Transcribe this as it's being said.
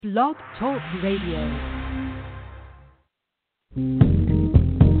Blog Talk Radio.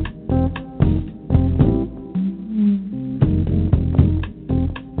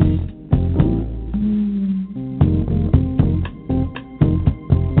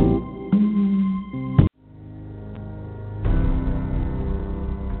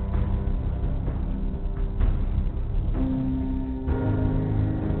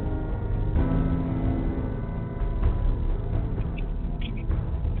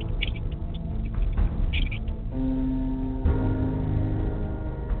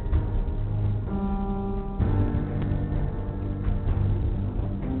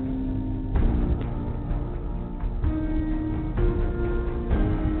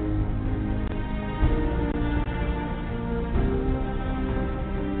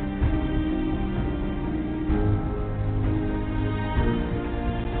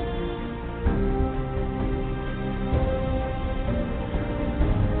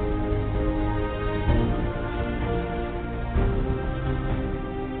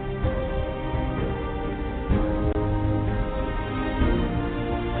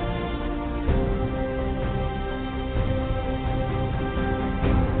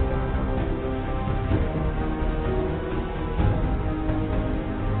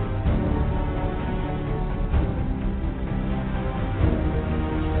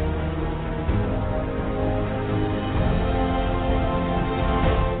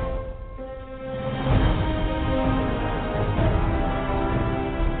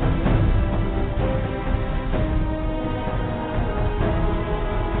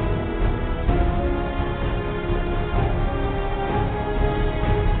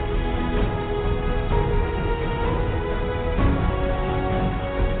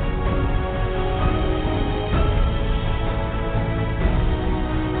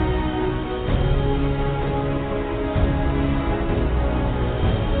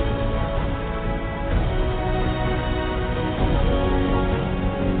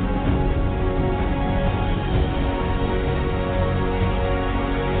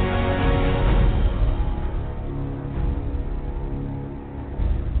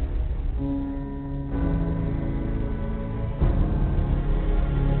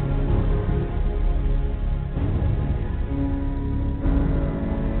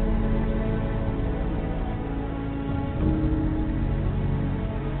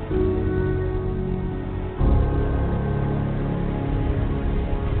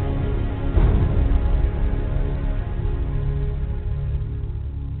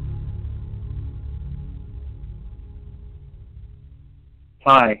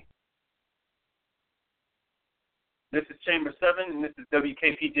 Hi, this is Chamber 7, and this is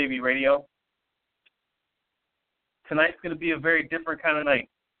WKPJB Radio. Tonight's going to be a very different kind of night.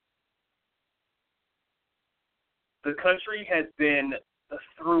 The country has been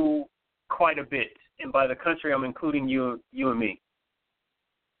through quite a bit, and by the country, I'm including you and me.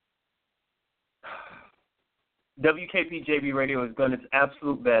 WKPJB Radio has done its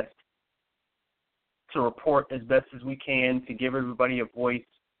absolute best to report as best as we can, to give everybody a voice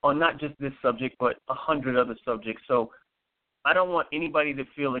on not just this subject, but 100 other subjects. So I don't want anybody to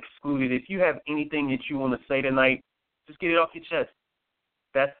feel excluded. If you have anything that you want to say tonight, just get it off your chest.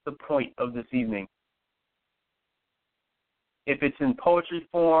 That's the point of this evening. If it's in poetry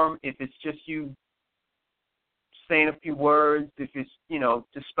form, if it's just you saying a few words, if it's,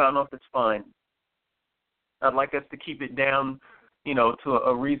 just spouting off, that's fine. I'd like us to keep it down to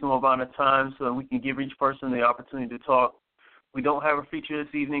a reasonable amount of time so that we can give each person the opportunity to talk. We don't have a feature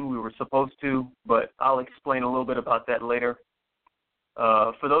this evening. We were supposed to, but I'll explain a little bit about that later.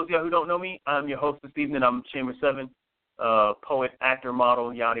 For those of you who don't know me, I'm your host this evening. I'm Chamber 7, poet, actor,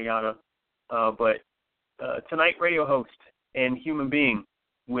 model, yada, yada. But tonight, radio host and human being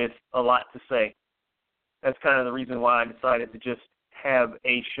with a lot to say. That's kind of the reason why I decided to just have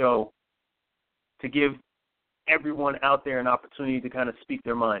a show to give everyone out there an opportunity to kind of speak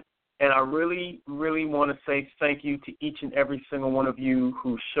their mind. And I really, really want to say thank you to each and every single one of you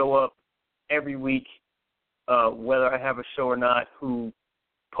who show up every week, whether I have a show or not, who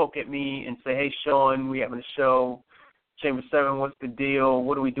poke at me and say, hey, Sean, we having a show. Chamber 7, what's the deal?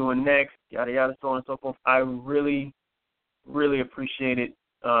 What are we doing next? Yada, yada, so on and so forth. I really, really appreciate it.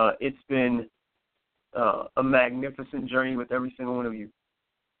 It's been a magnificent journey with every single one of you.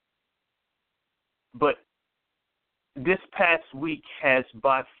 But this past week has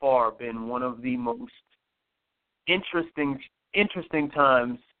by far been one of the most interesting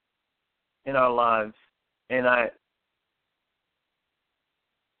times in our lives, and I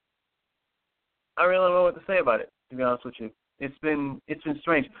really don't know what to say about it, to be honest with you. It's been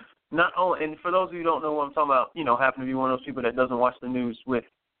strange. Not only, and for those of you who don't know what I'm talking about, happen to be one of those people that doesn't watch the news with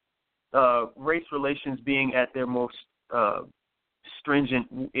race relations being at their most stringent,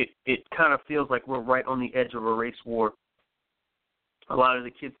 it kind of feels like we're right on the edge of a race war. A lot of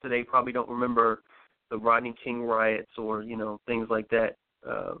the kids today probably don't remember the Rodney King riots or, things like that.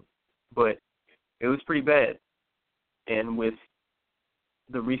 But it was pretty bad. And with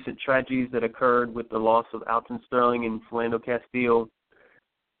the recent tragedies that occurred with the loss of Alton Sterling and Philando Castile,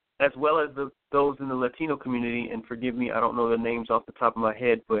 as well as those in the Latino community, and forgive me, I don't know the names off the top of my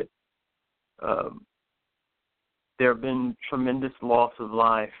head, but there have been tremendous loss of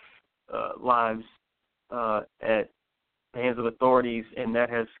lives at the hands of authorities, and that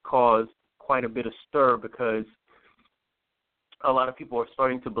has caused quite a bit of stir because a lot of people are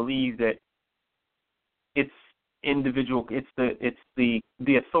starting to believe that it's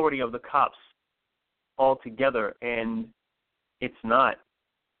the authority of the cops altogether, and it's not.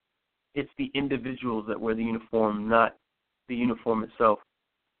 It's the individuals that wear the uniform, not the uniform itself.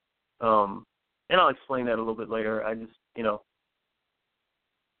 And I'll explain that a little bit later. I just,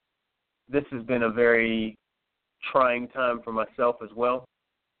 this has been a very trying time for myself as well.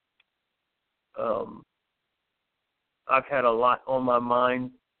 I've had a lot on my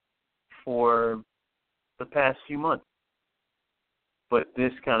mind for the past few months, but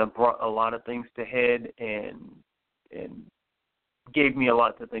this kind of brought a lot of things to head and gave me a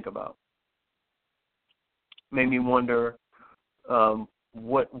lot to think about. Made me wonder,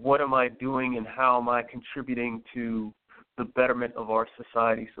 what am I doing and how am I contributing to the betterment of our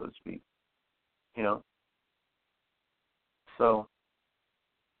society, so to speak? So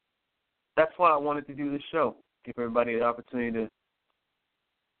that's why I wanted to do this show, give everybody the opportunity to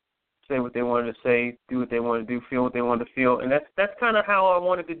say what they wanted to say, do what they wanted to do, feel what they wanted to feel, and that's kind of how I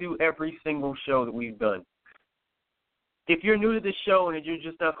wanted to do every single show that we've done. If you're new to this show and you're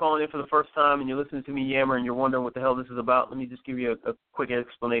just now calling in for the first time and you're listening to me yammer and you're wondering what the hell this is about, let me just give you a quick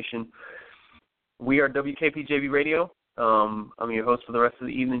explanation. We are WKPJB Radio. I'm your host for the rest of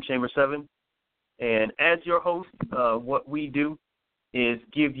the evening, Chamber 7. And as your host, what we do is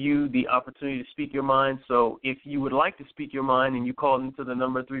give you the opportunity to speak your mind. So if you would like to speak your mind and you call into the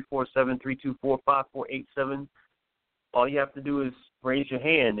number 347-324-5487, all you have to do is raise your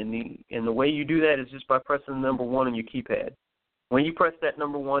hand. And the way you do that is just by pressing the number 1 on your keypad. When you press that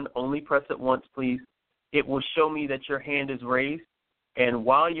number 1, only press it once, please. It will show me that your hand is raised. And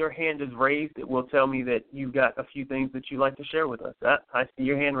while your hand is raised, it will tell me that you've got a few things that you'd like to share with us. I see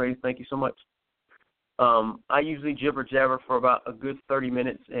your hand raised. Thank you so much. I usually jibber jabber for about a good 30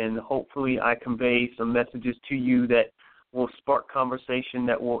 minutes, and hopefully I convey some messages to you that will spark conversation,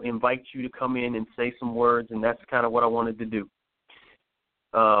 that will invite you to come in and say some words, and that's kind of what I wanted to do.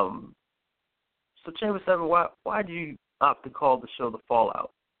 So, Chamber 7, why did you opt to call the show The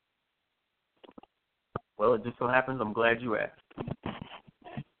Fallout? Well, it just so happens I'm glad you asked.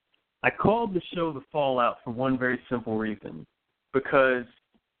 I called the show The Fallout for one very simple reason, because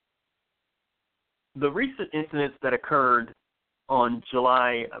the recent incidents that occurred on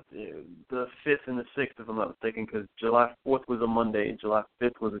July the 5th and the 6th, if I'm not mistaken, because July 4th was a Monday and July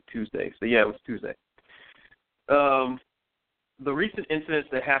 5th was a Tuesday. So, yeah, it was Tuesday. The recent incidents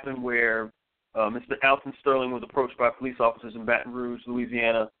that happened where Mr. Alton Sterling was approached by police officers in Baton Rouge,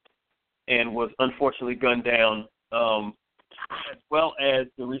 Louisiana, and was unfortunately gunned down, as well as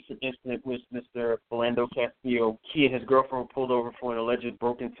the recent incident with Mr. Philando Castile. He and his girlfriend were pulled over for an alleged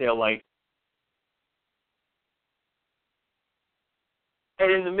broken taillight.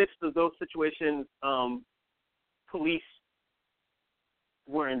 And in the midst of those situations, police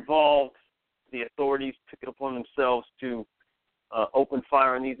were involved. The authorities took it upon themselves to open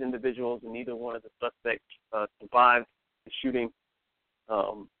fire on these individuals, and neither one of the suspects survived the shooting.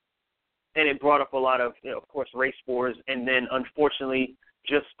 And it brought up a lot of, of course, race wars. And then, unfortunately,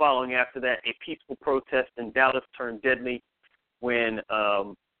 just following after that, a peaceful protest in Dallas turned deadly when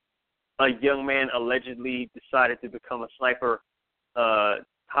a young man allegedly decided to become a sniper,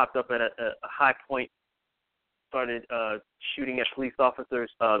 hopped up at a high point, started shooting at police officers.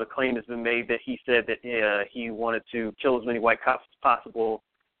 The claim has been made that he said that he wanted to kill as many white cops as possible,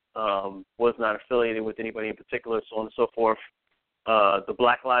 was not affiliated with anybody in particular, so on and so forth. The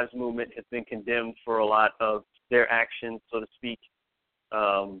Black Lives Movement has been condemned for a lot of their actions, so to speak.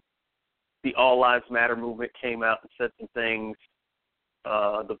 The All Lives Matter movement came out and said some things.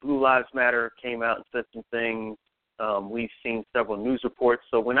 The Blue Lives Matter came out and said some things. We've seen several news reports.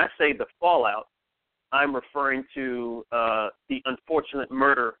 So when I say the fallout, I'm referring to the unfortunate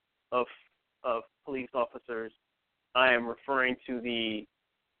murder of police officers. I am referring to the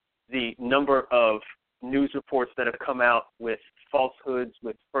number of news reports that have come out with falsehoods,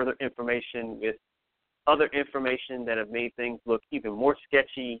 with further information, with other information that have made things look even more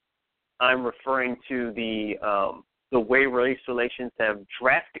sketchy I'm referring to the way race relations have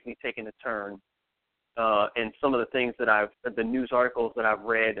drastically taken a turn, and some of the things that the news articles that I've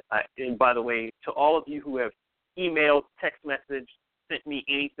read. And by the way, to all of you who have emailed, text messaged, sent me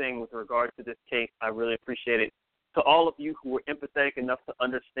anything with regard to this case, I really appreciate it. To all of you who were empathetic enough to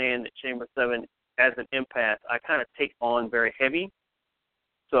understand that Chamber 7 as an empath, I kind of take on very heavy.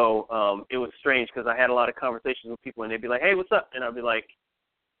 So it was strange because I had a lot of conversations with people, and they'd be like, hey, what's up? And I'd be like,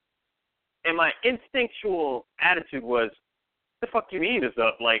 and my instinctual attitude was, the fuck you mean is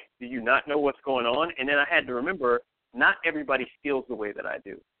up? Like, do you not know what's going on? And then I had to remember, not everybody feels the way that I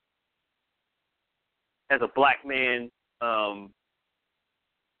do. As a black man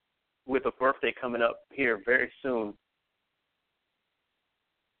with a birthday coming up here very soon,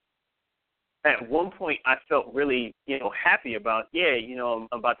 at one point I felt really, happy about, I'm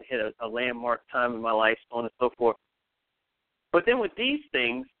about to hit a landmark time in my life, so on and so forth. But then with these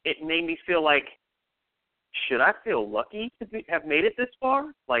things, it made me feel like, should I feel lucky to have made it this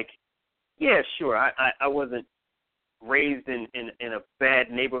far? Like, yeah, sure, I wasn't raised in a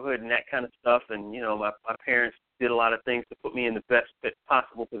bad neighborhood and that kind of stuff, and, my parents did a lot of things to put me in the best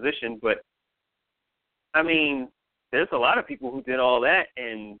possible position, but, I mean, there's a lot of people who did all that,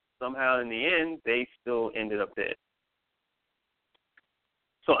 and somehow in the end, they still ended up dead.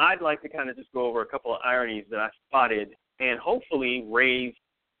 So I'd like to kind of just go over a couple of ironies that I spotted and hopefully raise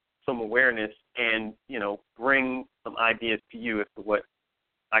some awareness and, bring some ideas to you as to what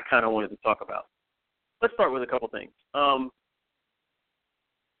I kind of wanted to talk about. Let's start with a couple things. Baton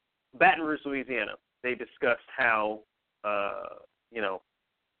Rouge, Louisiana, they discussed how, of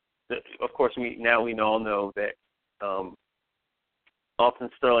course, we all know that Alton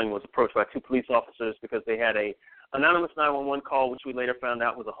Sterling was approached by two police officers because they had a anonymous 911 call, which we later found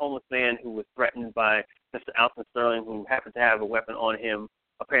out was a homeless man who was threatened by Mr. Alton Sterling, who happened to have a weapon on him.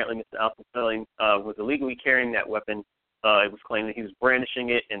 Apparently, Mr. Alton Sterling was illegally carrying that weapon. It was claimed that he was brandishing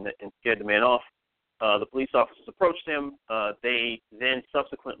it and scared the man off. The police officers approached him. They then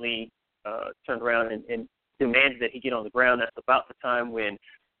subsequently turned around and demanded that he get on the ground. That's about the time when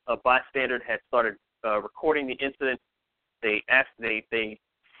a bystander had started recording the incident. They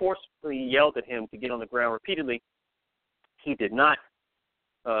forcefully yelled at him to get on the ground repeatedly. He did not.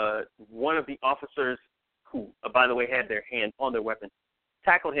 One of the officers, who, by the way, had their hand on their weapon,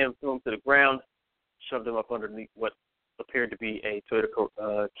 tackled him, threw him to the ground, shoved him up underneath what appeared to be a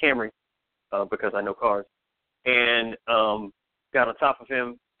Toyota Camry, because I know cars, and got on top of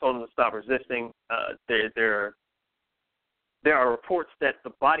him, told him to stop resisting. There are reports that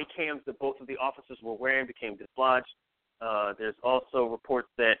the body cams that both of the officers were wearing became dislodged. There's also reports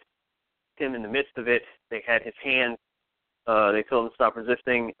that him in the midst of it, they had his hands. They told him to stop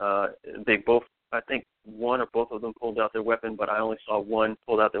resisting. They both, I think one or both of them pulled out their weapon, but I only saw one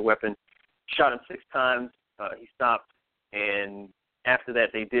pulled out their weapon. Shot him 6 times. He stopped. And after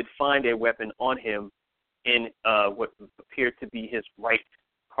that, they did find a weapon on him in what appeared to be his right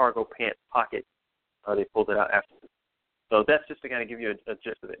cargo pants pocket. They pulled it out after. So that's just to kind of give you a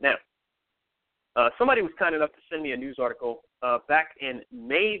gist of it. Now, somebody was kind enough to send me a news article back in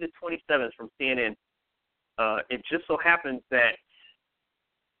May the 27th from CNN. It just so happens that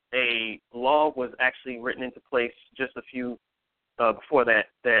a law was actually written into place just a few before that.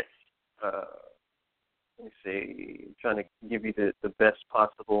 Let me see, I'm trying to give you the best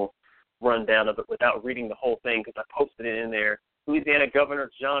possible rundown of it without reading the whole thing because I posted it in there. Louisiana Governor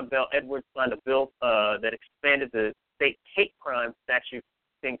John Bel Edwards signed a bill that expanded the state hate crime statute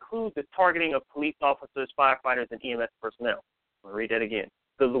to include the targeting of police officers, firefighters, and EMS personnel. I'll read that again.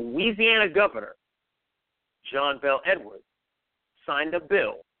 The Louisiana Governor, John Bel Edwards, signed a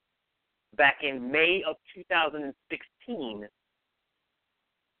bill back in May of 2016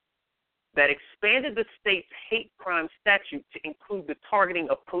 that expanded the state's hate crime statute to include the targeting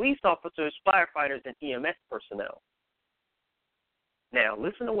of police officers, firefighters, and EMS personnel. Now,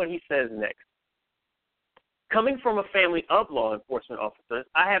 listen to what he says next. Coming from a family of law enforcement officers,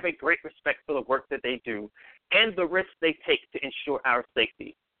 I have a great respect for the work that they do and the risks they take to ensure our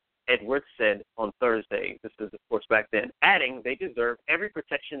safety, Edwards said on Thursday. This is, of course, back then, adding they deserve every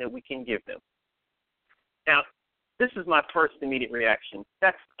protection that we can give them. Now, this is my first immediate reaction.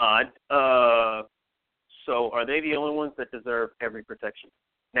 That's odd. So are they the only ones that deserve every protection?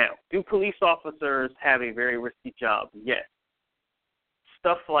 Now, do police officers have a very risky job? Yes.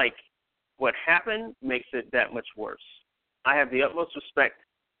 Stuff like what happened makes it that much worse. I have the utmost respect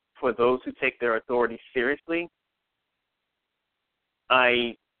for those who take their authority seriously.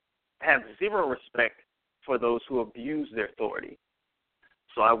 I have zero respect for those who abuse their authority.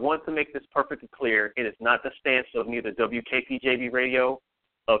 So I want to make this perfectly clear. It is not the stance of neither WKPJB Radio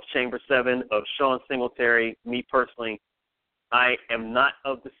of Chamber 7, of Sean Singletary, me personally, I am not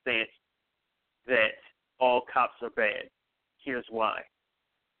of the stance that all cops are bad. Here's why.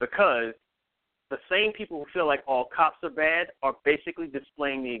 Because the same people who feel like all cops are bad are basically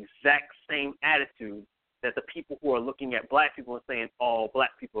displaying the exact same attitude that the people who are looking at black people and saying all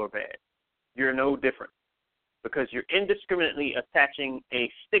black people are bad. You're no different because you're indiscriminately attaching a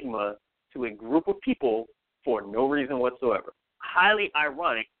stigma to a group of people for no reason whatsoever. Highly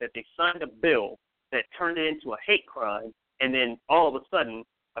ironic that they signed a bill that turned it into a hate crime, and then all of a sudden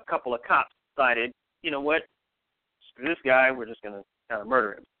a couple of cops decided, you know what, screw this guy, we're just going to kind of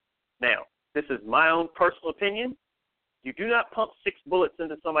murder him. Now, this is my own personal opinion. You do not pump 6 bullets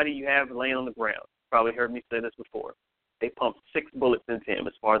into somebody you have laying on the ground. Probably heard me say this before. They pumped 6 bullets into him.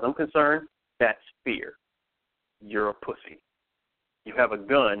 As far as I'm concerned, that's fear. You're a pussy. You have a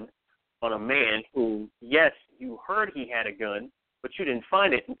gun on a man who, yes, you heard he had a gun, but you didn't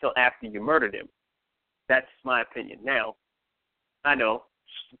find it until after you murdered him. That's my opinion. Now, I know,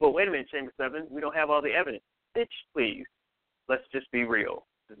 but wait a minute, Chamber 7, we don't have all the evidence. Bitch, please, let's just be real.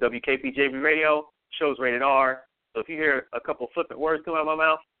 This is WKPJB Radio, show's rated R, so if you hear a couple flippant words come out of my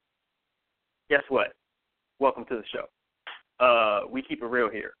mouth, guess what? Welcome to the show. We keep it real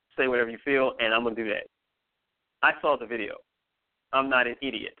here. Say whatever you feel, and I'm going to do that. I saw the video. I'm not an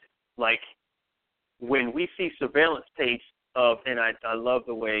idiot. Like, when we see surveillance tapes of, and I love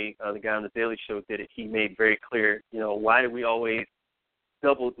the way the guy on the Daily Show did it. He made very clear, you know, why do we always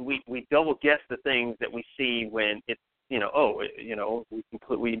we double guess the things that we see when it's, you know,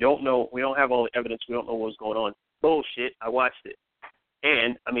 we don't know, we don't have all the evidence, we don't know what's going on. Bullshit. I watched it,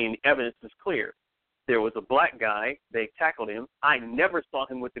 and I mean, the evidence is clear. There was a black guy. They tackled him. I never saw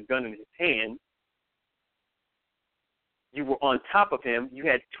him with the gun in his hand. You were on top of him. You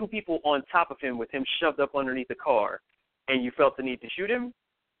had 2 people on top of him with him shoved up underneath the car, and you felt the need to shoot him.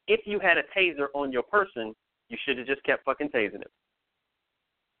 If you had a taser on your person, you should have just kept fucking tasing him.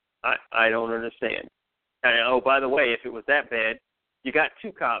 I don't understand. And, oh, by the way, if it was that bad, you got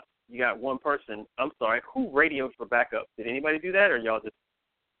 2 cops, you got 1 person. I'm sorry, who radioed for backup? Did anybody do that, or y'all just,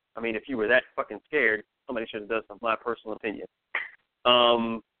 I mean, if you were that fucking scared, somebody should have done something, my personal opinion.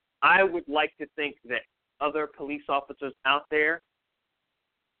 I would like to think that other police officers out there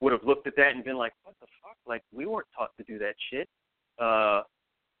would have looked at that and been like, what the fuck? Like, we weren't taught to do that shit.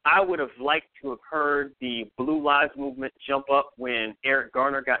 I would have liked to have heard the Blue Lives Movement jump up when Eric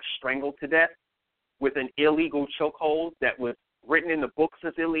Garner got strangled to death with an illegal chokehold that was written in the books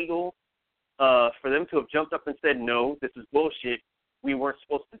as illegal. For them to have jumped up and said, no, this is bullshit. We weren't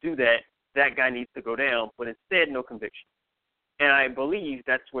supposed to do that. That guy needs to go down. But instead, no conviction. And I believe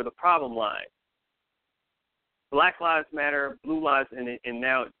that's where the problem lies. Black Lives Matter, Blue Lives, and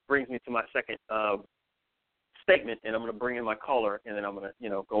now it brings me to my second statement, and I'm going to bring in my caller, and then I'm going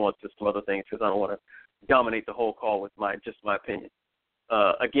to, go on to some other things because I don't want to dominate the whole call with my opinion.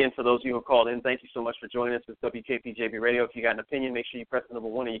 Again, for those of you who called in, thank you so much for joining us with WKPJB Radio. If you got an opinion, make sure you press the number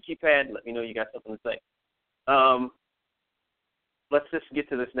 1 on your keypad. Let me know you got something to say. Let's just get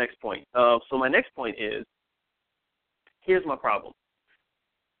to this next point. So my next point is, here's my problem.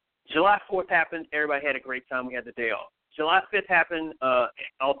 July 4th happened. Everybody had a great time. We had the day off. July 5th happened.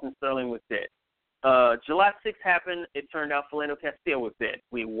 Alton Sterling was dead. July 6th happened. It turned out Philando Castile was dead.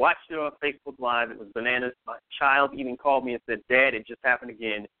 We watched it on Facebook Live. It was bananas. My child even called me and said, Dad, it just happened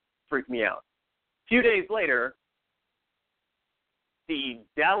again. Freaked me out. A few days later, the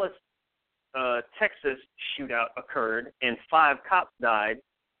Dallas, Texas shootout occurred, and 5 cops died.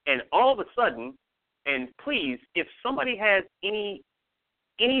 And all of a sudden, and please, if somebody has any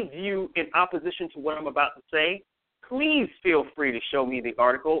view in opposition to what I'm about to say, please feel free to show me the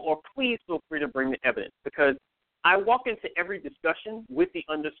article, or please feel free to bring the evidence, because I walk into every discussion with the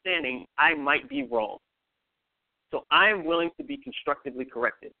understanding I might be wrong. So I am willing to be constructively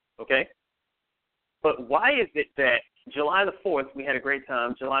corrected, okay? But why is it that July the 4th, we had a great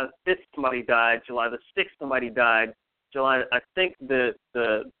time, July the 5th, somebody died, July the 6th, somebody died, I think the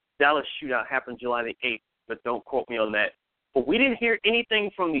Dallas shootout happened July the 8th, but don't quote me on that. But we didn't hear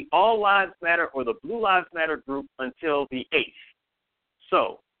anything from the All Lives Matter or the Blue Lives Matter group until the 8th.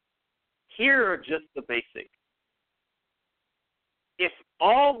 So here are just the basics. If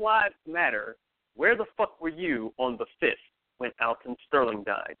all lives matter, where the fuck were you on the 5th when Alton Sterling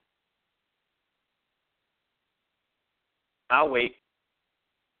died? I'll wait.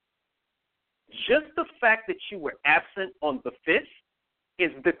 Just the fact that you were absent on the 5th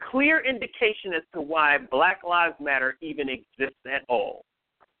is the clear indication as to why Black Lives Matter even exists at all.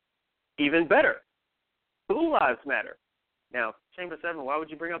 Even better, Blue Lives Matter. Now, Chamber 7, why would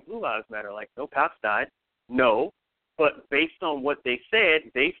you bring up Blue Lives Matter? Like, no cops died. No, But based on what they said,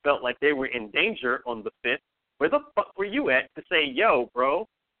 they felt like they were in danger on the 5th. Where the fuck were you at to say, yo, bro,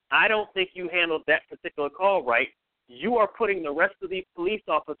 I don't think you handled that particular call right. You are putting the rest of these police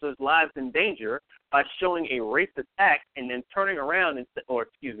officers' lives in danger by showing a racist act and then turning around and say, or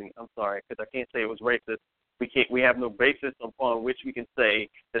excuse me, I'm sorry, because I can't say it was racist. We have no basis upon which we can say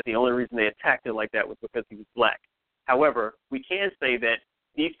that the only reason they attacked him like that was because he was black. However, we can say that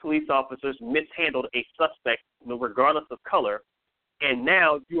these police officers mishandled a suspect regardless of color, and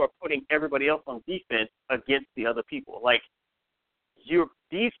now you are putting everybody else on defense against the other people. Like,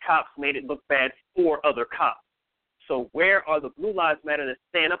 these cops made it look bad for other cops. So where are the Blue Lives Matter that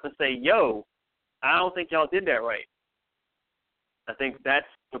stand up and say, yo, I don't think y'all did that right? I think that's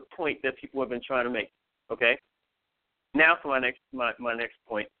the point that people have been trying to make, okay? Now for my next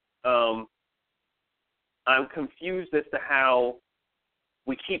point. I'm confused as to how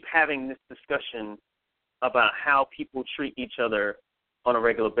we keep having this discussion about how people treat each other on a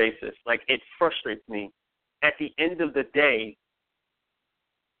regular basis. Like, it frustrates me. At the end of the day,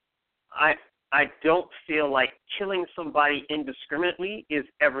 I don't feel like killing somebody indiscriminately is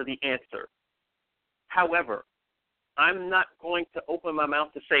ever the answer. However, I'm not going to open my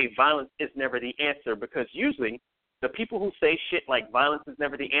mouth to say violence is never the answer, because usually the people who say shit like violence is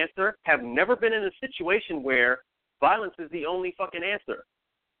never the answer have never been in a situation where violence is the only fucking answer,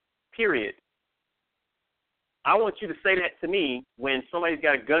 period. I want you to say that to me when somebody's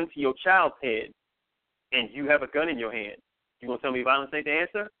got a gun to your child's head and you have a gun in your hand. You going to tell me violence ain't the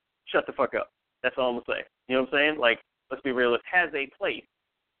answer? Shut the fuck up. That's all I'm going to say. You know what I'm saying? Like, let's be real. It has a place.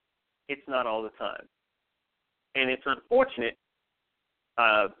 It's not all the time. And it's unfortunate.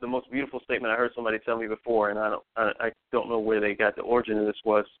 The most beautiful statement I heard somebody tell me before, and I don't know where they got the origin of this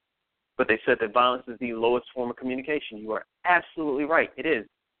was, but they said that violence is the lowest form of communication. You are absolutely right. It is.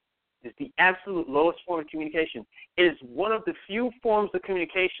 It's the absolute lowest form of communication. It is one of the few forms of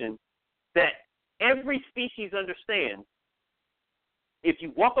communication that every species understands. If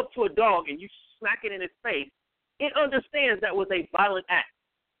you walk up to a dog and you smack it in its face, it understands that was a violent act.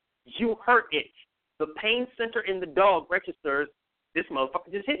 You hurt it. The pain center in the dog registers, this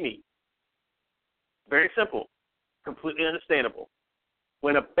motherfucker just hit me. Very simple. Completely understandable.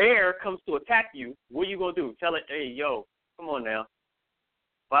 When a bear comes to attack you, what are you going to do? Tell it, hey, yo, come on now.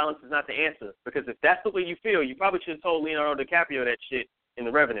 Violence is not the answer. Because if that's the way you feel, you probably should have told Leonardo DiCaprio that shit in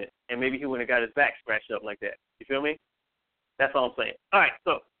The Revenant, and maybe he wouldn't have got his back scratched up like that. You feel me? That's all I'm saying. All right,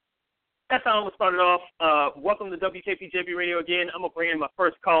 so that's how I'm going to start it off. Welcome to WKPJB Radio again. I'm going to bring in my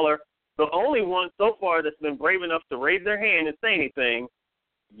first caller, the only one so far that's been brave enough to raise their hand and say anything.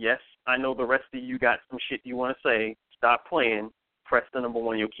 Yes, I know the rest of you got some shit you want to say. Stop playing. Press the number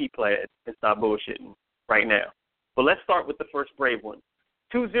 1 on your keypad and stop bullshitting right now. But let's start with the first brave one.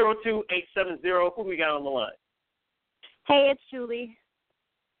 202-870. Who we got on the line? Hey, it's Julie.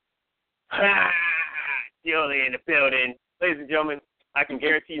 Julie in the building. Ladies and gentlemen, I can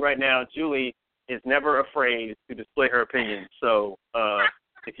guarantee you right now, Julie is never afraid to display her opinion. So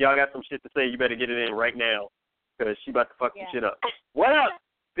if y'all got some shit to say, you better get it in right now because she about to fuck some shit up. What up?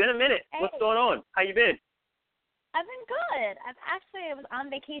 Been a minute. Hey. What's going on? How you been? I've been good. I was on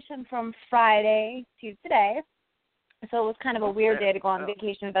vacation from Friday to today, so it was kind of a weird day to go on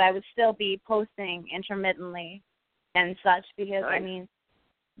vacation, but I would still be posting intermittently and such because, nice. I mean,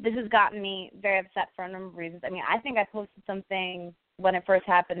 this has gotten me very upset for a number of reasons. I mean, I think I posted something when it first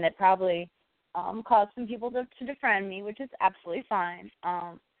happened that probably caused some people to defriend me, which is absolutely fine.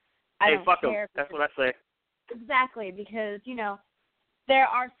 I don't fuck care. That's what I say. Exactly, because, you know, there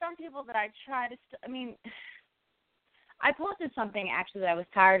are some people that I try to I posted something actually that I was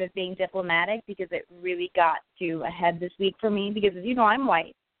tired of being diplomatic because it really got to a head this week for me because, as you know, I'm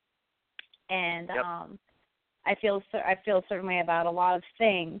white. And I feel a certain way about a lot of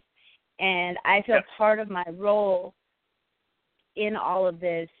things, and I feel part of my role in all of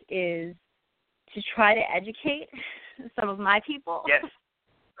this is to try to educate some of my people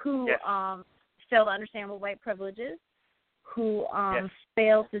who fail to understand what white privilege is, who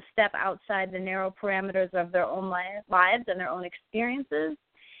fail to step outside the narrow parameters of their own lives and their own experiences.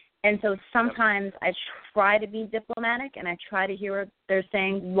 And so sometimes I try to be diplomatic and I try to hear what they're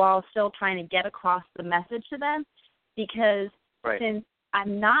saying while still trying to get across the message to them because since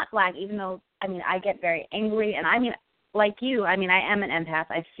I'm not black, even though, I mean, I get very angry and I mean, like you, I mean, I am an empath.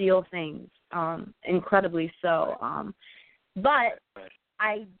 I feel things incredibly so. But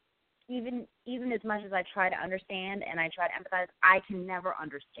I, even as much as I try to understand and I try to empathize, I can never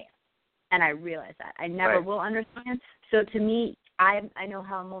understand. And I realize that. I never will understand. So to me, I know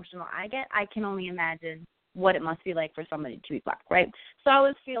how emotional I get. I can only imagine what it must be like for somebody to be black, right? So I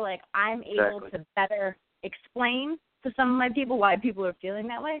always feel like I'm able to better explain to some of my people why people are feeling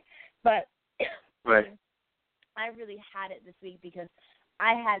that way. But right. I really had it this week because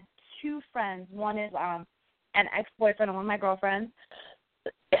I had two friends. One is an ex-boyfriend of one of my girlfriends.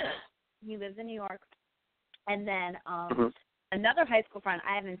 He lives in New York. And then another high school friend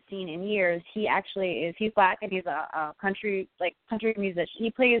I haven't seen in years. He actually he's black and he's a country musician.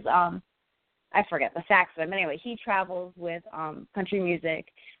 He plays I forget the saxophone. But anyway, he travels with country music.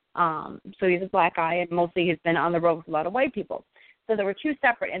 So he's a black guy, and mostly he's been on the road with a lot of white people. So there were two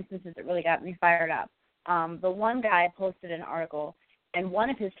separate instances that really got me fired up. The one guy posted an article, and one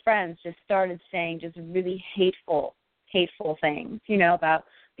of his friends just started saying just really hateful things, about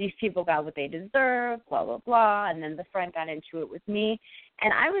these people got what they deserve, blah, blah, blah. And then the friend got into it with me.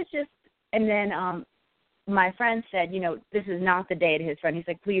 And I was just, and then my friend said, this is not the day to his friend. He's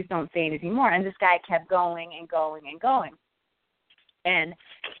like, please don't say anything more. And this guy kept going and going and going. And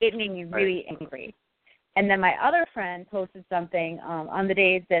it made me really angry. And then my other friend posted something on the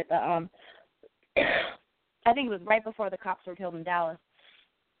days that I think it was right before the cops were killed in Dallas.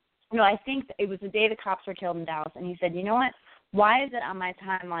 I think it was the day the cops were killed in Dallas. And he said, you know what? Why is it on my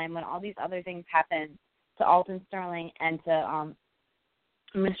timeline when all these other things happen to Alton Sterling and to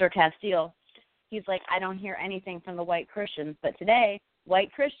Mr. Castile? He's like, I don't hear anything from the white Christians. But today,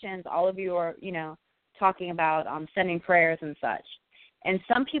 white Christians, all of you are, talking about sending prayers and such. And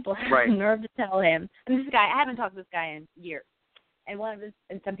some people have the nerve to tell him, and this guy, I haven't talked to this guy in years, and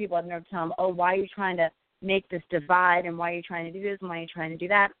some people have nerve to tell him, oh, why are you trying to make this divide, and why are you trying to do this, and why are you trying to do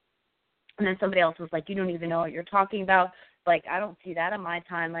that? And then somebody else was like, you don't even know what you're talking about. Like, I don't see that on my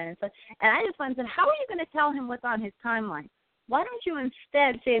timeline and such. And I just went and said, how are you going to tell him what's on his timeline? Why don't you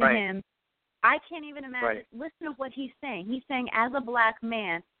instead say to him, I can't even imagine, listen to what he's saying. He's saying as a black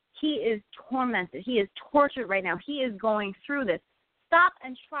man, he is tormented. He is tortured right now. He is going through this. Stop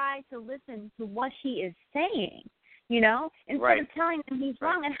and try to listen to what he is saying, instead of telling him he's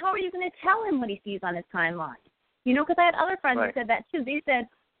wrong. And how are you going to tell him what he sees on his timeline? Because I had other friends who said that too. They said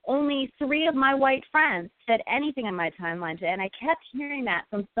only 3 of my white friends said anything on my timeline today, and I kept hearing that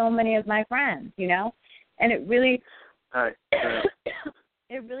from so many of my friends, and it really,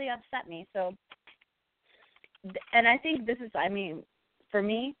 it really upset me. So, and I think this is, for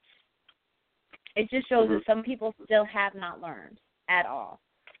me, it just shows that some people still have not learned at all.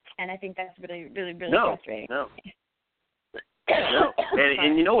 And I think that's really, really, really frustrating. No.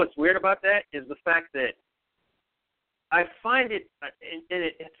 And you know what's weird about that is the fact that I find it,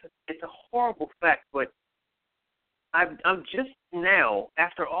 and it's a horrible fact, but I'm just now,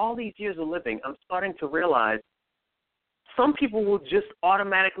 after all these years of living, I'm starting to realize some people will just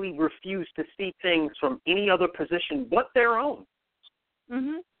automatically refuse to see things from any other position but their own.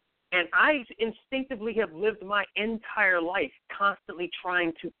 Mm-hmm. And I instinctively have lived my entire life constantly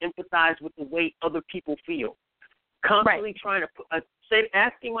trying to empathize with the way other people feel, constantly trying to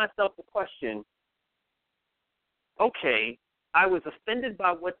asking myself the question, okay, I was offended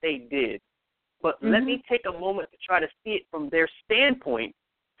by what they did, but let me take a moment to try to see it from their standpoint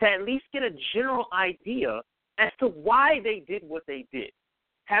to at least get a general idea as to why they did what they did.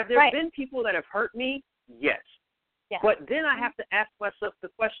 Have there been people that have hurt me? Yes. Yeah. But then I have to ask myself the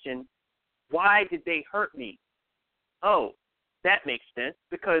question, why did they hurt me? Oh, that makes sense,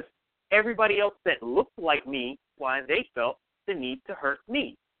 because everybody else that looked like me, why they felt the need to hurt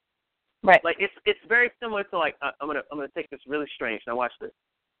me. Right. Like it's very similar to I'm gonna take this really strange. Now watch this.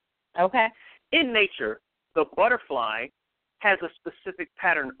 Okay. In nature, the butterfly has a specific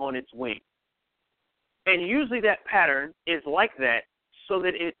pattern on its wing. And usually that pattern is like that so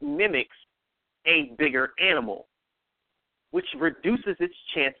that it mimics a bigger animal, which reduces its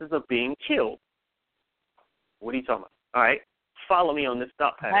chances of being killed. What are you talking about? All right, follow me on this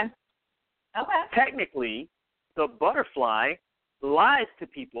thought pattern. Okay. Technically, the butterfly lies to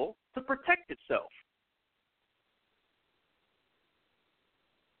people to protect itself.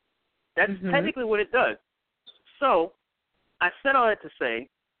 That's technically what it does. So I said all that to say,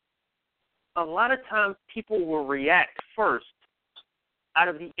 a lot of times people will react first out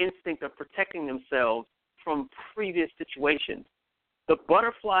of the instinct of protecting themselves from previous situations. The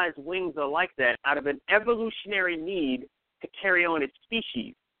butterfly's wings are like that out of an evolutionary need to carry on its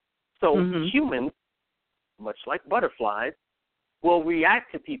species. So humans, much like butterflies, will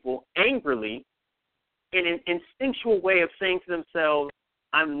react to people angrily in an instinctual way of saying to themselves,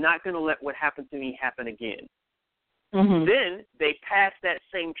 I'm not going to let what happened to me happen again. Then they pass that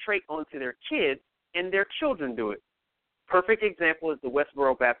same trait on to their kids, and their children do it. Perfect example is the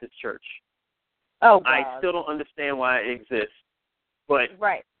Westboro Baptist Church. Oh, God. I still don't understand why it exists, but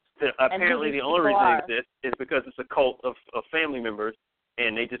apparently the only reason it exists is because it's a cult of family members,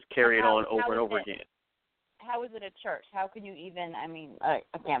 and they just carry it on over and over again. how is it a church? How can you even? I mean, I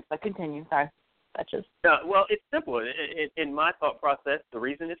can't. But continue. Sorry. That's just. Well, it's simple. In my thought process, the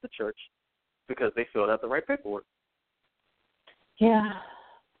reason it's a church is because they filled out the right paperwork. Yeah.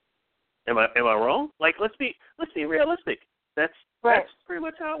 Am I wrong? Like, let's be realistic. That's pretty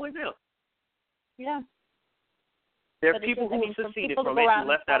much how it went down. Yeah. There are people who seceded from it and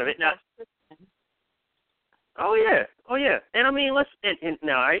left out of it. Now, oh yeah. And I mean,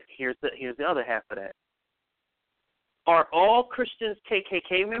 now here's the other half of that. Are all Christians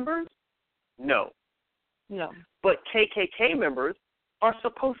KKK members? No. No. But KKK members are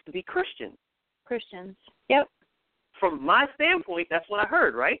supposed to be Christians. Christians. Yep. From my standpoint, that's what I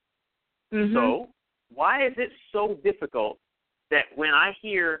heard, right? Mm-hmm. So why is it so difficult that when I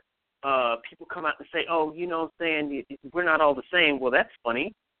hear people come out and say, oh, you know what I'm saying, we're not all the same. Well, that's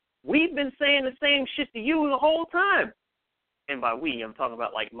funny. We've been saying the same shit to you the whole time. And by we, I'm talking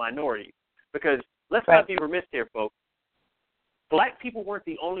about, like, minorities. Because let's not be remiss here, folks. Black people weren't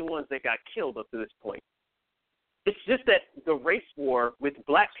the only ones that got killed up to this point. It's just that the race war with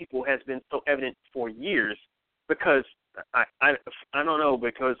black people has been so evident for years because, I don't know,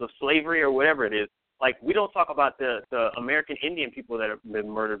 because of slavery or whatever it is. Like, we don't talk about the American Indian people that have been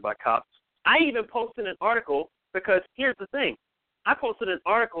murdered by cops. I even posted an article because here's the thing. I posted an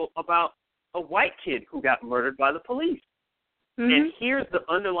article about a white kid who got murdered by the police. Mm-hmm. And here's the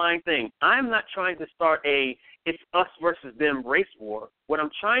underlying thing. I'm not trying to start it's us versus them race war. What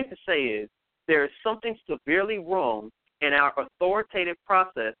I'm trying to say is there is something severely wrong in our authoritative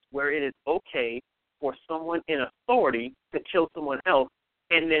process where it is okay for someone in authority to kill someone else,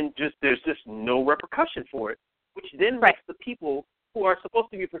 and then there's just no repercussion for it, which then makes the people who are supposed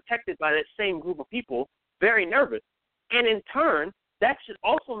to be protected by that same group of people very nervous. And in turn, that should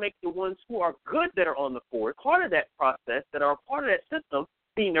also make the ones who are good that are on the forward, part of that process, that are part of that system,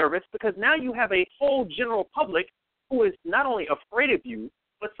 be nervous because now you have a whole general public who is not only afraid of you,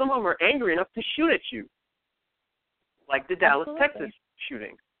 but some of them are angry enough to shoot at you, like the Dallas, Texas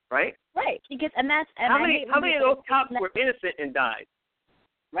shooting, right? Right. How many of those cops were innocent and died?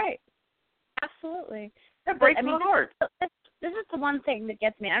 Right. Absolutely. That breaks my heart. This is the one thing that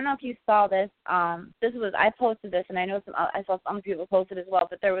gets me. I don't know if you saw this. I posted this, and I know I saw some people posted as well.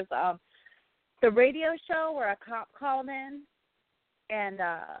 But there was the radio show where a cop called in, and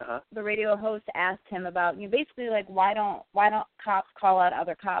the radio host asked him about, basically like why don't cops call out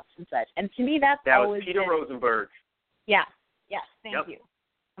other cops and such. And to me, that was Peter Rosenberg. Yeah. Yes. Thank you.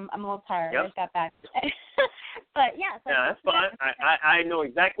 I'm a little tired. I just got back. But yeah. That's fine. I know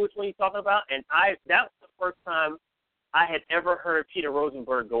exactly which one you're talking about, and that was the first time I had ever heard Peter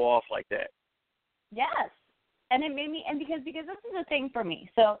Rosenberg go off like that. Yes. And it made me, and because this is a thing for me.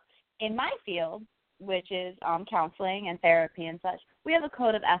 So in my field, which is counseling and therapy and such, we have a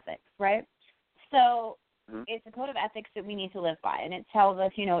code of ethics, right? So it's a code of ethics that we need to live by. And it tells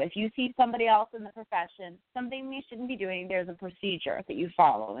us, if you see somebody else in the profession, something we shouldn't be doing, there's a procedure that you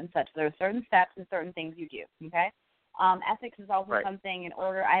follow and such. There are certain steps and certain things you do, okay? Ethics is also something in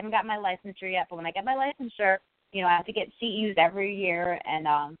order. I haven't got my licensure yet, but when I get my licensure, I have to get CEUs every year,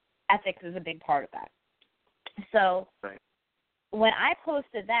 and ethics is a big part of that. So when I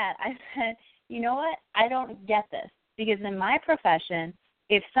posted that, I said, you know what? I don't get this, because in my profession,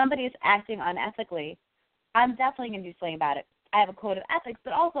 if somebody is acting unethically, I'm definitely going to do something about it. I have a code of ethics,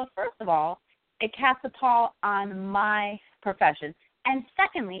 but also, first of all, it casts a pall on my profession. And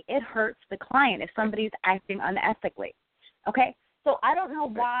secondly, it hurts the client if somebody's acting unethically. Okay? So I don't know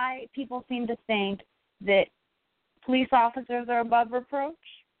why people seem to think that police officers are above reproach.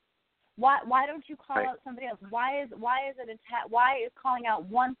 Why don't you call out somebody else? Why is calling out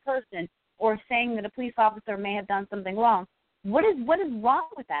one person or saying that a police officer may have done something wrong? What is wrong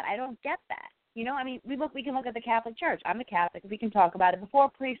with that? I don't get that. We can look at the Catholic Church. I'm a Catholic. We can talk about it. Before,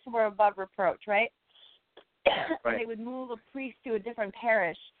 priests were above reproach, right? They would move a priest to a different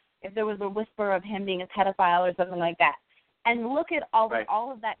parish if there was a whisper of him being a pedophile or something like that. And look at all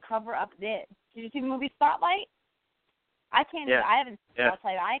of that cover-up did. Did you see the movie Spotlight? I can't. Yeah. I haven't seen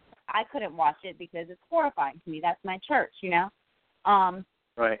Spotlight. I couldn't watch it because it's horrifying to me. That's my church,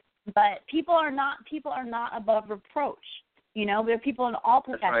 But people are not above reproach. There are people in all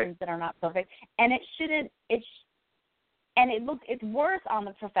professions that are not perfect, and it shouldn't. It's worse on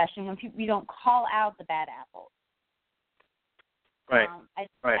the profession when you don't call out the bad apples. Right. I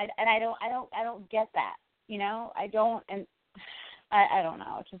don't get that. I don't, and I don't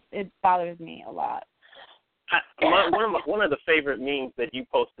know. It bothers me a lot. One of the favorite memes that you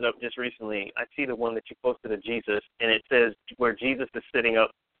posted up just recently, I see the one that you posted of Jesus, and it says where Jesus is sitting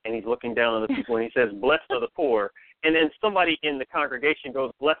up and he's looking down on the people, and he says, blessed are the poor. And then somebody in the congregation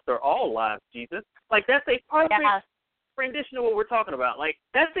goes, blessed are all lives, Jesus. Like, that's a perfect rendition of what we're talking about. Like,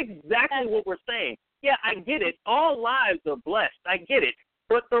 that's exactly what we're saying. Yeah, I get it. All lives are blessed. I get it.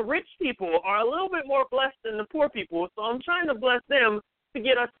 But the rich people are a little bit more blessed than the poor people, so I'm trying to bless them to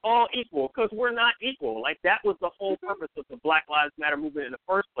get us all equal, because we're not equal. Like, that was the whole purpose of the Black Lives Matter movement in the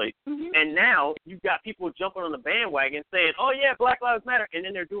first place. And now you've got people jumping on the bandwagon saying, oh, yeah, Black Lives Matter, and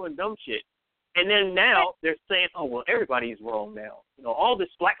then they're doing dumb shit. And then now they're saying, oh, well, everybody's wrong now. You know, all this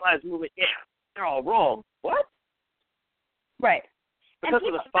Black Lives Movement, yeah, they're all wrong. What? Right. Because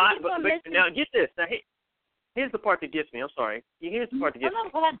of the spot. But now, get this. Now, here's the part that gets me. I'm sorry. Here's the part that gets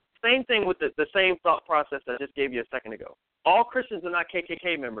me. Same thing with the same thought process I just gave you a second ago. All Christians are not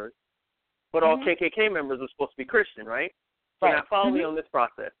KKK members, but all KKK members are supposed to be Christian, right? So now follow me on this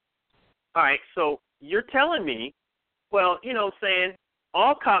process. All right, so you're telling me, well, you know, saying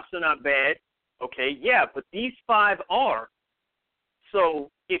all cops are not bad. Okay, yeah, but these 5 are.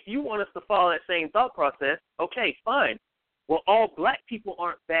 So if you want us to follow that same thought process, okay, fine. Well, all black people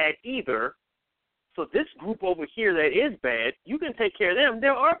aren't bad either. So this group over here that is bad, you can take care of them.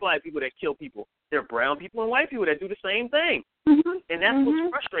 There are black people that kill people. There are brown people and white people that do the same thing. And that's what's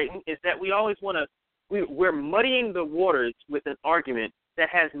frustrating, is that we always want to, we're muddying the waters with an argument that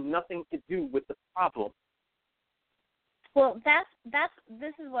has nothing to do with the problem. Well,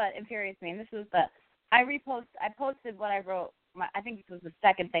 this is what infuriates me. This is I posted what I wrote. I think this was the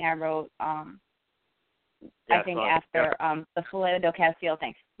second thing I wrote. I think after the Philando Castile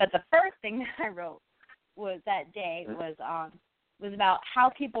thing. But the first thing that I wrote was that day was about how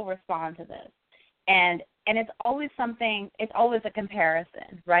people respond to this, and it's always something. It's always a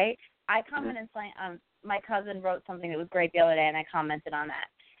comparison, right? I commented my cousin wrote something that was great the other day, and I commented on that.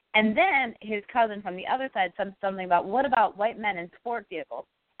 And then his cousin from the other side said something about, what about white men in sport vehicles?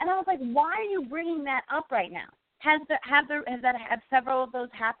 And I was like, why are you bringing that up right now? Have several of those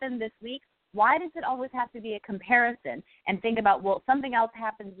happened this week? Why does it always have to be a comparison and think about, well, something else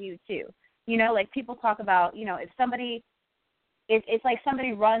happened to you too? You know, like people talk about, you know, if somebody, it's like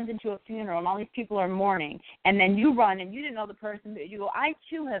somebody runs into a funeral and all these people are mourning, and then you run and you didn't know the person, but you go, I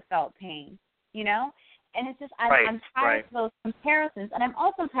too have felt pain, you know? And it's just, I'm tired of those comparisons. And I'm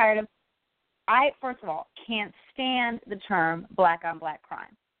also tired of, I, first of all, can't stand the term black on black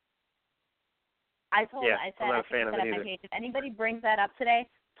crime. I said on my page, if anybody brings that up today,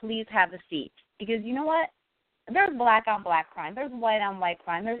 please have a seat. Because you know what? There's black on black crime. There's white on white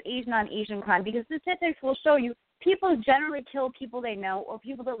crime. There's Asian on Asian crime. Because statistics will show you people generally kill people they know or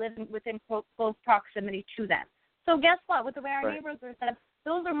people that live within close proximity to them. So guess what? With the way our neighborhoods are set up,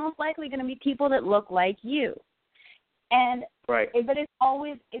 those are most likely going to be people that look like you. And but it's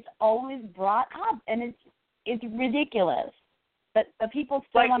always brought up, and it's ridiculous. But people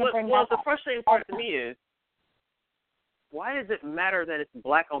still want to bring that up. Well, the frustrating part to me is, why does it matter that it's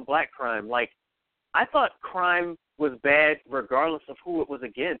black on black crime? Like, I thought crime was bad regardless of who it was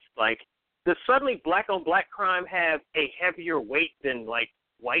against. Like, does suddenly black on black crime have a heavier weight than, like,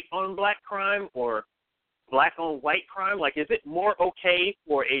 white on black crime or black on white crime? Like, is it more okay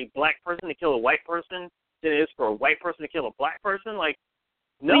for a black person to kill a white person than it is for a white person to kill a black person? Like,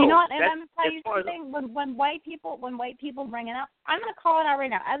 no. Well, you know what? And I'm going to tell you something. When white people bring it up, I'm going to call it out right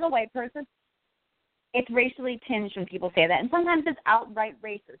now. As a white person, it's racially tinged when people say that, and sometimes it's outright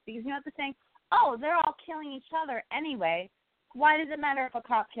racist because you know what they're saying? Oh, they're all killing each other anyway. Why does it matter if a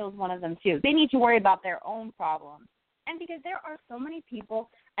cop kills one of them too? They need to worry about their own problems. And because there are so many people,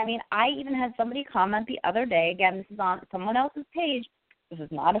 I mean, I even had somebody comment the other day, again, this is on someone else's page, this is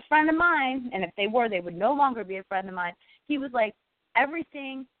not a friend of mine, and if they were, they would no longer be a friend of mine. He was like,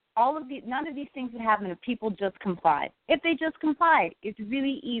 none of these things would happen if people just complied. If they just complied, it's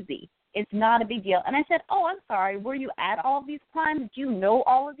really easy. It's not a big deal. And I said, oh, I'm sorry, were you at all of these crimes? Do you know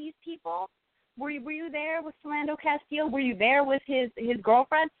all of these people? Were you there with Philando Castile? Were you there with his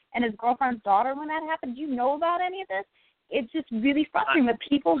girlfriend and his girlfriend's daughter when that happened? Do you know about any of this? It's just really frustrating that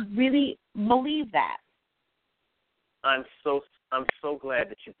people really believe that. I'm so glad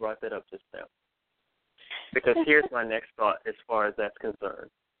that you brought that up just now. Because here's my next thought as far as that's concerned.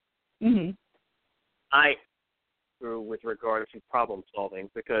 I grew with regard to problem solving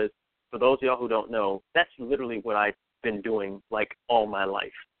because for those of y'all who don't know, that's literally what I've been doing like all my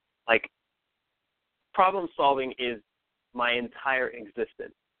life. Like, problem solving is my entire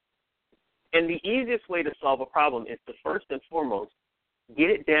existence. And the easiest way to solve a problem is to first and foremost get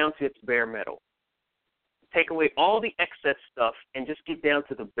it down to its bare metal. Take away all the excess stuff and just get down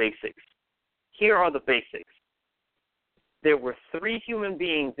to the basics. Here are the basics. There were 3 human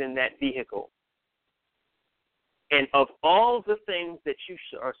beings in that vehicle. And of all the things that you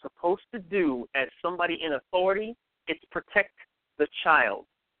are supposed to do as somebody in authority, it's protect the child.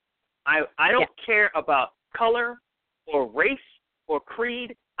 I don't care about color or race or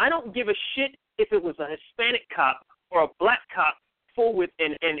creed. I don't give a shit if it was a Hispanic cop or a black cop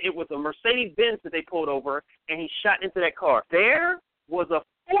and it was a Mercedes-Benz that they pulled over and he shot into that car. There was a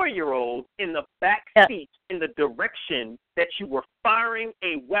 4-year-old in the back seat in the direction that you were firing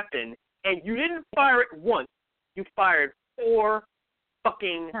a weapon, and you didn't fire it once. You fired 4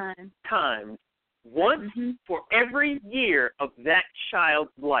 fucking times. Once for every year of that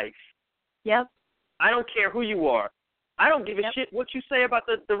child's life. Yep. I don't care who you are. I don't give a shit what you say about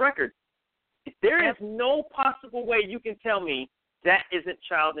the record. There is no possible way you can tell me that isn't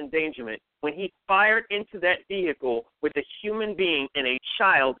child endangerment when he fired into that vehicle with a human being and a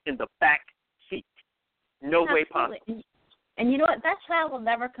child in the back seat. No way possible. And you know what? That child will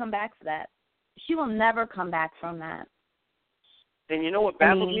never come back for that. She will never come back from that. And you know what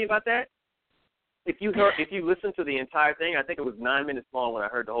baffles me about that? If you listen to the entire thing, I think it was 9 minutes long when I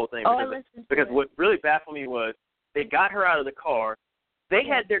heard the whole thing. Because what really baffled me was they got her out of the car. They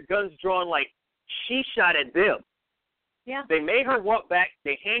had their guns drawn like she shot at them. Yeah. They made her walk back.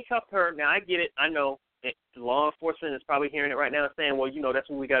 They handcuffed her. Now, I get it. I know law enforcement is probably hearing it right now and saying, well, that's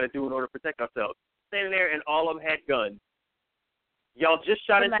what we got to do in order to protect ourselves. Standing there, and all of them had guns. Y'all just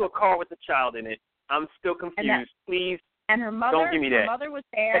shot into a car with a child in it. I'm still confused. Please don't give me that. Her mother was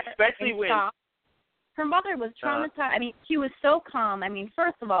there. Especially when her mother was traumatized. She was so calm.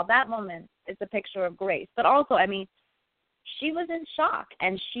 First of all, that moment is a picture of grace. But also, she was in shock,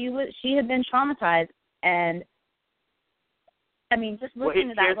 and she had been traumatized. And, just listening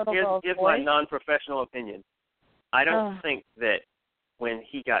to that little girl's voice. Here's my non-professional opinion. I don't think that when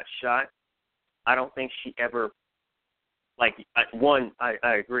he got shot, I don't think she ever, one,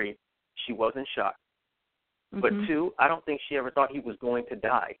 I agree, she was in shock. But 2, I don't think she ever thought he was going to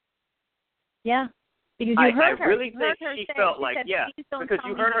die. Yeah. Because you heard her. I really think she felt like, because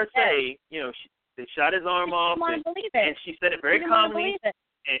you heard her say, they shot his arm off, and she said it very calmly.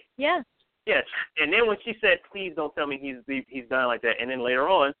 Yes. Yes, and then when she said, please don't tell me he's dying like that, and then later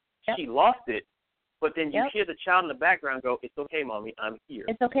on, she lost it. But then you hear the child in the background go, it's okay, Mommy, I'm here.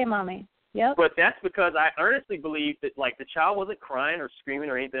 It's okay, Mommy. Yep. But that's because I earnestly believe that, the child wasn't crying or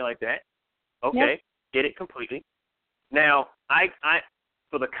screaming or anything like that. Okay, get it completely. Now,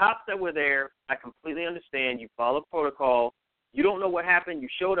 for the cops that were there, I completely understand. You followed protocol. You don't know what happened. You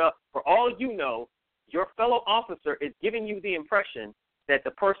showed up. For all you know, your fellow officer is giving you the impression that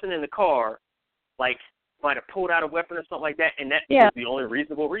the person in the car, might have pulled out a weapon or something like that, and that was the only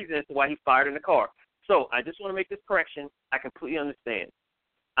reasonable reason as to why he fired in the car. So I just want to make this correction. I completely understand.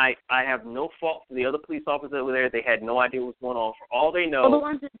 I have no fault for the other police officers that were there. They had no idea what was going on. For all they know,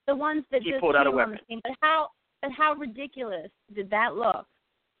 the ones that he just pulled out a weapon. But how ridiculous did that look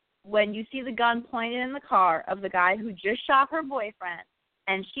when you see the gun pointed in the car of the guy who just shot her boyfriend,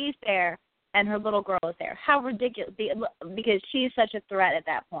 and she's there, and her little girl is there? How ridiculous! Because she's such a threat at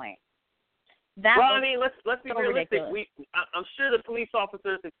that point. Let's be realistic. Ridiculous. I'm sure the police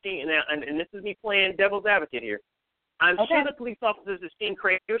officers have seen, and this is me playing devil's advocate here. I'm sure the police officers have seen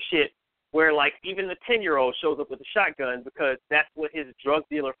crazier shit where, even the 10-year-old shows up with a shotgun because that's what his drug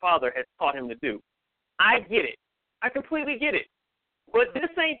dealer father has taught him to do. I get it. I completely get it. But this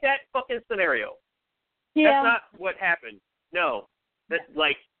ain't that fucking scenario. Yeah. That's not what happened. No. That's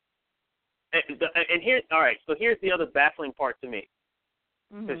and here, all right, so here's the other baffling part to me.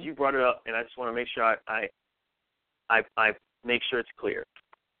 Because you brought it up, and I just want to make sure I make sure it's clear.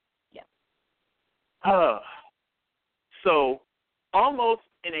 Yeah. So, almost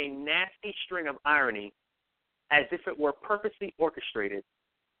in a nasty string of irony, as if it were purposely orchestrated,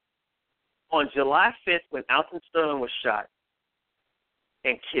 on July 5th, when Alton Sterling was shot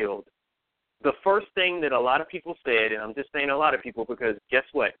and killed, the first thing that a lot of people said, and I'm just saying a lot of people because guess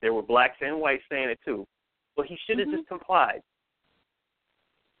what? There were blacks and whites saying it too. Well, he should have just complied.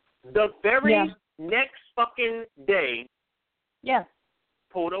 The very next fucking day,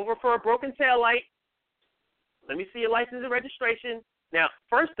 pulled over for a broken taillight. Let me see your license and registration. Now,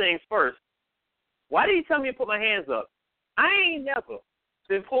 first things first, why did he tell me to put my hands up? I ain't never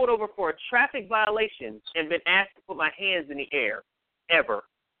been pulled over for a traffic violation and been asked to put my hands in the air, ever.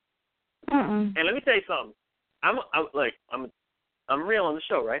 And let me tell you something. I'm real on the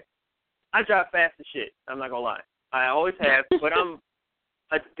show, right? I drive fast as shit. I'm not gonna lie. I always have, but I'm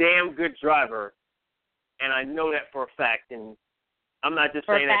a damn good driver, and I know that for a fact. And I'm not just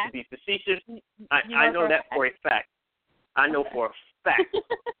saying that to be facetious. I know that for a fact. I know for a fact.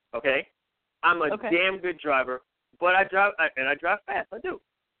 Okay, I'm a damn good driver, but I drive fast. I do.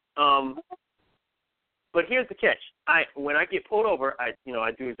 But here's the catch. When I get pulled over, I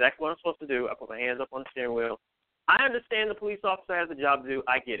do exactly what I'm supposed to do. I put my hands up on the steering wheel. I understand the police officer has a job to do.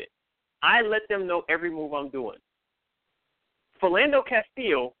 I get it. I let them know every move I'm doing. Philando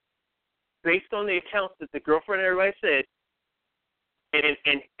Castile, based on the accounts that the girlfriend and everybody said, and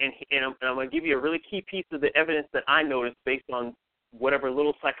I'm going to give you a really key piece of the evidence that I noticed based on whatever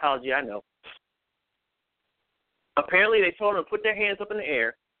little psychology I know. Apparently, they told them to put their hands up in the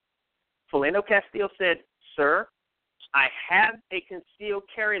air. Philando Castile said, "Sir, I have a concealed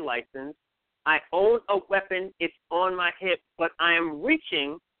carry license. I own a weapon. It's on my hip, but I am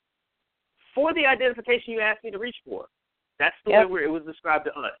reaching for the identification you asked me to reach for." That's the way where it was described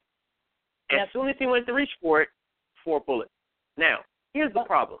to us. As soon as he went to reach for it, 4 bullets. Now, here's the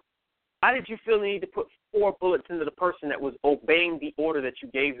problem. Why did you feel the need to put 4 bullets into the person that was obeying the order that you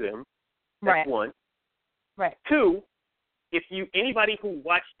gave them? That's one. Right. 2, anybody who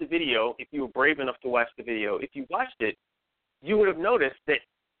watched the video, if you were brave enough to watch the video, if you watched it, you would have noticed that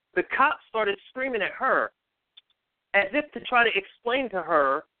the cop started screaming at her as if to try to explain to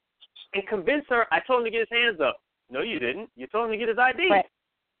her and convince her, "I told him to get his hands up." "No, you didn't. You told him to get his ID.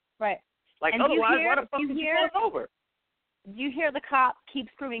 Right. Like, and otherwise, why the fuck did you pull us over? You hear the cop keep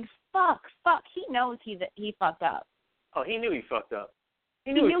screaming, fuck. He knows he fucked up. Oh, he knew he fucked up.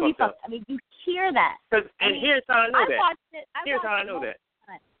 He knew he fucked up. I mean, you hear that. Here's how I know that. Watched it. Here's how I know that.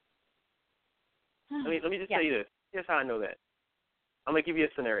 Let me just tell you this. Here's how I know that. I'm going to give you a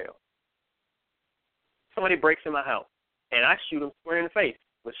scenario. Somebody breaks in my house, and I shoot him square in the face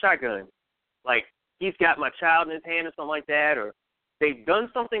with a shotgun. Like, he's got my child in his hand or something like that, or they've done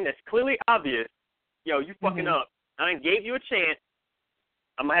something that's clearly obvious. Yo, you fucking up. I done gave you a chance.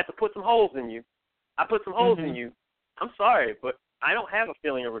 I'm going to have to put some holes in you. I put some holes in you. I'm sorry, but I don't have a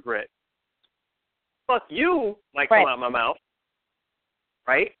feeling of regret. Fuck you might come out of my mouth.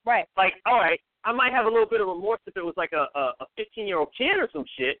 Right? Right. Like, all right, I might have a little bit of remorse if it was like a 15-year-old kid or some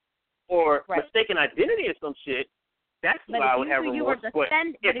shit, or mistaken identity or some shit. That's why I would have remorse. But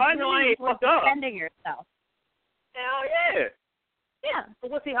if I know I ain't fucked up. Defending yourself. Hell yeah. Yeah. So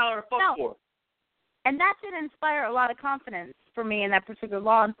what's he hollering fuck for? And that did inspire a lot of confidence for me in that particular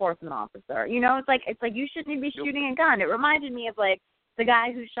law enforcement officer. You know, it's like you shouldn't be shooting a gun. It reminded me of like the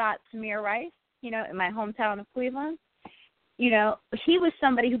guy who shot Tamir Rice, you know, in my hometown of Cleveland. You know, he was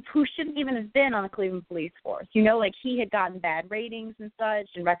somebody who shouldn't even have been on the Cleveland police force. You know, like he had gotten bad ratings and such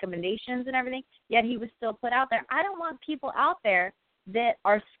and recommendations and everything, yet he was still put out there. I don't want people out there that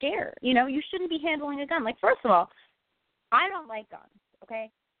are scared. You know, you shouldn't be handling a gun. Like, first of all, I don't like guns, okay?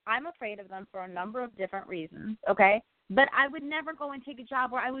 I'm afraid of them for a number of different reasons, okay? But I would never go and take a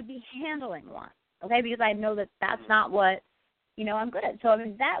job where I would be handling one, okay? Because I know that that's not what, you know, I'm good at. So, I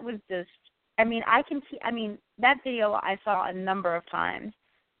mean, that was just, that video I saw a number of times,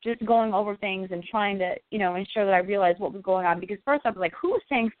 just going over things and trying to, you know, ensure that I realized what was going on. Because first I was like, who was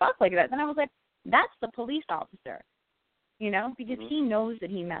saying fuck like that? Then I was like, that's the police officer, you know, because he knows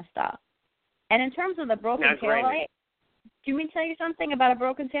that he messed up. And in terms of the broken taillight, do you mean to tell you something about a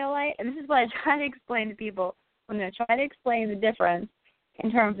broken taillight? And this is what I try to explain to people when I try to explain the difference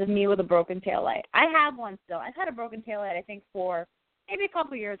in terms of me with a broken taillight. I have one still. I've had a broken taillight, I think, for maybe a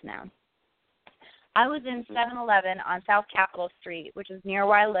couple years now. I was in 7-Eleven on South Capitol Street, which is near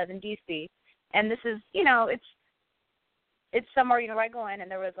where I live in D.C., and this is, you know, it's somewhere, you know, where I go in, and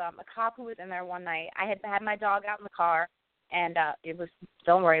there was a cop who was in there one night. I had my dog out in the car, and it was,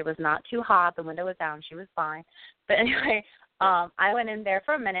 don't worry, it was not too hot. The window was down. She was fine. But anyway, I went in there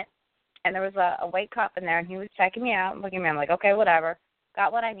for a minute, and there was a white cop in there, and he was checking me out and looking at me. I'm like, okay, whatever.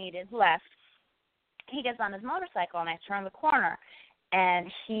 Got what I needed, left. He gets on his motorcycle, and I turn the corner, and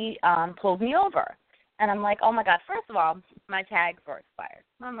he pulled me over. And I'm like, oh, my God, first of all, my tags were expired.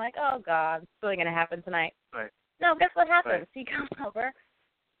 I'm like, oh, God, it's really going to happen tonight. Right. No, guess what happens? Right. He comes over,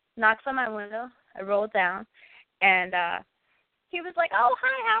 knocks on my window. I roll it down. And he was like, oh,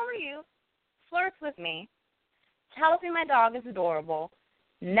 hi, how are you? Flirts with me. Tells me my dog is adorable.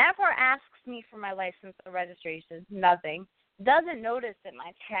 Never asks me for my license or registration. Nothing. Doesn't notice that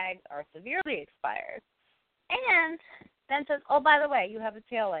my tags are severely expired. And then says, oh, by the way, you have a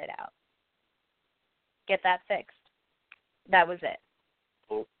taillight out. Get that fixed. That was it.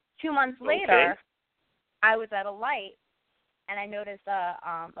 Oh. 2 months later, I was at a light, and I noticed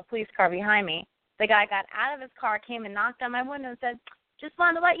a police car behind me. The guy got out of his car, came and knocked on my window and said, just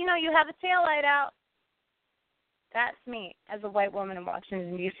wanted to let you know you have a taillight out. That's me as a white woman in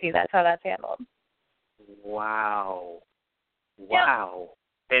Washington, D.C. That's how that's handled. Wow. Wow.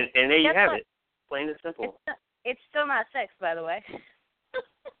 Yep. And there you have it. Plain and simple. It's still not fixed, by the way.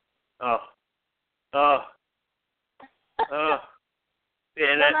 And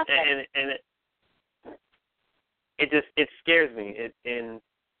it scares me.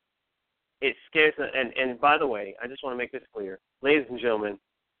 It scares me. And by the way, I just want to make this clear, ladies and gentlemen.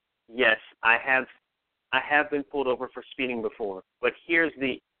 Yes, I have been pulled over for speeding before, but here's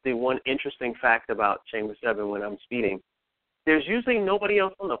the one interesting fact about Chamber 7 when I'm speeding. There's usually nobody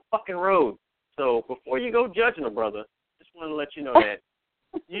else on the fucking road. So before you go judging a brother, just want to let you know that.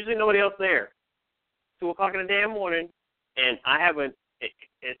 Usually nobody else there. 2 o'clock in the damn morning, and I haven't,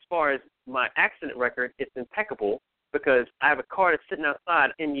 as far as my accident record, it's impeccable because I have a car that's sitting outside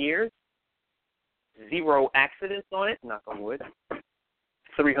in years, 0 accidents on it, knock on wood,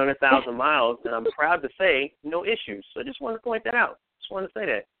 300,000 miles, and I'm proud to say no issues. So I just wanted to point that out. Just wanted to say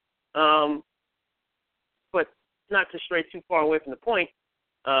that. But not to stray too far away from the point,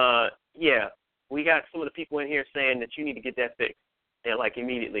 yeah, we got some of the people in here saying that you need to get that fixed, and like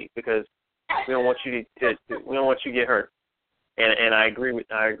immediately, because we don't want you to we don't want you to get hurt. And I agree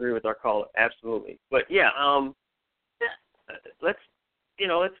with our caller, absolutely. But yeah, let's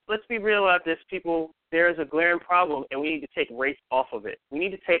be real about this, people. There is a glaring problem, and we need to take race off of it. We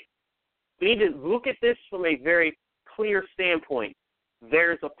need to look at this from a very clear standpoint.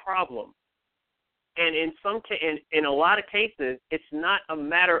 There's a problem. And in a lot of cases, it's not a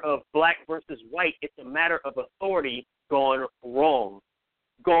matter of black versus white. It's a matter of authority gone wrong,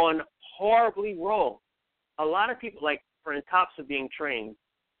 gone horribly wrong. A lot of people, like, for instance, cops are being trained.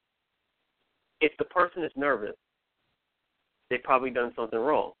 If the person is nervous, they've probably done something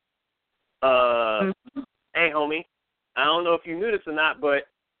wrong. Hey, homie, I don't know if you knew this or not, but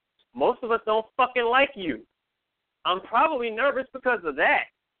most of us don't fucking like you. I'm probably nervous because of that.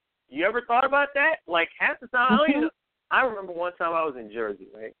 You ever thought about that? Like, half the time, I remember one time I was in Jersey,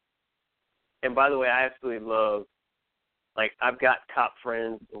 right? And by the way, I absolutely love, like, I've got cop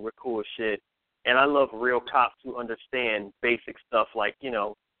friends, and we're cool as shit, and I love real cops who understand basic stuff like,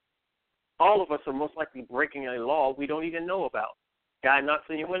 all of us are most likely breaking a law we don't even know about. Guy knocks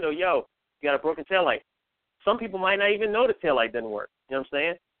on your window, yo, you got a broken taillight. Some people might not even know the taillight doesn't work. You know what I'm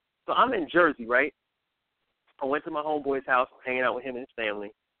saying? So I'm in Jersey, right? I went to my homeboy's house, hanging out with him and his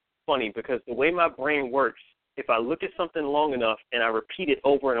family. Funny, because the way my brain works, if I look at something long enough and I repeat it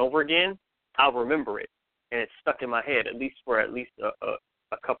over and over again, I'll remember it. And it's stuck in my head, at least for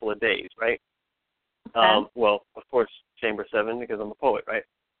a couple of days, right? Okay. Well, of course, Chamber 7, because I'm a poet, right?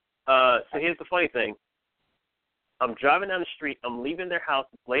 So here's the funny thing. I'm driving down the street. I'm leaving their house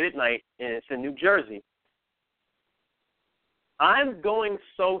late at night, and it's in New Jersey. I'm going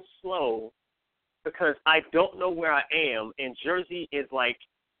so slow because I don't know where I am, and Jersey is like,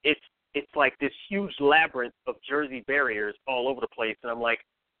 it's like this huge labyrinth of Jersey barriers all over the place, and I'm like,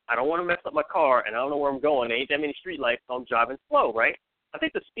 I don't want to mess up my car, and I don't know where I'm going. There ain't that many street lights, so I'm driving slow, right? I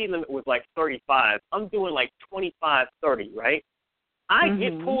think the speed limit was like 35. I'm doing like 25, 30, right? I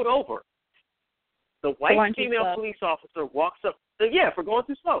get pulled over. The white female police officer walks up. For going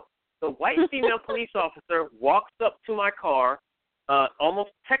too slow. The white female police officer walks up to my car,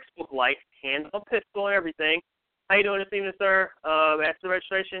 almost textbook-like, hand on pistol and everything. How you doing this evening, sir? That's the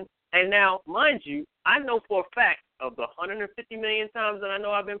registration. And now, mind you, I know for a fact of the 150 million times that I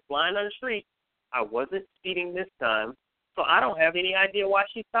know I've been flying on the street, I wasn't speeding this time, so I don't have any idea why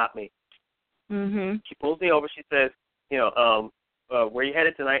she stopped me. She pulls me over. She says, where you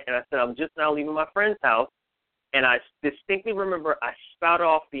headed tonight? And I said, I'm just now leaving my friend's house. And I distinctly remember I spout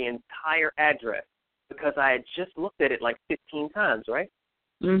off the entire address because I had just looked at it like 15 times, right?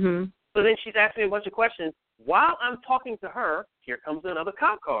 So then she's asking me a bunch of questions. While I'm talking to her, here comes another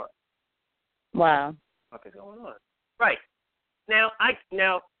cop car. Wow. What is going on? Right. Now,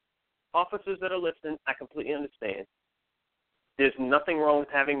 officers that are listening, I completely understand. There's nothing wrong with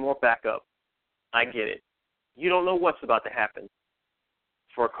having more backup. I get it. You don't know what's about to happen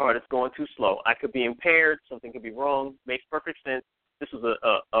for a car that's going too slow. I could be impaired. Something could be wrong. Makes perfect sense. This is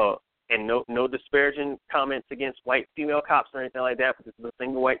and no disparaging comments against white female cops or anything like that, but this is a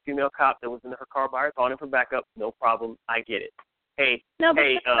single white female cop that was in her car by her, calling for backup. No problem. I get it.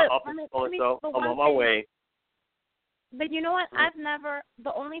 Officer so-and-so, I'm on my way. But you know what?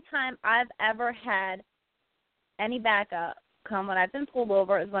 The only time I've ever had any backup come when I've been pulled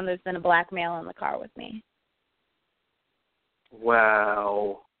over is when there's been a black male in the car with me.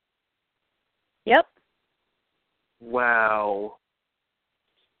 Wow. Yep. Wow.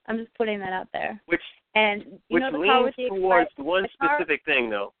 I'm just putting that out there. Which leans towards one specific thing,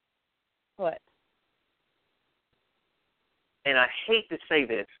 though. What? And I hate to say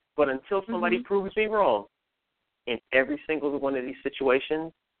this, but until somebody proves me wrong, in every single one of these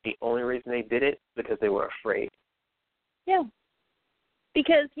situations, the only reason they did it is because they were afraid. Yeah.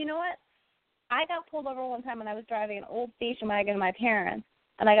 Because, you know what? I got pulled over one time when I was driving an old station wagon with my parents,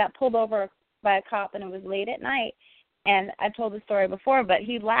 and I got pulled over by a cop, and it was late at night. And I told the story before, but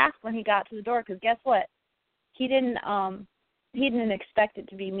he laughed when he got to the door because guess what? He didn't expect it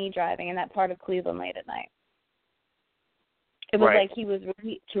to be me driving in that part of Cleveland late at night. It was like he was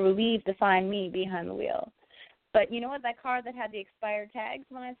relieved to find me behind the wheel. But you know what? That car that had the expired tags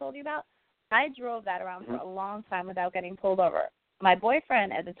when I told you about, I drove that around for a long time without getting pulled over. My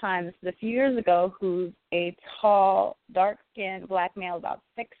boyfriend at the time, this is a few years ago, who's a tall, dark-skinned black male, about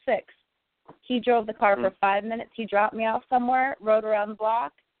 6'6", he drove the car for 5 minutes. He dropped me off somewhere, rode around the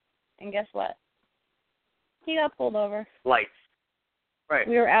block, and guess what? He got pulled over. Lights. Right.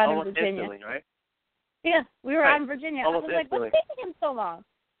 We were out Almost in Virginia. Instantly, right? Yeah, we were out in Virginia. Almost I was like, what's taking him so long?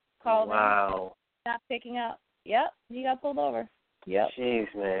 Called him. Not picking up. Yep, he got pulled over. Yep.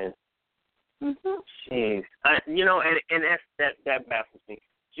 Jeez, man. Mm-hmm. Jeez. And that baffles me.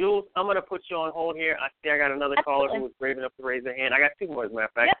 Jules, I'm going to put you on hold here. I see I got another caller who was brave enough to raise their hand. I got two more, as a matter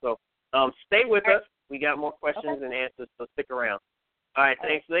of fact. Yep. So stay with us. We got more questions and answers, so stick around. All right,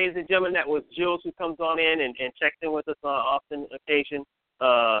 thanks. Ladies and gentlemen, that was Jules, who comes on in and checks in with us on often occasion.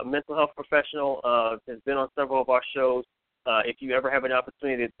 Mental health professional, has been on several of our shows. If you ever have an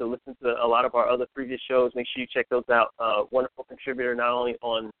opportunity to listen to a lot of our other previous shows, make sure you check those out. Wonderful contributor, not only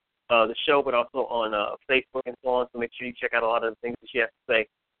on the show, but also on Facebook and so on. So make sure you check out a lot of the things that she has to say.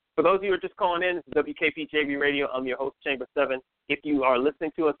 For those of you who are just calling in, this is WKPJB Radio. I'm your host, Chamber 7. If you are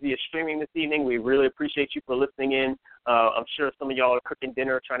listening to us via streaming this evening, we really appreciate you for listening in. I'm sure some of y'all are cooking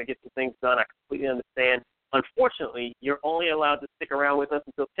dinner, trying to get some things done. I completely understand. Unfortunately, you're only allowed to stick around with us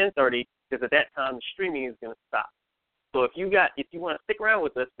until 10:30 because at that time the streaming is going to stop. So if you want to stick around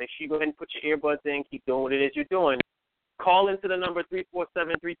with us, make sure you go ahead and put your earbuds in, keep doing what it is you're doing. Call into the number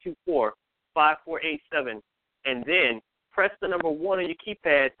 347-324-5487, and then press the number 1 on your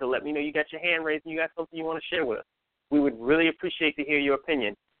keypad to let me know you got your hand raised and you got something you want to share with us. We would really appreciate to hear your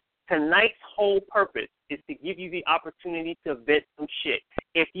opinion. Tonight's whole purpose is to give you the opportunity to vent some shit.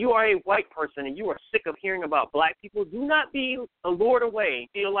 If you are a white person and you are sick of hearing about black people, do not be lured away.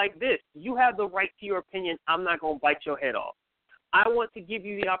 Feel like this. You have the right to your opinion. I'm not going to bite your head off. I want to give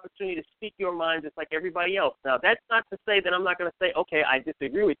you the opportunity to speak your mind just like everybody else. Now, that's not to say that I'm not going to say, okay, I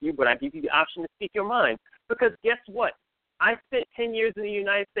disagree with you, but I give you the option to speak your mind. Because guess what? I spent 10 years in the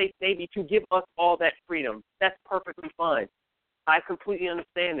United States Navy to give us all that freedom. That's perfectly fine. I completely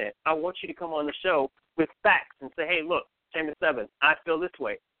understand that. I want you to come on the show with facts and say, hey, look, Chamber 7, I feel this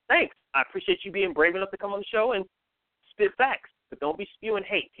way. Thanks. I appreciate you being brave enough to come on the show and spit facts. But don't be spewing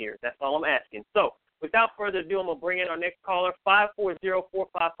hate here. That's all I'm asking. So without further ado, I'm going to bring in our next caller,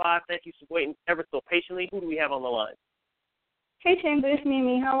 540-455. Thank you for waiting ever so patiently. Who do we have on the line? Hey, Chamber, it's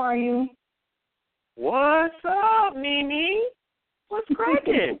Mimi. How are you? What's up, Mimi? What's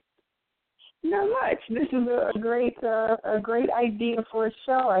cracking? Not much. This is a great idea for a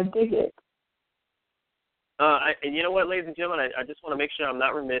show. I dig it. And you know what, ladies and gentlemen, I just want to make sure I'm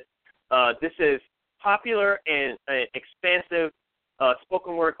not remiss. This is popular and expansive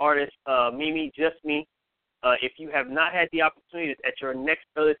spoken word artist Mimi, Just Me. If you have not had the opportunity, at your next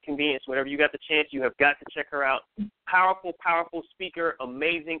earliest convenience, whenever you got the chance, you have got to check her out. Powerful, powerful speaker,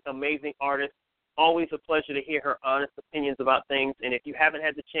 amazing, amazing artist. Always a pleasure to hear her honest opinions about things. And if you haven't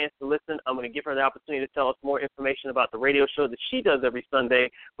had the chance to listen, I'm going to give her the opportunity to tell us more information about the radio show that she does every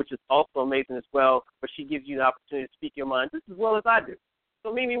Sunday, which is also amazing as well, where she gives you the opportunity to speak your mind just as well as I do.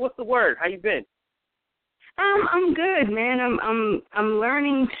 So, Mimi, what's the word? How you been? I'm good, man. I'm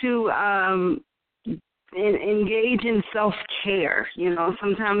learning to engage in self-care. You know,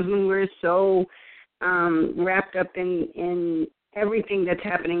 sometimes when we're so wrapped up in everything that's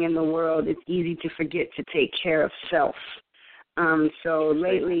happening in the world, it's easy to forget to take care of self. So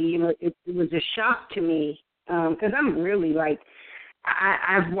lately, you know, it was a shock to me because I'm really like,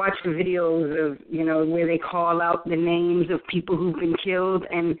 I've watched the videos of, you know, where they call out the names of people who've been killed,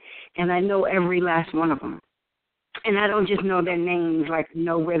 and I know every last one of them. And I don't just know their names, like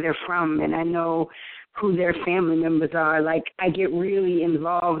know where they're from, and I know who their family members are. Like, I get really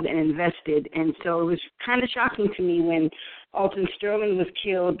involved and invested, and so it was kind of shocking to me when Alton Sterling was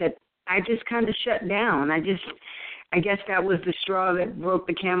killed that I just kind of shut down. I guess that was the straw that broke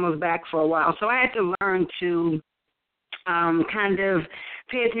the camel's back for a while. So I had to learn to kind of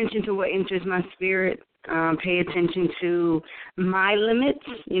pay attention to what enters my spirit, pay attention to my limits.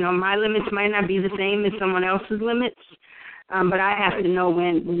 You know, my limits might not be the same as someone else's limits, but I have to know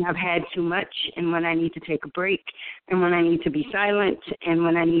when I've had too much and when I need to take a break and when I need to be silent and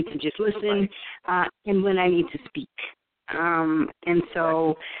when I need to just listen and when I need to speak. And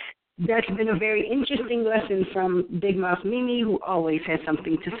so that's been a very interesting lesson from Big Mouth Mimi, who always has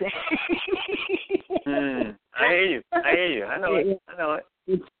something to say. I hear you. I know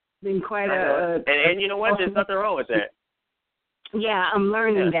it. been quite and you know what? There's nothing wrong with that. Yeah, I'm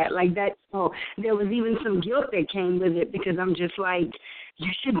learning that. Like that. Oh, there was even some guilt that came with it because I'm just like,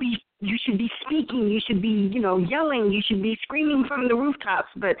 you should be speaking, you should be, yelling, you should be screaming from the rooftops.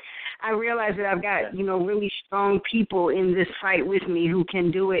 But I realize that I've got, really strong people in this fight with me who can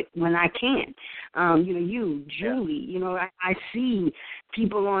do it when I can't. You, Julie, I see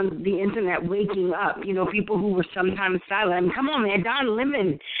people on the internet waking up, people who were sometimes silent. I mean, come on, man, Don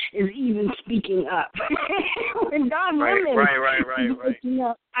Lemon is even speaking up. When Don Lemon right.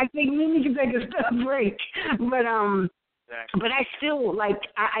 I think we need to take a step break. But I still,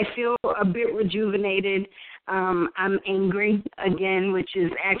 I feel a bit rejuvenated. I'm angry again, which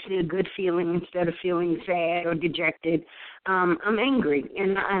is actually a good feeling instead of feeling sad or dejected. I'm angry,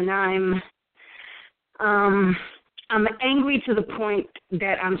 and I'm angry to the point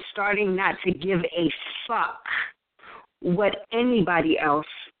that I'm starting not to give a fuck what anybody else,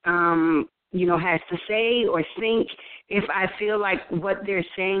 has to say or think. If I feel like what they're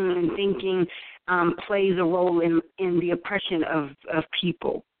saying and thinking plays a role in the oppression of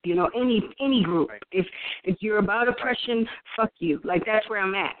people, any group. Right. If you're about oppression, fuck you. Like, that's where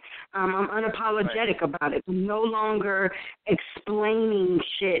I'm at. I'm unapologetic about it. I'm no longer explaining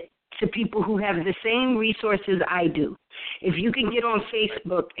shit to people who have the same resources I do. If you can get on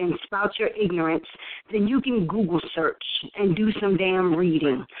Facebook and spout your ignorance, then you can Google search and do some damn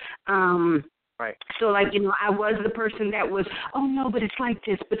reading. Right. So, I was the person that was, oh, no, but it's like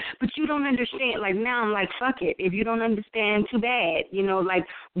this. But you don't understand. Like, now I'm like, fuck it. If you don't understand, too bad.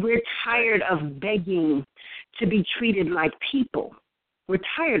 We're tired of begging to be treated like people. We're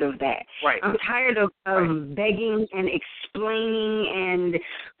tired of that. Right. I'm tired of begging and explaining and,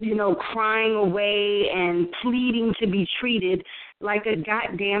 crying away and pleading to be treated like a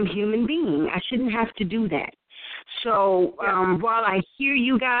goddamn human being. I shouldn't have to do that. So while I hear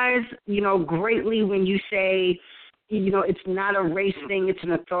you guys, greatly when you say, it's not a race thing, it's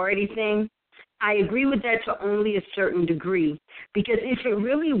an authority thing, I agree with that to only a certain degree. Because if it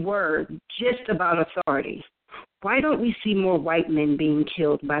really were just about authority, why don't we see more white men being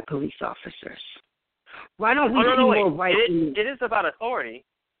killed by police officers? Why don't we see more white men? It is about authority.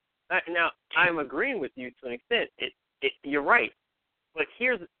 Now, I'm agreeing with you to an extent. You're right. But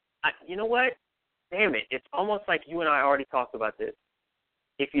you know what? Damn it. It's almost like you and I already talked about this.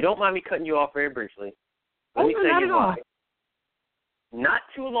 If you don't mind me cutting you off very briefly, let me tell you why. Not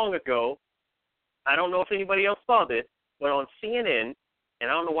too long ago, I don't know if anybody else saw this, but on CNN, and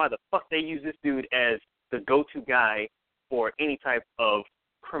I don't know why the fuck they use this dude as the go-to guy for any type of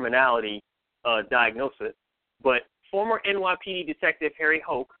criminality diagnosis, but former NYPD detective Harry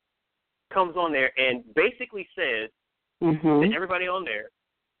Hoke comes on there and basically says to everybody on there,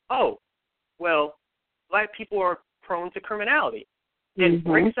 oh, well, black people are prone to criminality, and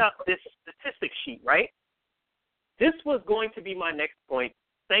breaks out this statistic sheet, right? This was going to be my next point.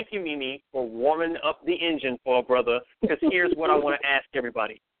 Thank you, Mimi, for warming up the engine for a brother, because here's what I want to ask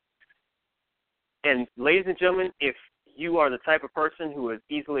everybody. And ladies and gentlemen, if you are the type of person who is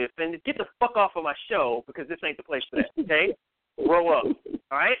easily offended, get the fuck off of my show, because this ain't the place for that, okay? Grow up,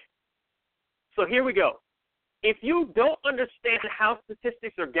 all right? So here we go. If you don't understand how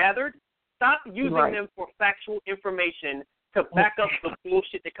statistics are gathered, stop using them for factual information to back up the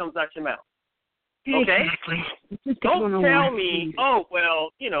bullshit that comes out your mouth. Okay? Exactly. Don't tell me,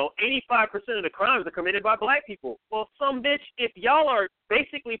 85% of the crimes are committed by black people. Well, some bitch, if y'all are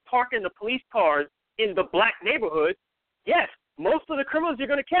basically parking the police cars in the black neighborhood, yes, most of the criminals you're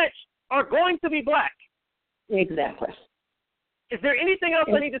going to catch are going to be black. Exactly. Is there anything else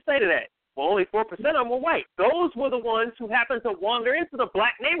I need to say to that? Well, only 4% of them were white. Those were the ones who happened to wander into the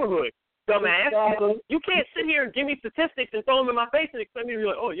black neighborhood. Dumbass. Exactly. You can't sit here and give me statistics and throw them in my face and expect me to be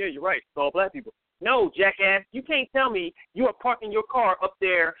like, oh, yeah, you're right. It's all black people. No, jackass. You can't tell me you are parking your car up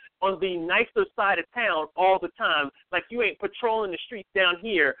there on the nicer side of town all the time like you ain't patrolling the streets down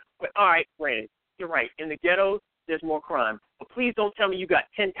here. But, all right, granted, you're right. In the ghettos, there's more crime. But please don't tell me you got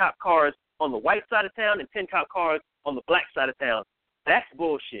 10 cop cars on the white side of town and 10 cop cars on the black side of town. That's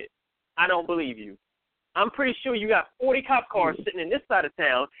bullshit. I don't believe you. I'm pretty sure you got 40 cop cars sitting in this side of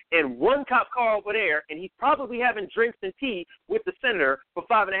town and one cop car over there, and he's probably having drinks and tea with the senator for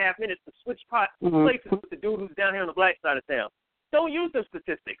 5.5 minutes to switch places with the dude who's down here on the black side of town. Don't use those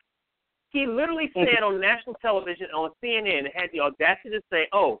statistics. He literally said on national television, on CNN, had the audacity to say,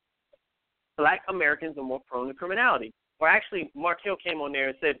 oh, black Americans are more prone to criminality. Or actually, Mark Hill came on there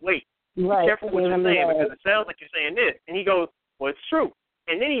and said, wait, be careful what you're saying because it sounds like you're saying this. And he goes, well, it's true.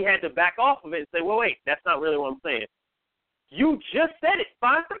 And then he had to back off of it and say, well, wait, that's not really what I'm saying. You just said it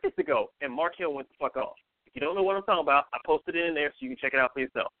 5 seconds ago, and Mark Hill went the fuck off. If you don't know what I'm talking about, I posted it in there so you can check it out for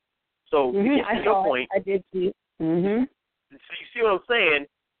yourself. So to get to your point, I did see. Mhm. So you see what I'm saying?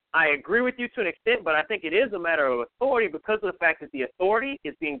 I agree with you to an extent, but I think it is a matter of authority because of the fact that the authority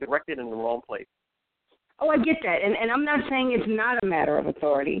is being directed in the wrong place. Oh, I get that, and I'm not saying it's not a matter of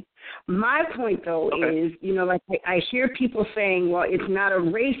authority. My point, though, is, like I hear people saying, well, it's not a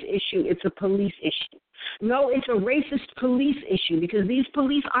race issue, it's a police issue. No, it's a racist police issue because these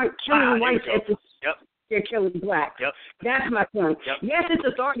police aren't killing whites at the they're killing blacks. Yep. That's my point. Yep. Yes, it's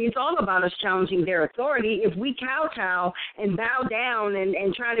authority. It's all about us challenging their authority. If we kowtow and bow down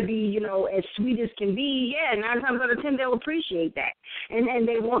and try to be, as sweet as can be, 9 times out of 10 they'll appreciate that, and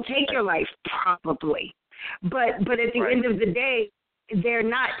they won't take your life probably. But at the end of the day, they're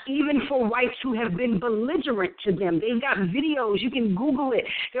not, even for whites who have been belligerent to them. They've got videos. You can Google it.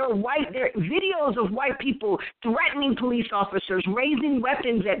 There are videos of white people threatening police officers, raising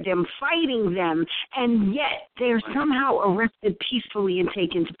weapons at them, fighting them, and yet they're somehow arrested peacefully and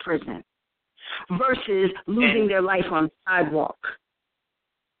taken to prison versus losing their life on the sidewalk.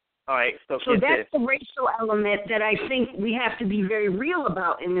 All right, so that's the racial element that I think we have to be very real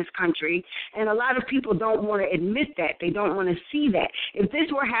about in this country, and a lot of people don't want to admit that. They don't want to see that. If this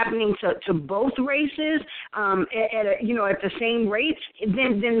were happening to both races at the same rates,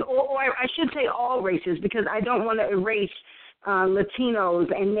 then or I should say all races, because I don't want to erase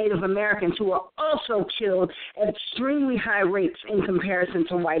Latinos and Native Americans who are also killed at extremely high rates in comparison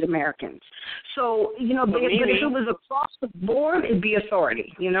to white Americans. So, but if it was across the board, it'd be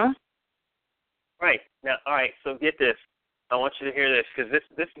authority, Right. Now, all right, so get this. I want you to hear this because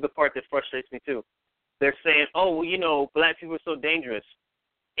this is the part that frustrates me too. They're saying, black people are so dangerous.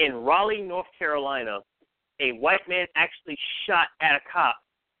 In Raleigh, North Carolina, a white man actually shot at a cop,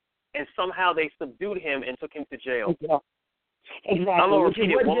 and somehow they subdued him and took him to jail. Yeah. Exactly. I'm going to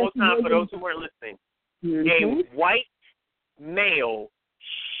repeat it one more time for those who weren't listening. A white male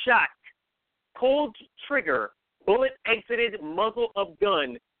shot, pulled trigger, bullet exited muzzle of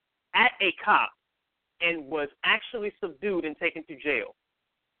gun at a cop and was actually subdued and taken to jail.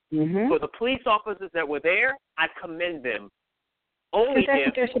 For the police officers that were there, I commend them. Only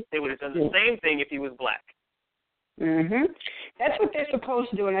if they would have done the same thing if he was black. That's what they're supposed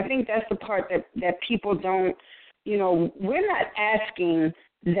to do, and I think that's the part that people don't, we're not asking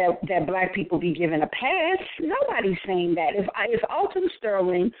that black people be given a pass. Nobody's saying that. If Alton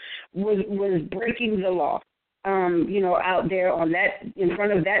Sterling was breaking the law, out there on that, in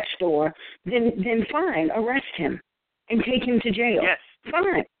front of that store, then fine, arrest him and take him to jail. Yes.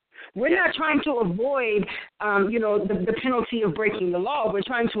 Fine. We're not trying to avoid, the penalty of breaking the law. We're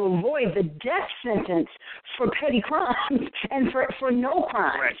trying to avoid the death sentence for petty crimes and for no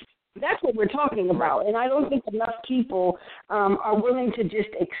crimes. Right. That's what we're talking about, and I don't think enough people are willing to just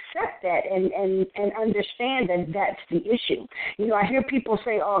accept that and understand that that's the issue. I hear people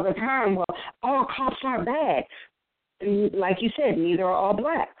say all the time, well, all cops are bad. And like you said, neither are all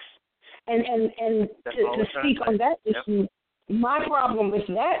blacks. And to speak on that issue, my problem with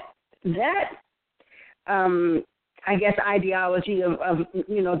that I guess ideology of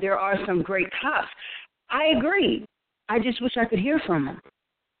there are some great cops. I agree. I just wish I could hear from them.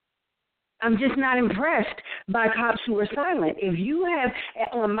 I'm just not impressed by cops who are silent. If you have,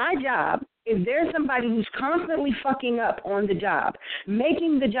 on my job, if there's somebody who's constantly fucking up on the job,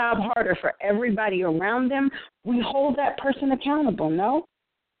 making the job harder for everybody around them, we hold that person accountable, no?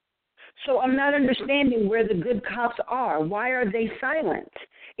 So I'm not understanding where the good cops are. Why are they silent?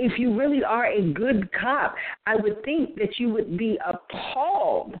 If you really are a good cop, I would think that you would be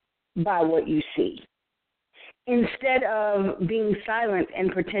appalled by what you see, instead of being silent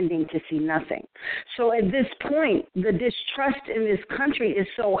and pretending to see nothing. So at this point, the distrust in this country is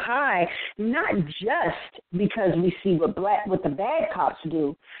so high, not just because we see what the bad cops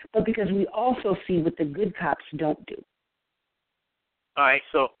do, but because we also see what the good cops don't do. All right,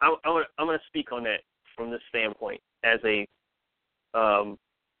 so I'm going to speak on that from this standpoint as a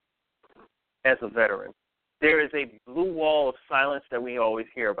veteran. There is a blue wall of silence that we always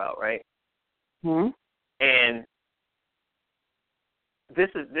hear about, right? And this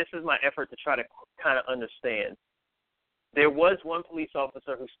is my effort to try to kind of understand. There was one police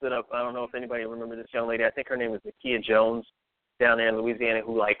officer who stood up. I don't know if anybody remembers this young lady. I think her name was Nakia Jones down there in Louisiana,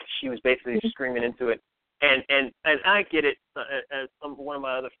 who she was basically screaming into it. And I get it. As one of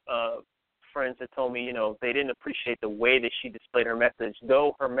my other friends had told me, they didn't appreciate the way that she displayed her message.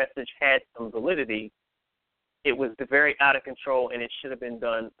 Though her message had some validity, it was very out of control, and it should have been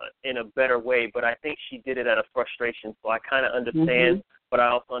done in a better way. But I think she did it out of frustration. So I kind of understand, but I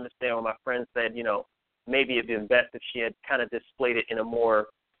also understand what my friend said, maybe it would have been best if she had kind of displayed it in a more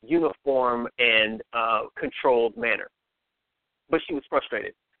uniform and controlled manner. But she was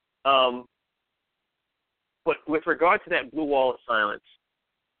frustrated. But with regard to that blue wall of silence,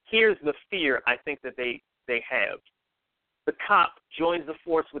 here's the fear I think that they have. The cop joins the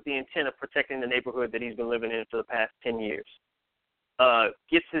force with the intent of protecting the neighborhood that he's been living in for the past 10 years.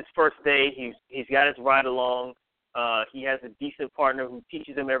 Gets his first day. He's got his ride along. He has a decent partner who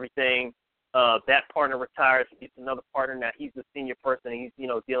teaches him everything. That partner retires. He gets another partner. Now he's the senior person. He's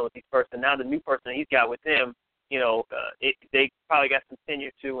dealing with these person. Now the new person he's got with him, they probably got some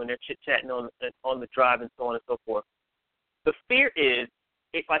tenure too, and they're chit-chatting on the drive and so on and so forth. The fear is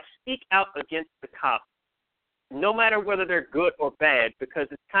if I speak out against the cops, no matter whether they're good or bad, because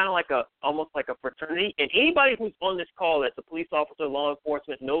it's kind of like almost like a fraternity. And anybody who's on this call that's a police officer, law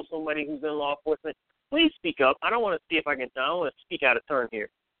enforcement, knows somebody who's in law enforcement, please speak up. I don't want to see if I don't want to speak out of turn here.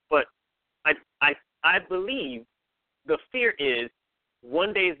 But I believe the fear is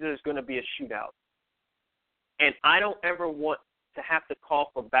one day there's going to be a shootout. And I don't ever want to have to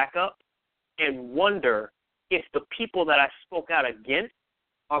call for backup and wonder if the people that I spoke out against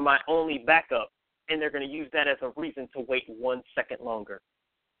are my only backup, and they're going to use that as a reason to wait 1 second longer.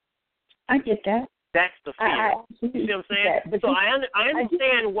 I get that. That's the fear. You see what I'm saying? But so I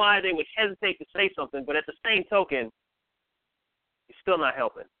understand why they would hesitate to say something, but at the same token, it's still not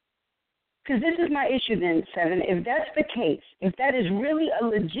helping. Because this is my issue then, Seven. If that's the case, if that is really a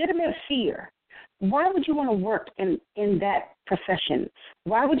legitimate fear, why would you want to work in that profession?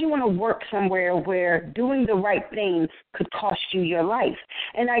 Why would you want to work somewhere where doing the right thing could cost you your life?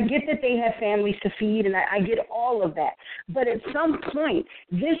 And I get that they have families to feed, and I get all of that. But at some point,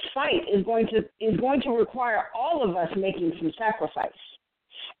 this fight is going to require all of us making some sacrifice.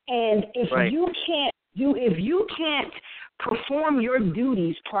 And if you can't perform your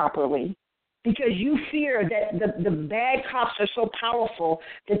duties properly, because you fear that the bad cops are so powerful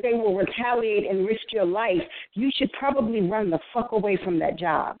that they will retaliate and risk your life, you should probably run the fuck away from that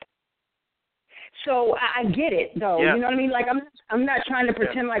job. So I get it, though. Yeah. You know what I mean? Like, I'm not trying to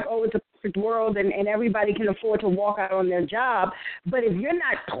pretend like, oh, it's a perfect world and everybody can afford to walk out on their job. But if you're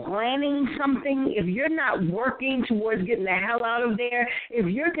not planning something, if you're not working towards getting the hell out of there, if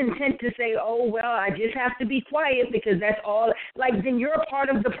you're content to say, oh, well, I just have to be quiet because that's all, like, then you're a part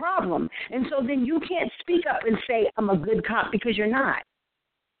of the problem. And so then you can't speak up and say, I'm a good cop, because you're not.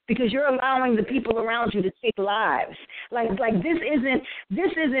 Because you're allowing the people around you to take lives. Like this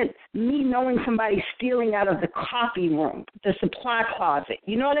isn't me knowing somebody stealing out of the coffee room, the supply closet.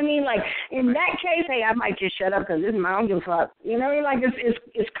 You know what I mean? Like in that case, hey, I might just shut up because this is my own give a fuck. You know what I mean? Like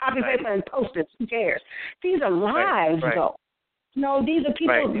it's copy paper and posters. Who cares? These are lives, though. No, these are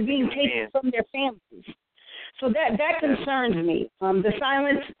people being taken from their families. So that concerns me. The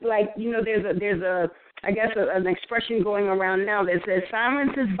silence, like, there's a I guess an expression going around now that says silence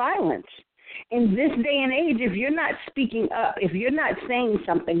is violence. In this day and age, if you're not speaking up, if you're not saying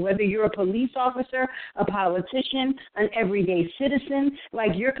something, whether you're a police officer, a politician, an everyday citizen,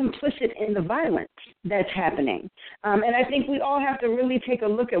 like you're complicit in the violence that's happening. And I think we all have to really take a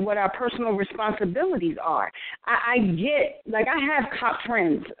look at what our personal responsibilities are. I get, like, I have cop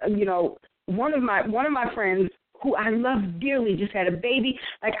friends. One of my friends, who I love dearly, just had a baby.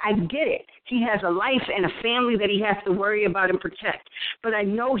 Like, I get it. He has a life and a family that he has to worry about and protect. But I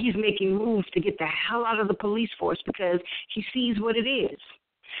know he's making moves to get the hell out of the police force because he sees what it is.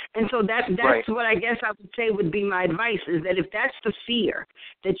 And so that's what I guess I would say would be my advice, is that if that's the fear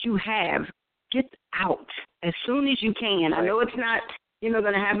that you have, get out as soon as you can. I know it's not, going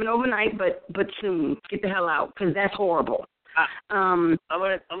to happen overnight, but soon. Get the hell out, because that's horrible.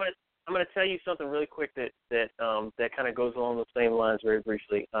 I'm going to tell you something really quick that kind of goes along the same lines very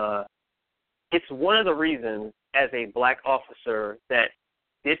briefly. It's one of the reasons, as a black officer, that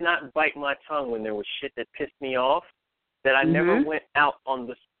did not bite my tongue when there was shit that pissed me off, that I never went out on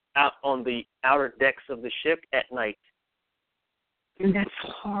the outer decks of the ship at night. And that's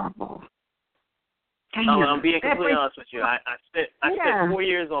horrible. I'm being completely honest with you. I spent 4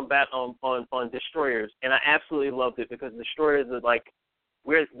 years on destroyers, and I absolutely loved it because destroyers are like,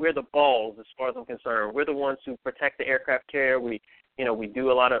 we're the balls as far as I'm concerned. We're the ones who protect the aircraft carrier. We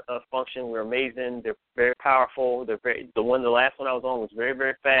do a lot of function. We're amazing. They're very powerful. The last one I was on was very,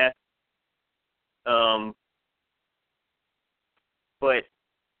 very fast. But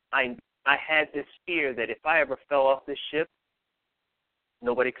I had this fear that if I ever fell off this ship,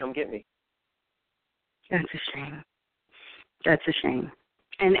 nobody come get me. That's a shame. That's a shame.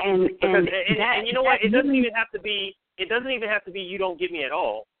 And you know what? It doesn't even have to be. It doesn't even have to be you don't get me at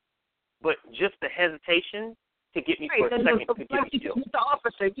all, but just the hesitation to get me for a second could get me killed. The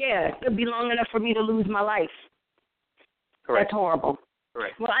officer, it'll be long enough for me to lose my life. Correct. That's horrible.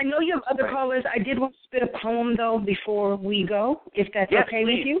 Correct. Well, I know you have other callers. I did want to spit a poem, though, before we go, if that's okay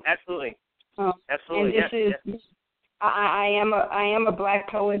please. with you. Absolutely. Absolutely. And this is, I am a black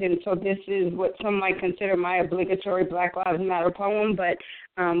poet, and so this is what some might consider my obligatory Black Lives Matter poem. But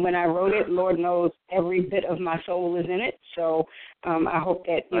when I wrote it, Lord knows every bit of my soul is in it. So I hope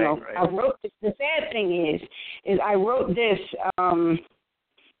that I wrote this. The sad thing is I wrote this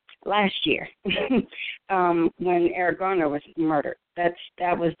last year when Eric Garner was murdered.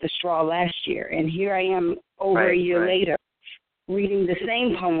 That was the straw last year, and here I am over a year later, reading the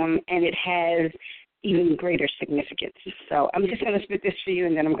same poem, and it has even greater significance. So I'm just going to spit this for you,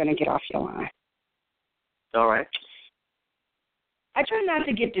 and then I'm going to get off your line. All right. I try not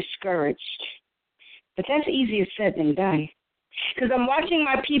to get discouraged, but that's easier said than done. Because I'm watching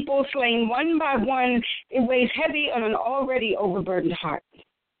my people slain one by one. It weighs heavy on an already overburdened heart.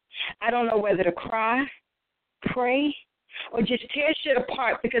 I don't know whether to cry, pray, or just tear shit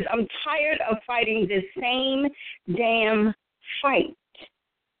apart because I'm tired of fighting this same damn fight.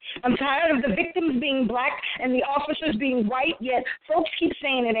 I'm tired of the victims being black and the officers being white, yet folks keep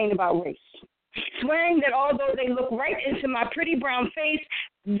saying it ain't about race. Swearing that although they look right into my pretty brown face,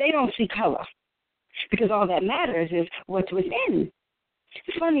 they don't see color. Because all that matters is what's within.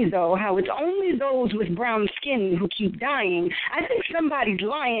 It's funny, though, how it's only those with brown skin who keep dying. I think somebody's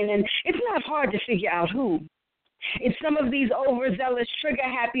lying, and it's not hard to figure out who. It's some of these overzealous,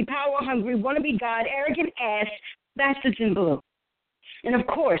 trigger-happy, power-hungry, wannabe God, arrogant ass bastards in blue. And, of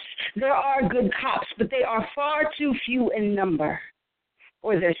course, there are good cops, but they are far too few in number.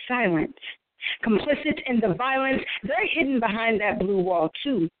 Or they're silent. Complicit in the violence, they're hidden behind that blue wall,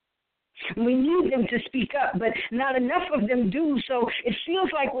 too. We need them to speak up, but not enough of them do, so it feels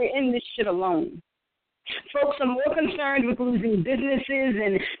like we're in this shit alone. Folks are more concerned with losing businesses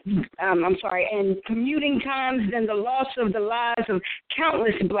and commuting times than the loss of the lives of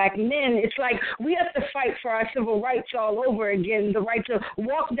countless black men. It's like we have to fight for our civil rights all over again, the right to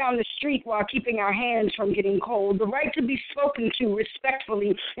walk down the street while keeping our hands from getting cold, the right to be spoken to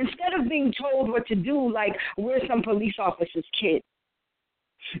respectfully instead of being told what to do like we're some police officer's kid.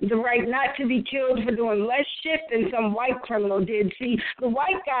 The right not to be killed for doing less shit than some white criminal did. See, the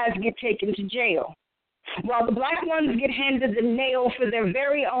white guys get taken to jail, while the black ones get handed the nail for their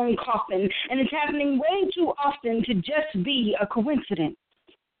very own coffin, and it's happening way too often to just be a coincidence.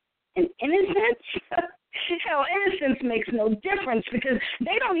 And innocence? Hell, innocence makes no difference because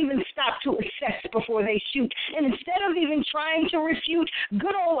they don't even stop to assess before they shoot. And instead of even trying to refute,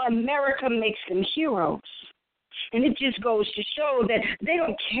 good old America makes them heroes. And it just goes to show that they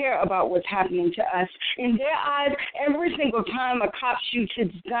don't care about what's happening to us. In their eyes, every single time a cop shoots his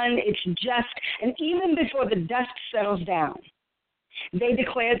gun, it's just, and even before the dust settles down, they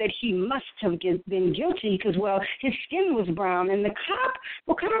declare that he must have been guilty because, well, his skin was brown. And the cop,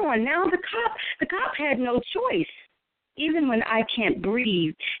 well, come on now, the cop had no choice. Even when I can't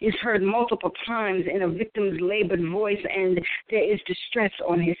breathe is heard multiple times in a victim's labored voice and there is distress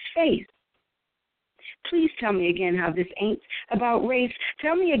on his face. Please tell me again how this ain't about race.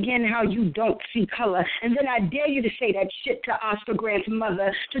 Tell me again how you don't see color. And then I dare you to say that shit to Oscar Grant's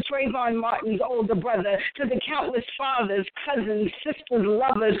mother, to Trayvon Martin's older brother, to the countless fathers, cousins, sisters,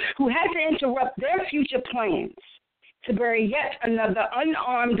 lovers who had to interrupt their future plans to bury yet another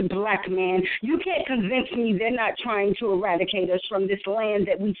unarmed black man. You can't convince me they're not trying to eradicate us from this land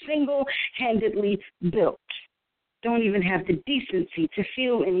that we single-handedly built. Don't even have the decency to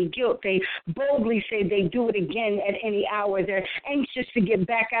feel any guilt. They boldly say they do it again at any hour. They're anxious to get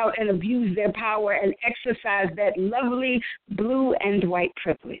back out and abuse their power and exercise that lovely blue and white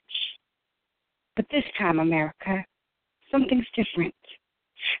privilege. But this time, America, something's different.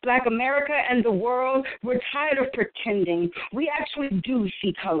 Black America and the world, we're tired of pretending. We actually do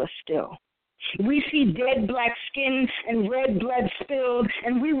see color still. We see dead black skin and red blood spilled,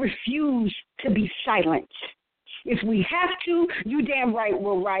 and we refuse to be silent. If we have to, you damn right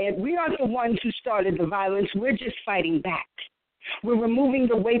we'll riot. We aren't the ones who started the violence. We're just fighting back. We're removing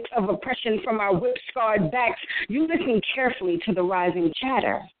the weight of oppression from our whip-scarred backs. You listen carefully to the rising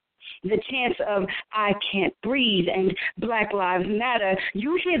chatter. The chants of I can't breathe and Black Lives Matter.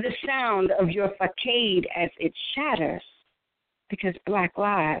 You hear the sound of your facade as it shatters. Because Black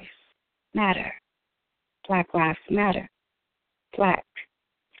Lives Matter. Black Lives Matter. Black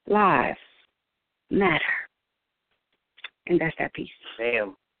Lives Matter. And that's that piece.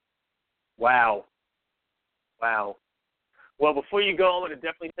 Damn. Wow. Well, before you go, I'm going to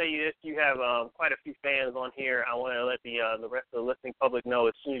definitely tell you this. You have quite a few fans on here. I want to let the rest of the listening public know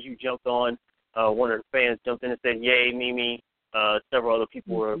as soon as you jumped on, one of the fans jumped in and said, yay, Mimi. Several other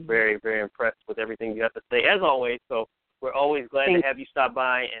people were very, very impressed with everything you have to say, as always. So We're always glad to have you stop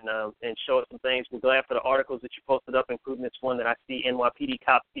by and show us some things. We're glad for the articles that you posted up, including this one that I see, NYPD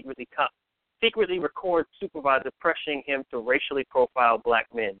cop secretly records supervisor pressuring him to racially profile black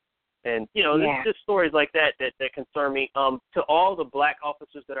men. And, there's just stories like that concern me. To all the black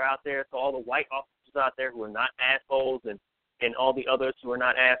officers that are out there, to all the white officers out there who are not assholes, and all the others who are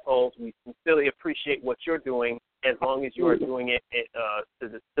not assholes, we sincerely appreciate what you're doing as long as you are doing it to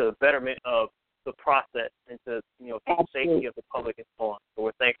the betterment of the process and to the safety of the public and so on. So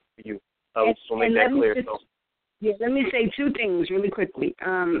we're thankful for you. We just want to make that clear. Let me say two things really quickly.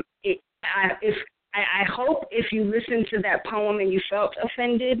 I hope if you listened to that poem and you felt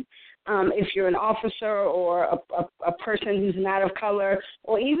offended, if you're an officer or a person who's not of color,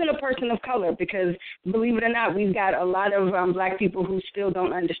 or even a person of color, because believe it or not, we've got a lot of black people who still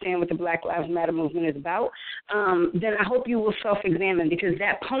don't understand what the Black Lives Matter movement is about, then I hope you will self-examine, because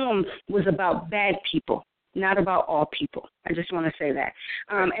that poem was about bad people, not about all people. I just want to say that.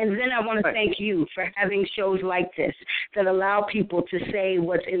 And then I want to thank you for having shows like this that allow people to say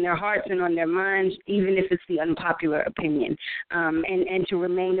what's in their hearts and on their minds, even if it's the unpopular opinion, and to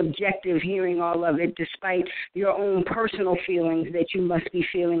remain objective hearing all of it despite your own personal feelings that you must be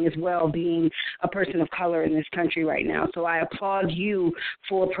feeling as well, being a person of color in this country right now. So I applaud you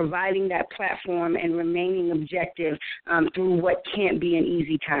for providing that platform and remaining objective through what can't be an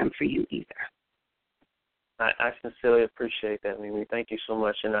easy time for you either. I sincerely appreciate that, Mimi. Thank you so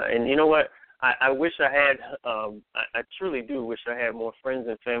much. And you know what? I wish I had, I truly do wish I had more friends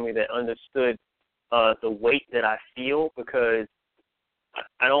and family that understood the weight that I feel, because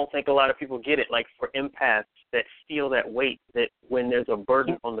I don't think a lot of people get it. Like for empaths that feel that weight, that when there's a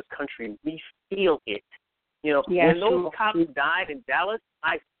burden on the country, we feel it. When those cops died in Dallas,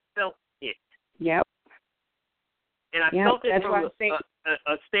 I felt it. Yep. And I felt it from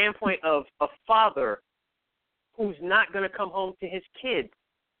a standpoint of a father who's not going to come home to his kids.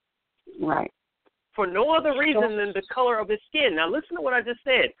 Right. For no other reason than the color of his skin. Now listen to what I just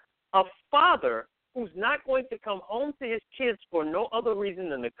said. A father who's not going to come home to his kids for no other reason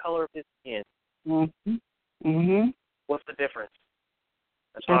than the color of his skin. Mm-hmm. Mm-hmm. What's the difference?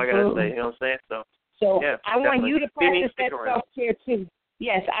 That's all I got to say. You know what I'm saying? So yeah, I want you to practice that self-care too.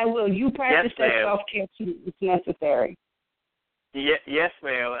 Yes, I will. You practice that self-care too. It's necessary. Yes,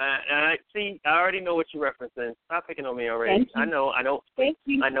 ma'am. I see. I already know what you're referencing. Stop picking on me already. I know I don't sleep. Thank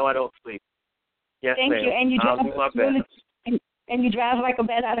you. I know I don't sleep. Yes, Thank ma'am. you. And you drive, I'll do my best. And you drive like a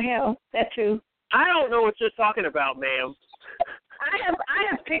bat out of hell. That too. I don't know what you're talking about, ma'am. I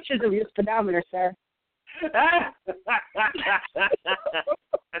have pictures of your speedometer, sir. That's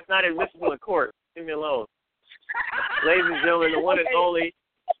not admissible in court. Leave me alone. Ladies and gentlemen, the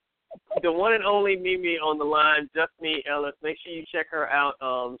one and only Mimi on the line, Just Me Ellis. Make sure you check her out.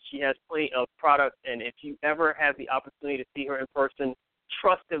 She has plenty of products, and if you ever have the opportunity to see her in person,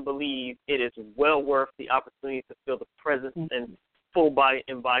 trust and believe it is well worth the opportunity to feel the presence and full body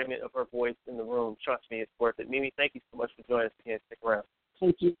embodiment of her voice in the room. Trust me, it's worth it. Mimi, thank you so much for joining us again. Stick around.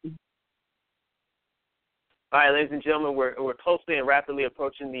 Thank you. All right, ladies and gentlemen, we're closely and rapidly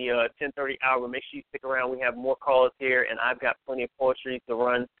approaching the 10:30 hour. Make sure you stick around. We have more callers here, and I've got plenty of poetry to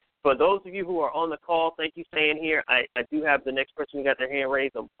run. For those of you who are on the call, thank you for staying here. I do have the next person who got their hand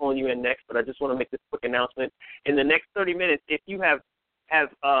raised. I'm pulling you in next, but I just want to make this quick announcement. In the next 30 minutes, if you have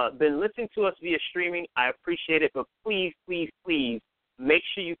been listening to us via streaming, I appreciate it, but please, please, please, make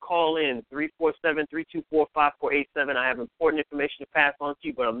sure you call in 347-324-5487. I have important information to pass on to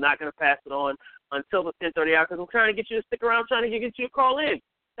you, but I'm not going to pass it on until the 10:30 hour because I'm trying to get you to stick around, trying to get you to call in.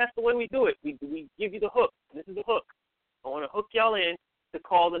 That's the way we do it. We give you the hook. This is the hook. I want to hook y'all in to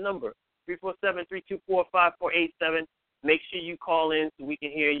call the number, 347-324-5487. Make sure you call in so we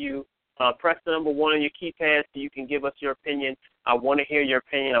can hear you. Press the number 1 on your keypad so you can give us your opinion. I want to hear your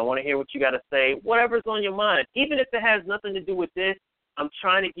opinion. I want to hear what you got to say, whatever's on your mind. Even if it has nothing to do with this, I'm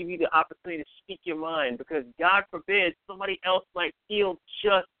trying to give you the opportunity to speak your mind because, God forbid, somebody else might feel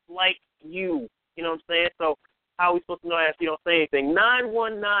just like you. You know what I'm saying? So how are we supposed to know if you don't say anything?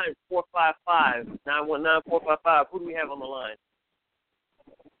 919-455. 919-455. Who do we have on the line?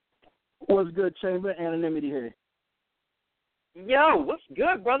 What's good, Chamber? Anonymity here. Yo, what's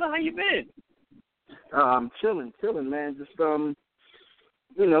good, brother? How you been? I'm chilling, man. Just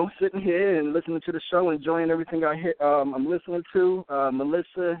sitting here and listening to the show, enjoying everything I'm listening to.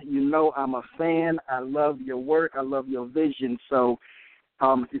 Melissa, you know I'm a fan. I love your work. I love your vision. So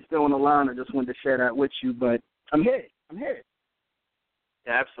if you're still on the line, I just wanted to share that with you. But I'm here. Yeah,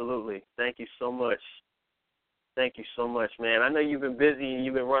 absolutely. Thank you so much. Thank you so much, man. I know you've been busy and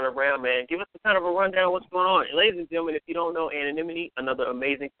you've been running around, man. Give us kind of a rundown of what's going on. Ladies and gentlemen, if you don't know Anonymity, another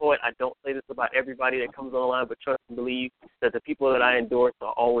amazing poet. I don't say this about everybody that comes on the line, but trust and believe that the people that I endorse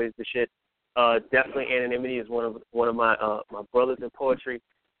are always the shit. Definitely Anonymity is one of my brothers in poetry.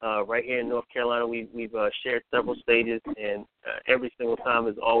 Right here in North Carolina, we've shared several stages, and every single time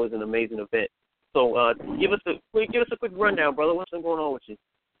is always an amazing event. So give us a quick rundown, brother. What's been going on with you?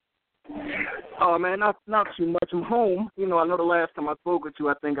 Oh man, not too much. I'm home. I know the last time I spoke with you,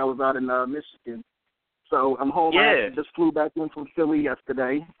 I think I was out in Michigan. So I'm home. Yeah. I just flew back in from Philly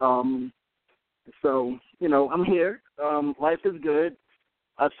yesterday. So I'm here. Life is good.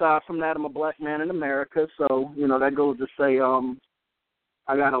 Aside from that, I'm a black man in America. So that goes to say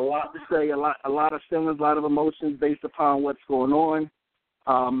I got a lot to say, a lot of feelings, a lot of emotions based upon what's going on.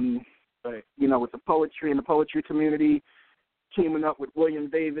 Right. With the poetry and the poetry community, teaming up with William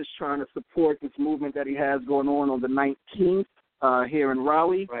Davis, trying to support this movement that he has going on the 19th here in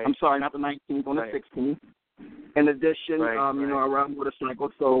Raleigh. Right. I'm sorry, not the 19th, on the 16th. In addition, I ride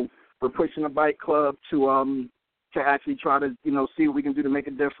motorcycles, so we're pushing a bike club to actually try to, see what we can do to make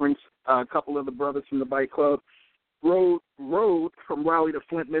a difference. A couple of the brothers from the bike club rode from Raleigh to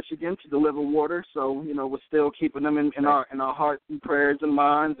Flint, Michigan to deliver water. So, we're still keeping them in our hearts and prayers and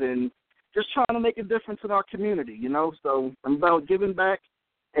minds, and just trying to make a difference in our community, So I'm about giving back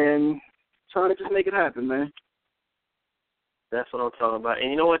and trying to just make it happen, man. That's what I'm talking about. And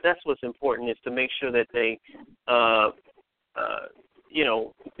you know what? That's what's important, is to make sure that they,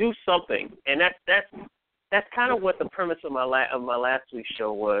 do something. And that's kind of what the premise of my last week's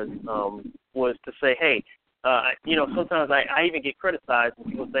show was to say, hey, sometimes I even get criticized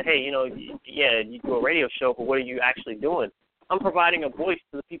when people say, hey, you do a radio show, but what are you actually doing? I'm providing a voice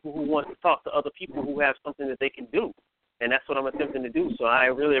to the people who want to talk to other people who have something that they can do. And that's what I'm attempting to do. So I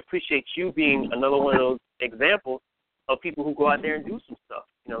really appreciate you being another one of those examples of people who go out there and do some stuff.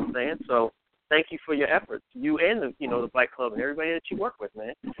 You know what I'm saying? So thank you for your efforts, you and the bike club and everybody that you work with,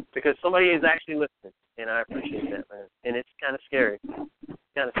 man, because somebody is actually listening, and I appreciate that, man. And it's kind of scary. It's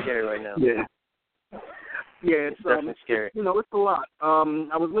kind of scary right now. Yeah. Yeah, it's definitely scary. It's a lot.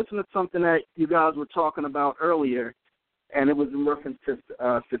 I was listening to something that you guys were talking about earlier, and it was in reference to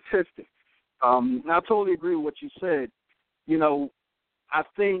statistics. And I totally agree with what you said. I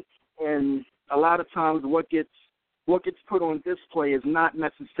think, and a lot of times what gets put on display is not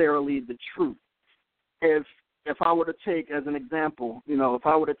necessarily the truth. If I were to take, as an example, if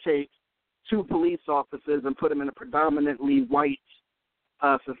I were to take two police officers and put them in a predominantly white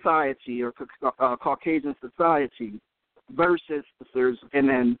society or Caucasian society versus officers and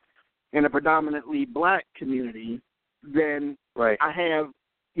then in a predominantly black community, then I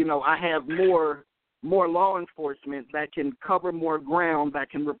have more law enforcement that can cover more ground,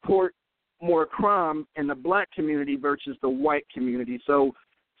 that can report more crime in the black community versus the white community. So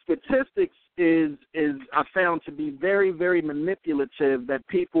statistics is I found to be very, very manipulative, that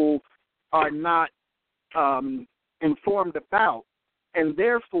people are not informed about. And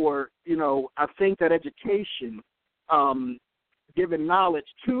therefore, I think that education, giving knowledge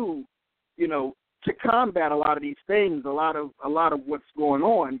to combat a lot of these things, a lot of what's going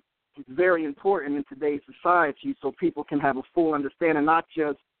on, is very important in today's society, so people can have a full understanding, not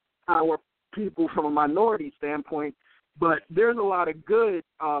just our people from a minority standpoint, but there's a lot of good.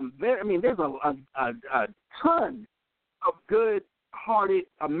 There's a ton of good-hearted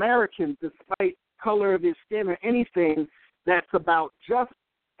Americans, despite color of their skin or anything, that's about justice,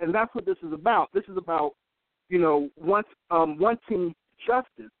 and that's what this is about. This is about, wanting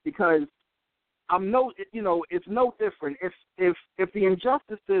justice, because it's no different. If the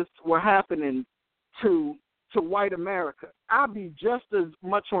injustices were happening to white America, I'd be just as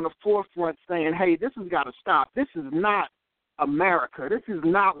much on the forefront saying, hey, this has got to stop. This is not America. This is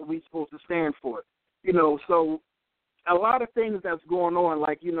not what we're supposed to stand for. So a lot of things that's going on,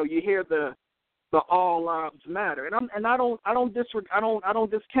 like, you hear the all lives matter, and I don't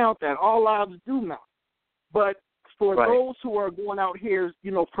discount that. All lives do matter, but for those who are going out here,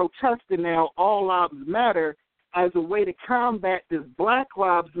 protesting now, all lives matter as a way to combat this Black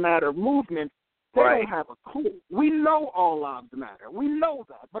Lives Matter movement, they don't have a clue. We know all lives matter. We know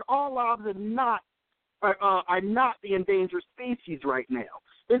that, but all lives are not the endangered species right now.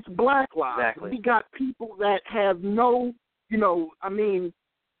 It's Black lives. Exactly. We got people that have no,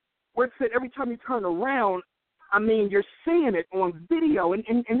 every time you turn around, you're seeing it on video, and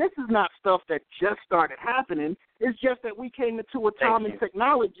this is not stuff that just started happening. It's just that we came into a time in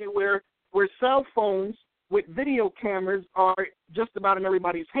technology where cell phones with video cameras are just about in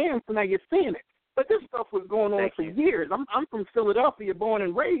everybody's hands, so now you're seeing it. But this stuff was going on for years. I'm from Philadelphia, born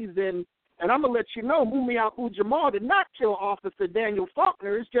and raised, and And I'm going to let you know, Mumia Abu-Jamal did not kill Officer Daniel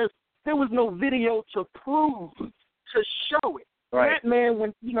Faulkner. It's just there was no video to prove, to show it. Right. That man,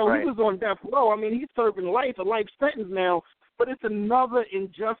 when he was on death row, I mean, he's serving a life sentence now, but it's another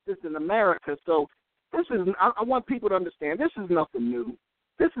injustice in America. So this is, I want people to understand, this is nothing new.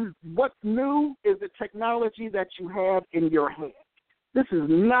 What's new is the technology that you have in your hand. This is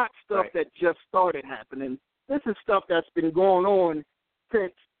not stuff that just started happening. This is stuff that's been going on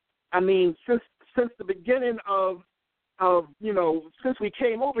since the beginning of since we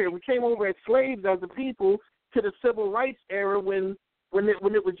came over here. We came over as slaves as a people to the civil rights era when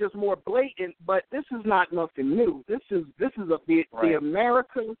it was just more blatant. But this is not nothing new. This is the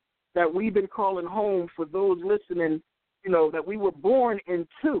America that we've been calling home for those listening, that we were born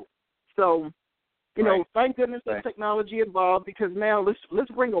into. So, thank goodness that technology evolved, because now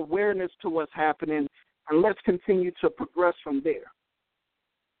let's bring awareness to what's happening, and let's continue to progress from there.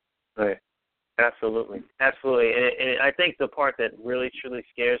 Right. Absolutely. Absolutely. And I think the part that really, truly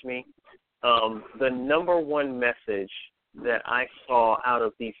scares me, the number one message that I saw out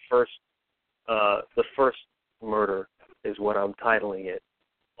of the first murder is what I'm titling it,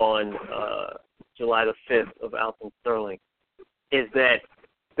 on July the 5th of Alton Sterling, is that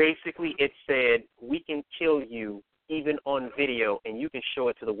basically it said, we can kill you even on video and you can show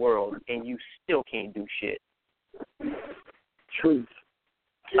it to the world and you still can't do shit. Truth.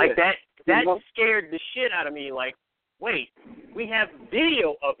 Like that scared the shit out of me. Like, wait, we have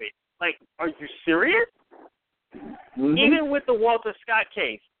video of it. Like, are you serious? Mm-hmm. Even with the Walter Scott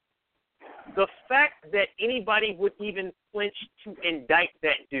case, the fact that anybody would even flinch to indict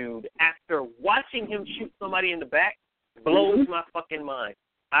that dude after watching him shoot somebody in the back blows my fucking mind.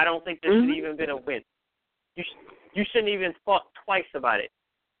 I don't think there should even been a win. You shouldn't even thought twice about it.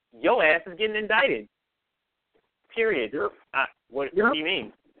 Your ass is getting indicted. Period. What do you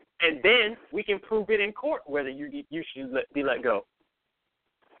mean? And then we can prove it in court whether you should be let go.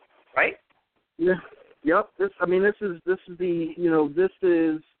 Right? Yeah. Yep. This is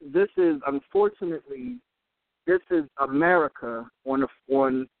unfortunately, this is America on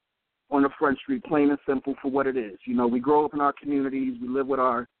the Front Street, plain and simple, for what it is. We grow up in our communities, we live with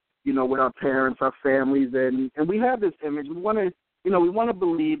our parents, our families, and we have this image. We want to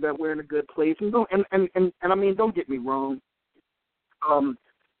believe that we're in a good place. And don't get me wrong.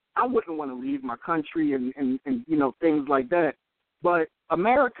 I wouldn't want to leave my country and things like that. But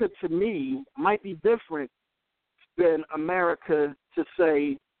America, to me, might be different than America to,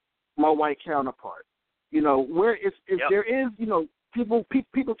 say, my white counterpart. Where there is,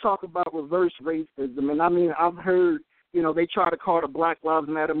 people talk about reverse racism, and I've heard, they try to call the Black Lives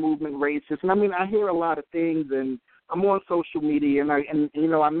Matter movement racist, and I hear a lot of things, and I'm on social media, and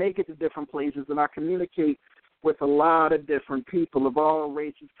I make it to different places, and I communicate with a lot of different people of all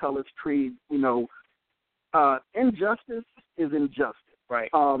races, colors, creeds. Injustice is injustice. Right.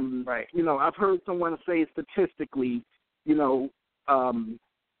 Right. I've heard someone say statistically,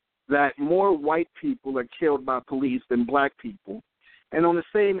 that more white people are killed by police than black people. And on the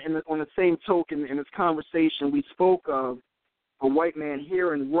same token, in this conversation, we spoke of a white man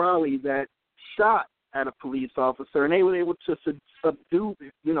here in Raleigh that shot at a police officer, and they were able to subdue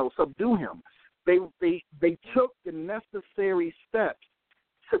him. They took the necessary steps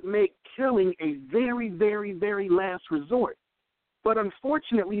to make killing a very, very, very last resort. But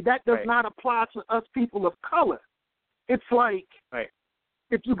unfortunately, that does not apply to us people of color. It's like,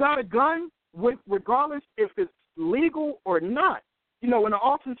 if you got a gun, regardless if it's legal or not, in the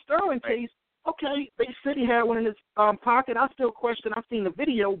Alton Sterling case, okay, they said he had one in his pocket. I still question. I've seen the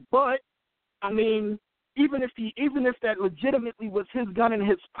video, but even if that legitimately was his gun in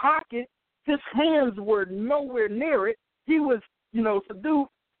his pocket, his hands were nowhere near it. He was, subdued.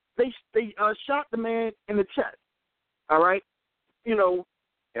 They shot the man in the chest. All right, the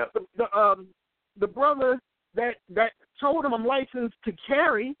brother that told him I'm licensed to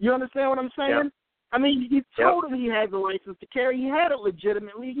carry. You understand what I'm saying? Yep. He told him he had the license to carry. He had it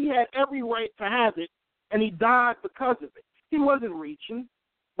legitimately. He had every right to have it, and he died because of it. He wasn't reaching.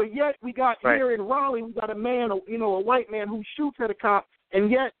 But yet we got here in Raleigh, we got a man, a white man who shoots at a cop, and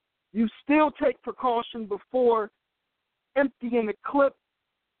yet you still take precaution before emptying the clip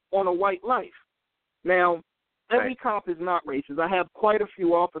on a white life. Now, every cop is not racist. I have quite a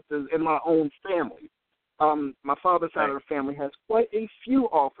few officers in my own family. My father's side of the family has quite a few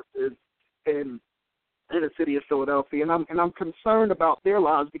officers in the city of Philadelphia, and I'm concerned about their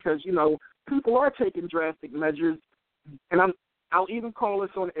lives because people are taking drastic measures, and I'll even call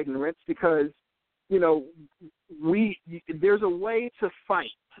this on ignorance because there's a way to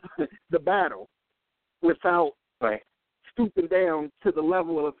fight the battle without stooping down to the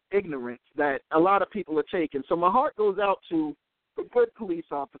level of ignorance that a lot of people are taking. So my heart goes out to the good police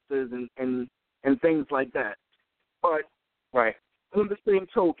officers and things like that. But on the same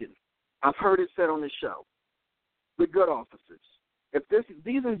token, I've heard it said on the show, the good officers. If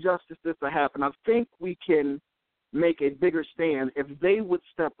these injustices are happening, I think we can make a bigger stand if they would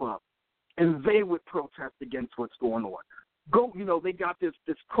step up and they would protest against what's going on. They got this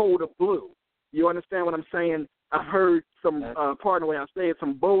code of blue. You understand what I'm saying? I heard some, pardon the way I say it,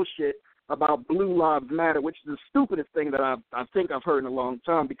 some bullshit about Blue Lives Matter, which is the stupidest thing that I think I've heard in a long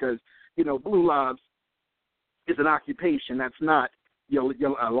time because, Blue Lives is an occupation. That's not your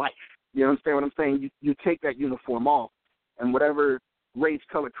life. You understand what I'm saying? You take that uniform off, and whatever race,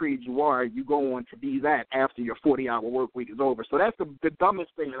 color, creed you are, you go on to be that after your 40-hour work week is over. So that's the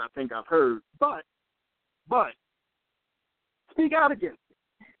dumbest thing that I think I've heard. But speak out against it.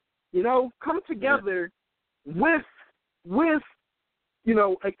 Come together with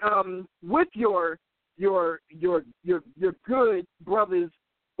your good brothers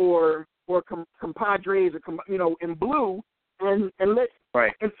or compadres or in blue and let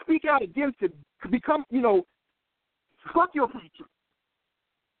and speak out against it. Become fuck your paycheck.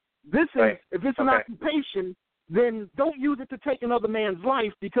 This is if it's an occupation, then don't use it to take another man's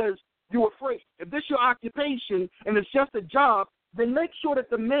life because you're afraid. If this is your occupation and it's just a job, then make sure that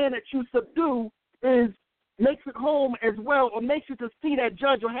the man that you subdue makes it home as well or makes it to see that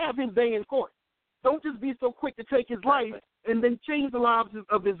judge or have his day in court. Don't just be so quick to take his life and then change the lives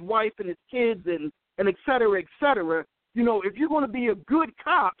of his wife and his kids and et cetera, et cetera. If you're going to be a good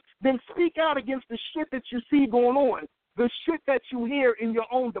cop, then speak out against the shit that you see going on, the shit that you hear in your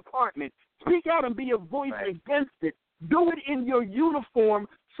own department. Speak out and be a voice against it. Do it in your uniform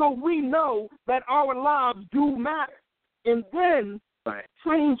so we know that our lives do matter. And then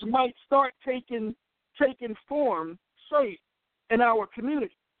change might start taking form, shape in our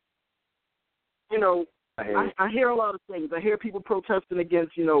community. I hear a lot of things. I hear people protesting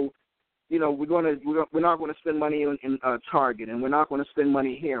against, we're not going to spend money in Target, and we're not going to spend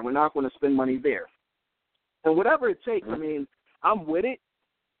money here, and we're not going to spend money there, and whatever it takes. I mean, I'm with it,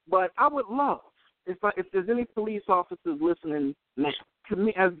 but I would love if there's any police officers listening now, to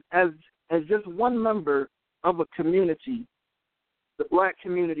me as just one member of a community, the black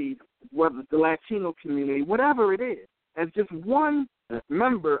community, whether the Latino community, whatever it is, as just one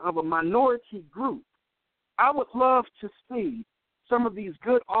member of a minority group, I would love to see some of these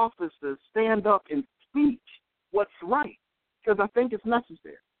good officers stand up and speak what's right, because I think it's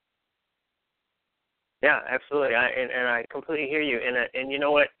necessary. Yeah, absolutely. I completely hear you. And you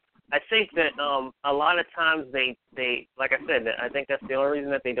know what? I think that a lot of times they like I said, I think that's the only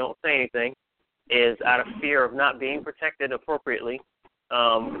reason that they don't say anything is out of fear of not being protected appropriately.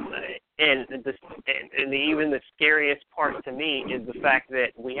 And even the scariest part to me is the fact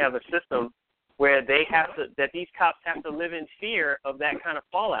that we have a system where these cops have to live in fear of that kind of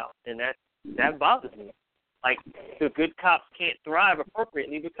fallout, and that bothers me. Like, the good cops can't thrive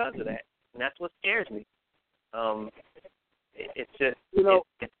appropriately because of that, and that's what scares me. It's just it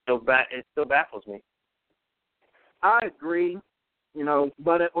still baffles me. I agree,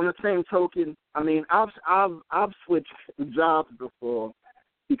 but on the same token, I mean, I've switched jobs before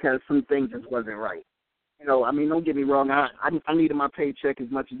because some things just wasn't right. I mean, don't get me wrong. I needed my paycheck as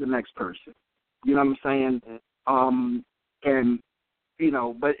much as the next person. You know what I'm saying?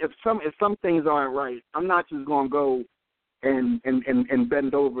 But if some things aren't right, I'm not just gonna go and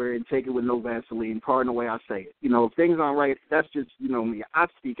bend over and take it with no Vaseline. Pardon the way I say it. If things aren't right, that's just me. I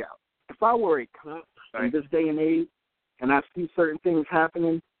speak out. If I were a cop in this day and age, and I see certain things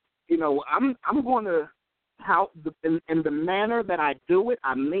happening, I'm going to in the manner that I do it.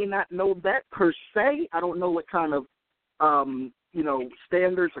 I may not know that per se. I don't know what kind of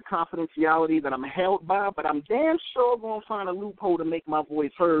standards or confidentiality that I'm held by, but I'm damn sure going to find a loophole to make my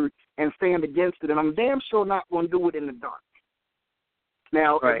voice heard and stand against it, and I'm damn sure not going to do it in the dark.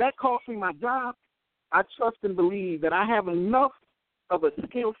 Now, if that costs me my job, I trust and believe that I have enough of a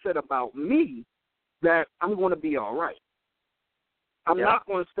skill set about me that I'm going to be all right. I'm not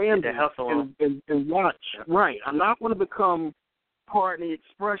going to stand there and watch. Right. I'm not going to become, pardon the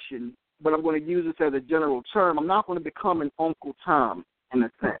expression, but I'm going to use this as a general term. I'm not going to become an Uncle Tom in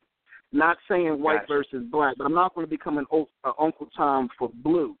a sense. Not saying white versus black, but I'm not going to become an Uncle Tom for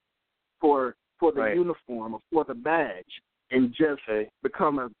blue, for the uniform or for the badge, and just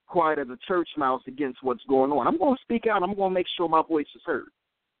become quiet as a church mouse against what's going on. I'm going to speak out. I'm going to make sure my voice is heard.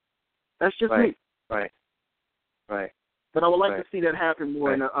 That's just me. Right. But I would like to see that happen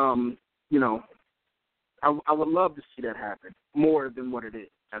more in I would love to see that happen more than what it is.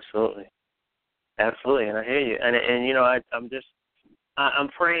 Absolutely. Absolutely, and I hear you. And you know, I'm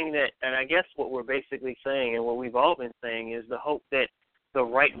praying that, and I guess what we're basically saying, and what we've all been saying, is the hope that the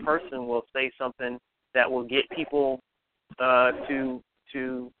right person will say something that will get people to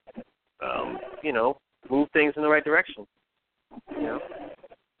you know, move things in the right direction. You know.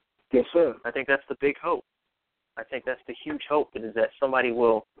 Yes, sir. I think that's the big hope. I think that's the huge hope, is that somebody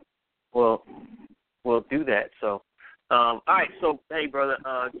will do that. So, all right. So, hey, brother,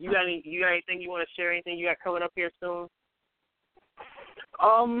 you got anything you want to share? Anything you got coming up here soon?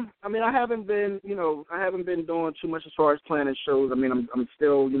 I mean, I haven't been doing too much as far as planning shows. I mean, I'm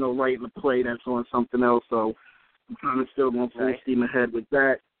still, writing a play that's on something else, so I'm kind of still going full steam ahead with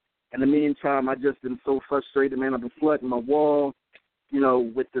that. In the meantime, I just been so frustrated, man. I've been flooding my wall,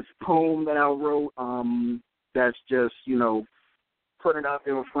 with this poem that I wrote. That's just, putting it out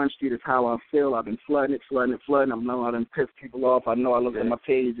there on Front Street is how I feel. I've been flooding it. I know I done pissed people off. I know I looked at my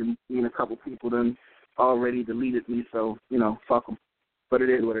page and a couple people done already deleted me, so, fuck them. But it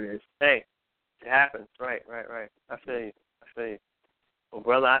is what it is. Hey, it happens. Right. I feel you. Well,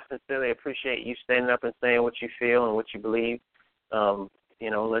 brother, I sincerely appreciate you standing up and saying what you feel and what you believe.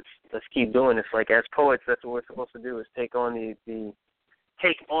 Let's keep doing this. Like, as poets, that's what we're supposed to do, is take on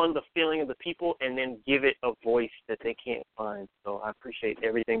the feeling of the people and then give it a voice that they can't find. So I appreciate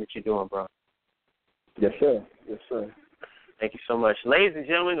everything that you're doing, bro. Yes, sir. Thank you so much. Ladies and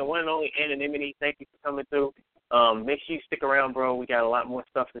gentlemen, the one and only Anonymity, thank you for coming through. Make sure you stick around, bro. We got a lot more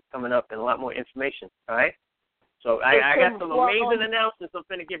stuff that's coming up and a lot more information, all right? So I got some amazing announcements I'm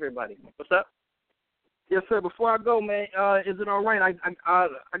going to give everybody. What's up? Yes, sir. Before I go, man, is it all right?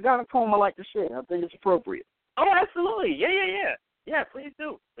 I got a poem I like to share. I think it's appropriate. Oh, absolutely. Yeah. Yeah, please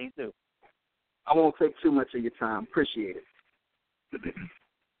do. I won't take too much of your time. Appreciate it.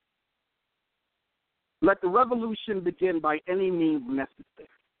 Let the revolution begin by any means necessary.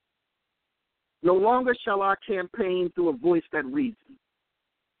 No longer shall our campaign through a voice that reasons.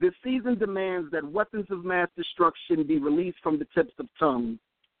 This season demands that weapons of mass destruction be released from the tips of tongues.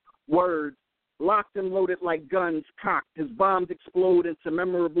 Words, locked and loaded like guns cocked as bombs explode into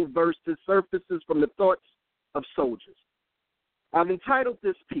memorable verses, surfaces from the thoughts of soldiers. I've entitled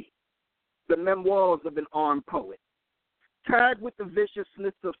this piece, The Memoirs of an Armed Poet, tagged with the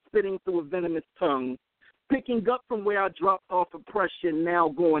viciousness of spitting through a venomous tongue, picking up from where I dropped off oppression, now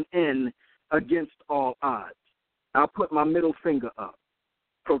going in against all odds. I'll put my middle finger up,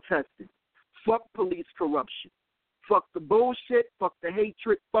 protesting. Fuck police corruption. Fuck the bullshit, fuck the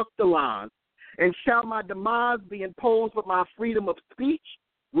hatred, fuck the lies. And shall my demise be imposed with my freedom of speech?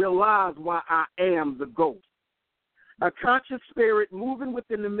 Realize why I am the ghost. A conscious spirit moving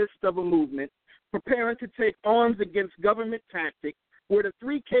within the midst of a movement, preparing to take arms against government tactics, where the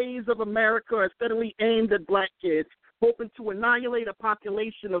 3 Ks of America are steadily aimed at black kids, hoping to annihilate a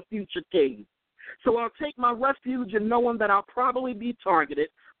population of future Ks. So I'll take my refuge in knowing that I'll probably be targeted,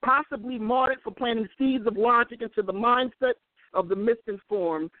 possibly martyred for planting seeds of logic into the mindset of the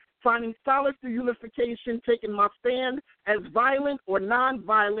misinformed, finding solace through unification, taking my stand as violent or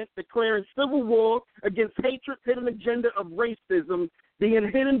nonviolent, declaring civil war against hatred, hidden agenda of racism, being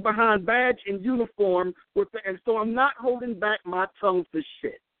hidden behind badge and uniform, and so I'm not holding back my tongue for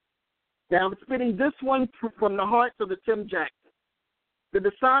shit. Now I'm spitting this one from the hearts of the Tim Jackson, the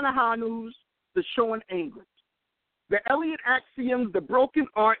Desana Hanus, the Sean Ingram, the Elliot Axioms, the broken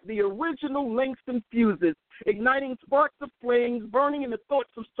art, the original links and fuses, igniting sparks of flames, burning in the thoughts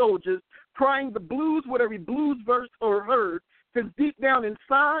of soldiers, crying the blues with every blues verse or heard, because deep down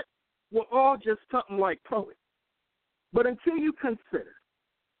inside, we're all just something like poets. But until you consider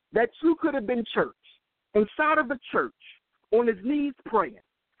that you could have been church, inside of a church, on his knees praying,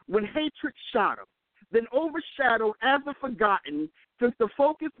 when hatred shot him, then overshadowed as a forgotten, since the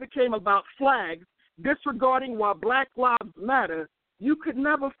focus became about flags, disregarding why Black Lives Matter, you could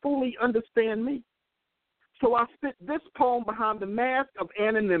never fully understand me. So I spit this poem behind the mask of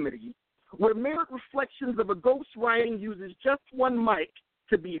anonymity, where mirrored reflections of a ghost writing uses just one mic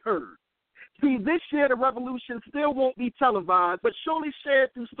to be heard. See, this year the revolution still won't be televised, but surely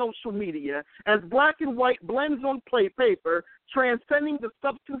shared through social media as black and white blends on paper, transcending the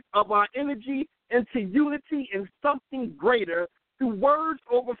substance of our energy into unity and something greater through words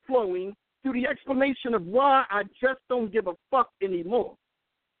overflowing, through the explanation of why I just don't give a fuck anymore.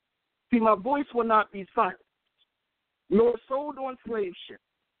 See, my voice will not be silenced, nor sold on slave ships,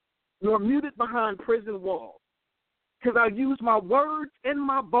 nor muted behind prison walls, because I use my words and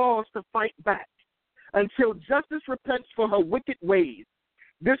my balls to fight back until justice repents for her wicked ways,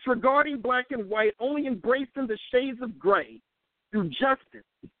 disregarding black and white, only embracing the shades of gray through justice,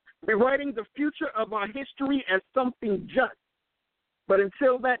 rewriting the future of our history as something just. But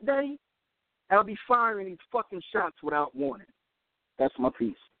until that day, I'll be firing these fucking shots without warning. That's my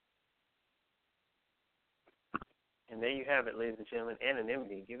piece. And there you have it, ladies and gentlemen.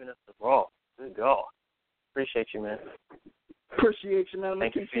 Anonymity, giving us the raw. Good God. Appreciate you, man. Appreciate you, man.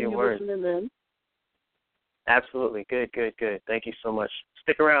 Thank you for your words. Listening, man. Absolutely. Good. Thank you so much.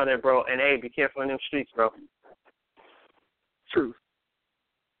 Stick around there, bro. And, hey, be careful in them streets, bro. Truth.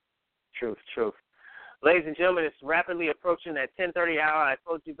 Ladies and gentlemen, it's rapidly approaching that 10:30 hour I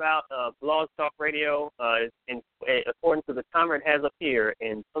told you about. Blog Talk Radio, according to the timer it has up here,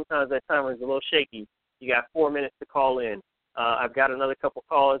 and sometimes that timer is a little shaky. You got 4 minutes to call in. I've got another couple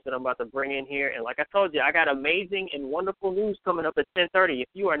callers that I'm about to bring in here. And like I told you, I got amazing and wonderful news coming up at 10:30. If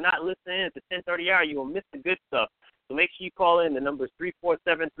you are not listening at the 10:30 hour, you will miss the good stuff. So make sure you call in. The number is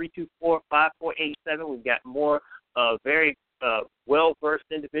 347-324-5487. We've got more very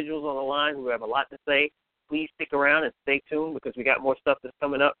well-versed individuals on the line who have a lot to say. Please stick around and stay tuned because we got more stuff that's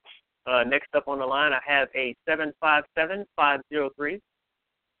coming up. Next up on the line, I have a 757-503.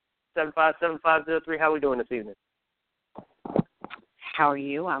 757-503. How are we doing this evening? How are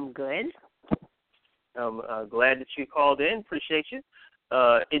you? I'm good. I'm glad that you called in. Appreciate you.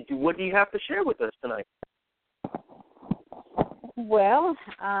 What do you have to share with us tonight? Well,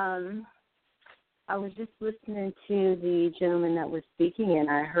 I was just listening to the gentleman that was speaking, and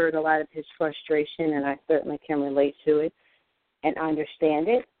I heard a lot of his frustration, and I certainly can relate to it and understand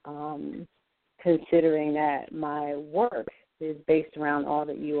it, considering that my work is based around all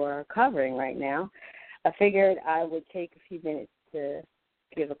that you are covering right now. I figured I would take a few minutes to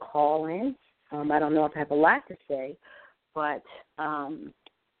give a call in. I don't know if I have a lot to say, but I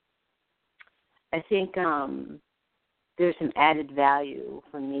think there's some added value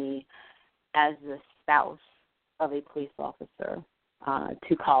for me as the spouse of a police officer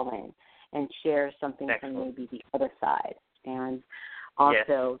to call in and share something from maybe the other side, and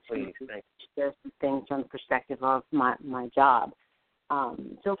also to share some things from the perspective of my job.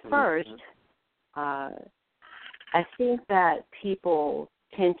 So first, I think that people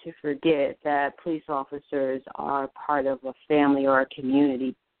tend to forget that police officers are part of a family or a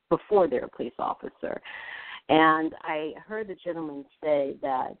community before they're a police officer. And I heard the gentleman say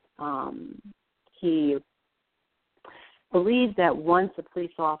that he believes that once a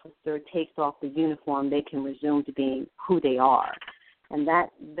police officer takes off the uniform, they can resume to being who they are. And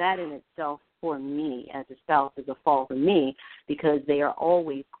that in itself, for me, as a spouse, is a fault for me because they are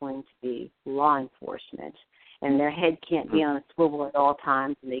always going to be law enforcement. And their head can't be on a swivel at all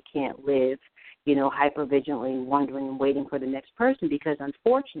times, and they can't live, hypervigilantly wondering and waiting for the next person because,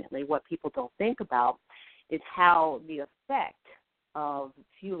 unfortunately, what people don't think about is how the effect of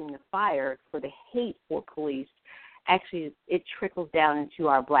fueling the fire for the hate for police actually it trickles down into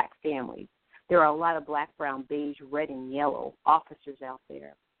our black families. There are a lot of black, brown, beige, red, and yellow officers out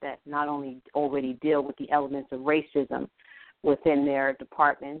there that not only already deal with the elements of racism within their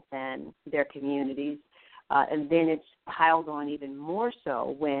departments and their communities, and then it's piled on even more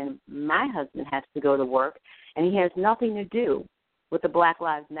so when my husband has to go to work and he has nothing to do with the Black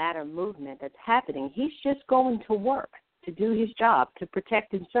Lives Matter movement that's happening. He's just going to work to do his job, to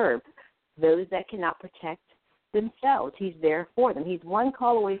protect and serve those that cannot protect themselves. He's there for them. He's one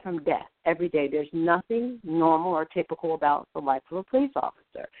call away from death every day. There's nothing normal or typical about the life of a police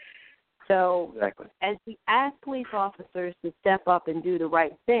officer. So as we ask police officers to step up and do the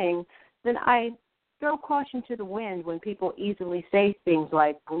right thing, then I throw caution to the wind when people easily say things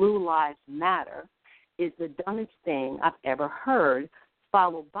like Blue Lives Matter is the dumbest thing I've ever heard,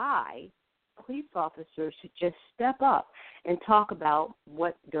 followed by police officers should just step up and talk about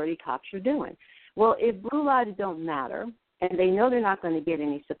what dirty cops are doing. Well, if blue lives don't matter and they know they're not going to get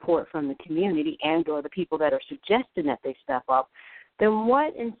any support from the community and or the people that are suggesting that they step up, then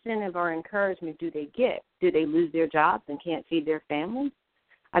what incentive or encouragement do they get? Do they lose their jobs and can't feed their families?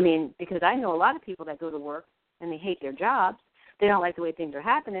 I mean, because I know a lot of people that go to work and they hate their jobs. They don't like the way things are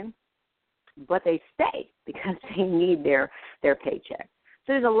happening, but they stay because they need their paycheck.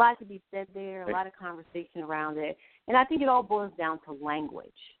 So there's a lot to be said there, a lot of conversation around it, and I think it all boils down to language.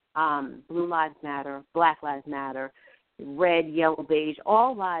 Blue lives matter, Black lives matter, red, yellow, beige,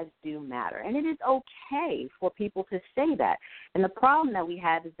 all lives do matter. And it is okay for people to say that. And the problem that we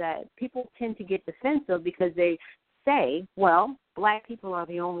have is that people tend to get defensive because they say, well, black people are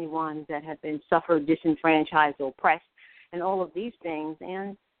the only ones that have been suffered, disenfranchised, oppressed, and all of these things.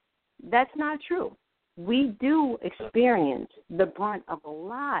 And that's not true. We do experience the brunt of a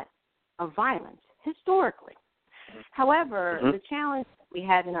lot of violence historically. However, the challenge we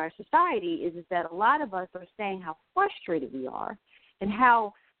have in our society is that a lot of us are saying how frustrated we are and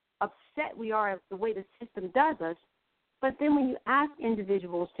how upset we are at the way the system does us, But then when you ask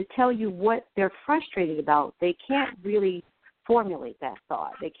individuals to tell you what they're frustrated about, they can't really formulate that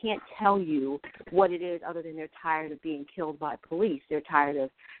thought. They can't tell you what it is other than they're tired of being killed by police. They're tired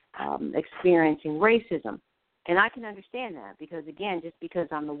of experiencing racism. And I can understand that because, again, just because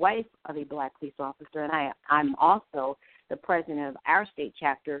I'm the wife of a black police officer and I'm also the president of our state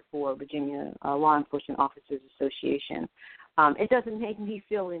chapter for Virginia Law Enforcement Officers Association, it doesn't make me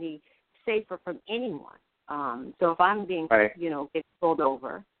feel any safer from anyone. So if I'm being, getting pulled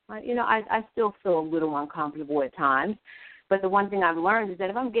over, I still feel a little uncomfortable at times. But the one thing I've learned is that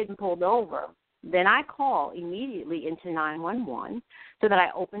if I'm getting pulled over, then I call immediately into 911 so that I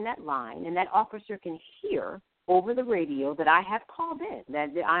open that line and that officer can hear over the radio that I have called in, that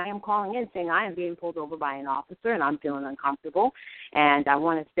I am calling in saying I am being pulled over by an officer and I'm feeling uncomfortable and I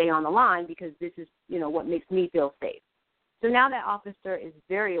want to stay on the line because this is, what makes me feel safe. So now that officer is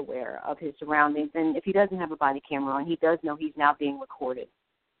very aware of his surroundings, and if he doesn't have a body camera on, he does know he's now being recorded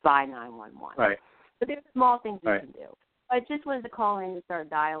by 911. Right. But there's small things we can do. I just wanted to call in and start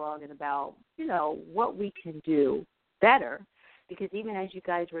dialoguing about, what we can do better, because even as you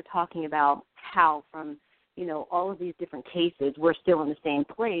guys were talking about how from, all of these different cases, we're still in the same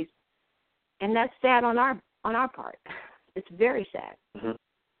place, and that's sad on our part. It's very sad. Mm-hmm.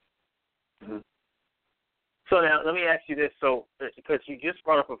 Mm-hmm. So now let me ask you this, because you just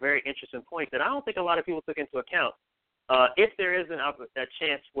brought up a very interesting point that I don't think a lot of people took into account. If there is a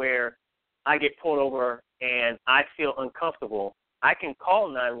chance where I get pulled over and I feel uncomfortable, I can call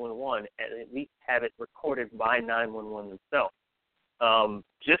 911 and at least have it recorded by 911 themselves.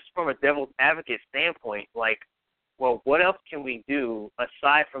 Just from a devil's advocate standpoint, what else can we do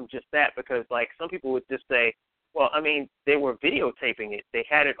aside from just that? Because, some people would just say, they were videotaping it. They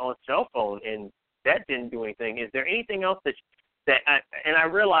had it on cell phone, and that didn't do anything. Is there anything else I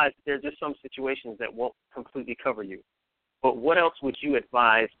realize there are just some situations that won't completely cover you, but what else would you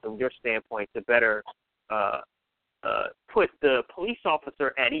advise from your standpoint to better put the police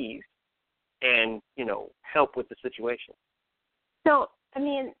officer at ease and, help with the situation? So,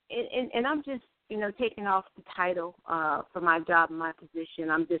 and I'm just, taking off the title for my job and my position.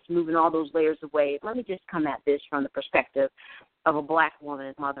 I'm just moving all those layers away. Let me just come at this from the perspective of a black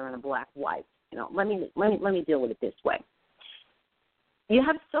woman, a mother, and a black wife. Let me deal with it this way. You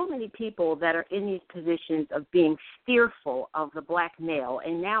have so many people that are in these positions of being fearful of the black male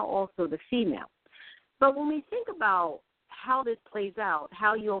and now also the female. But when we think about how this plays out,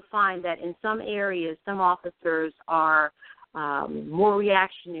 how you'll find that in some areas, some officers are more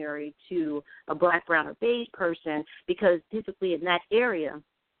reactionary to a black, brown, or beige person because typically in that area,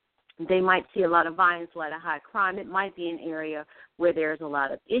 they might see a lot of violence, a lot of high crime. It might be an area where there's a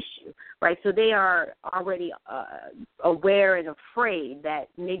lot of issue, right? So they are already aware and afraid that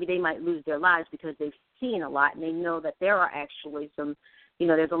maybe they might lose their lives because they've seen a lot and they know that there are actually some,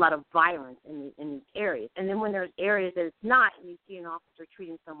 there's a lot of violence in these areas. And then when there's areas that it's not and you see an officer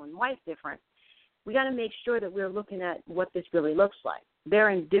treating someone white different, we got to make sure that we're looking at what this really looks like. They're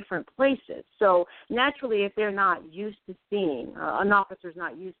in different places. So naturally, if they're not used to seeing, an officer's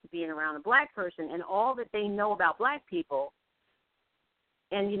not used to being around a black person and all that they know about black people,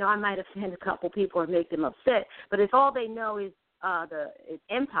 and, I might offend a couple people or make them upset, but if all they know is is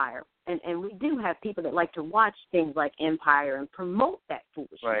Empire, and we do have people that like to watch things like Empire and promote that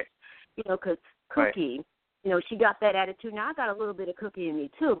foolishness, right? Because Cookie, she got that attitude. Now, I got a little bit of Cookie in me,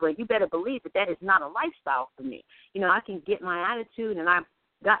 too, but you better believe that is not a lifestyle for me. I can get my attitude, and I've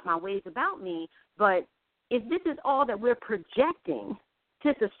got my ways about me, but if this is all that we're projecting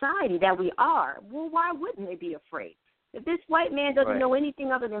to society that we are, well, why wouldn't they be afraid? If this white man doesn't know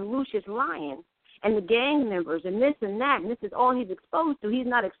anything other than Lucius Lyon and the gang members and this and that, and this is all he's exposed to, he's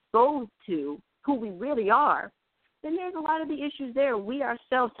not exposed to who we really are, then there's a lot of the issues there. We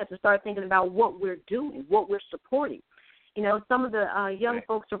ourselves have to start thinking about what we're doing, what we're supporting. Some of the young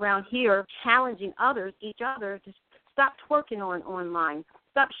folks around here challenging each other to stop twerking online,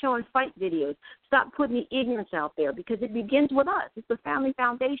 stop showing fight videos, stop putting the ignorance out there, because it begins with us. It's the family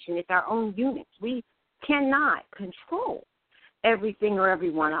foundation. It's our own units. We cannot control everything or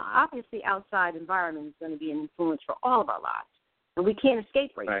everyone. Obviously, outside environment is going to be an influence for all of our lives. And we can't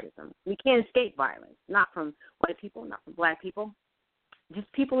escape racism. Right. We can't escape violence, not from white people, not from black people,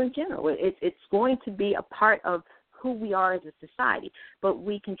 just people in general. It's going to be a part of who we are as a society. But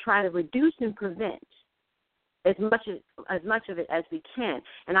we can try to reduce and prevent as much of it as we can.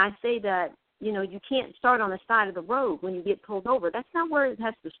 And I say that, you can't start on the side of the road when you get pulled over. That's not where it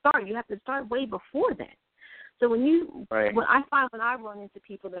has to start. You have to start way before then. So when I run into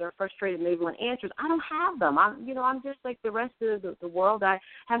people that are frustrated and they want answers, I don't have them. I'm just like the rest of the world. I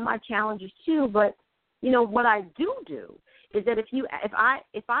have my challenges too, but what I do is that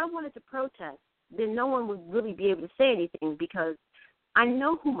if I wanted to protest, then no one would really be able to say anything because I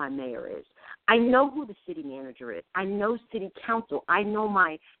know who my mayor is. I know who the city manager is. I know city council. I know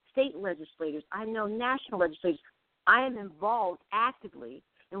my state legislators. I know national legislators. I am involved actively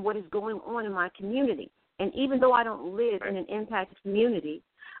in what is going on in my community. And even though I don't live in an impacted community,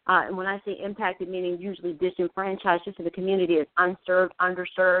 and when I say impacted, meaning usually disenfranchised, just in the community is unserved,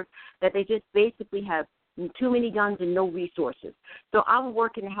 underserved, that they just basically have too many guns and no resources. So I'm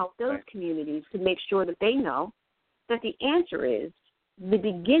working to help those communities to make sure that they know that the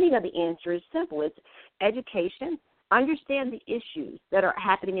beginning of the answer is simple. It's education. Understand the issues that are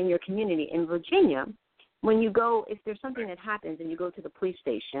happening in your community. In Virginia, when you go, if there's something that happens and you go to the police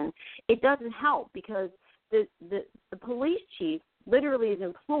station, it doesn't help because the police chief literally is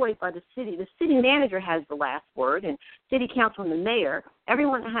employed by the city. The city manager has the last word, and city council and the mayor,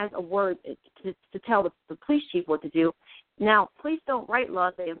 everyone has a word to tell the police chief what to do. Now, police don't write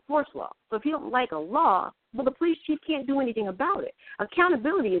laws, they enforce law. So if you don't like a law, well, the police chief can't do anything about it.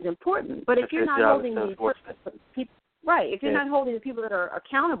 Accountability is important, but if you're not holding the people, if you're not holding the people that are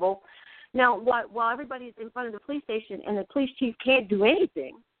accountable, now while everybody's in front of the police station and the police chief can't do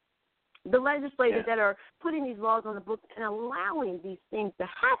anything, the legislators that are putting these laws on the books and allowing these things to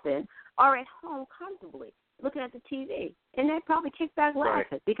happen are at home comfortably looking at the TV, and they probably kick back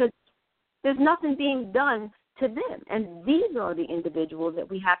laughing because there's nothing being done to them. And these are the individuals that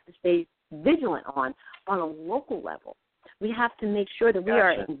we have to stay vigilant on a local level. We have to make sure that we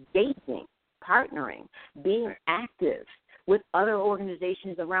are engaging, partnering, being active with other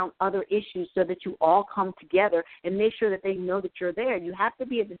organizations around other issues so that you all come together and make sure that they know that you're there. You have to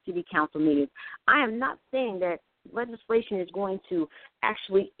be at the city council meetings. I am not saying that legislation is going to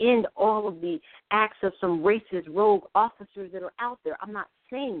actually end all of the acts of some racist rogue officers that are out there. I'm not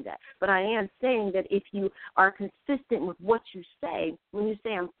saying that. But I am saying that if you are consistent with what you say, when you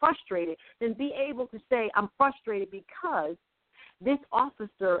say I'm frustrated, then be able to say I'm frustrated because this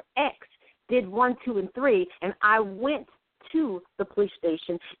officer X did 1, 2, and 3, and I went to the police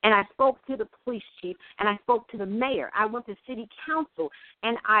station, and I spoke to the police chief, and I spoke to the mayor. I went to city council,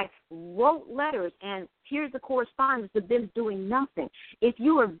 and I wrote letters, and here's the correspondence of them doing nothing. If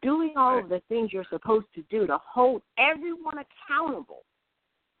you are doing all of the things you're supposed to do to hold everyone accountable,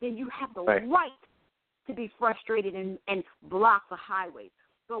 then you have the right to be frustrated and block the highways.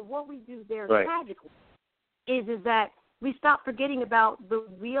 But what we do there tragically is that we stop forgetting about the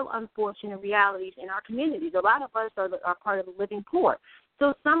real unfortunate realities in our communities. A lot of us are part of the living poor.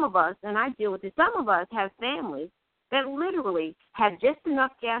 So some of us, and I deal with this, some of us have families that literally have just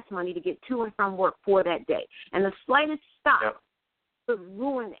enough gas money to get to and from work for that day. And the slightest stop would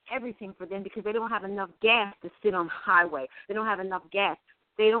ruin everything for them because they don't have enough gas to sit on the highway. They don't have enough gas.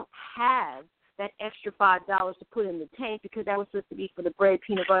 They don't have that extra $5 to put in the tank because that was supposed to be for the bread,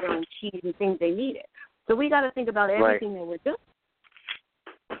 peanut butter, and cheese and things they needed. So we got to think about everything that we're doing,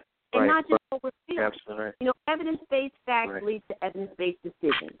 and not just what we're feeling. Absolutely. Evidence-based facts lead to evidence-based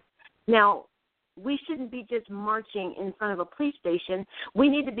decisions. Now, we shouldn't be just marching in front of a police station. We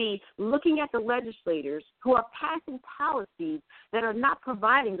need to be looking at the legislators who are passing policies that are not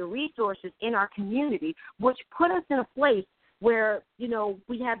providing the resources in our community, which put us in a place where,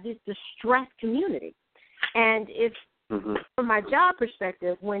 we have this distressed community. And if from my job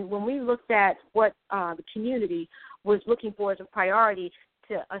perspective, when we looked at what the community was looking for as a priority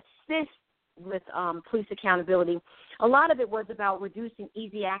to assist with police accountability, a lot of it was about reducing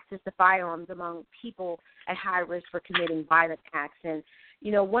easy access to firearms among people at high risk for committing violent acts. And,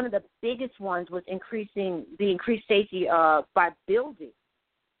 one of the biggest ones was increased safety by building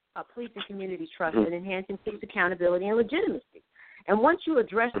police and community trust and enhancing police accountability and legitimacy. And once you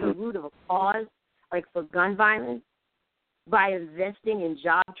address the root of a cause, like for gun violence, by investing in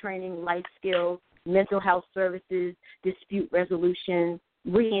job training, life skills, mental health services, dispute resolution,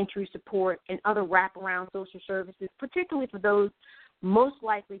 reentry support, and other wraparound social services, particularly for those most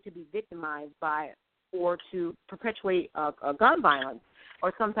likely to be victimized by or to perpetuate a gun violence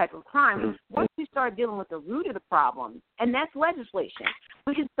or some type of crime. Once we start dealing with the root of the problem, and that's legislation,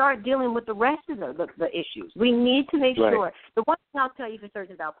 we can start dealing with the rest of the issues. We need to make sure. The one thing I'll tell you for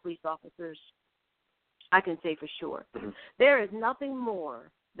certain about police officers, I can say for sure, there is nothing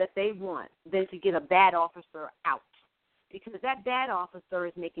more that they want than to get a bad officer out, because that bad officer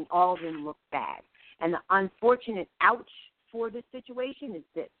is making all of them look bad. And the unfortunate ouch for this situation is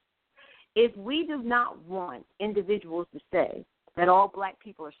this. If we do not want individuals to say that all black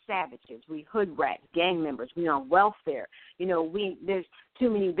people are savages, we hood rats, gang members, we on welfare, there's too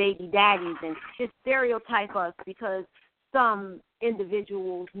many baby daddies, and just stereotype us because some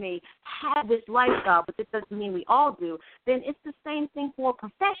individuals may have this lifestyle, but it doesn't mean we all do, then it's the same thing for a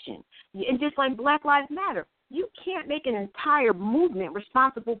profession. And just like Black Lives Matter, you can't make an entire movement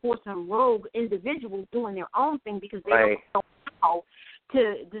responsible for some rogue individuals doing their own thing because they don't know how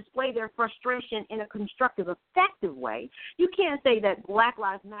to display their frustration in a constructive, effective way. You can't say that Black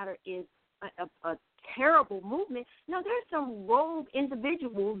Lives Matter is a terrible movement. No, there's some rogue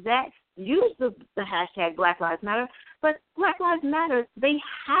individuals that use the hashtag Black Lives Matter, but Black Lives Matter, they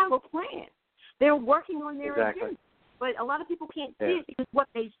have a plan. They're working on their agenda. But a lot of people can't see it because what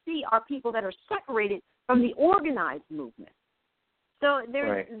they see are people that are separated from the organized movement. So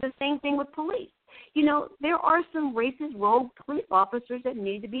there's the same thing with police. You know, there are some racist rogue police officers that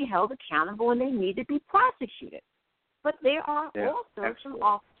need to be held accountable and they need to be prosecuted. But there are also some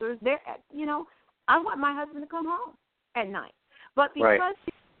officers there. You know, I want my husband to come home at night. But because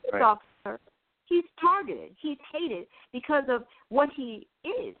he's a police officer, he's targeted. He's hated because of what he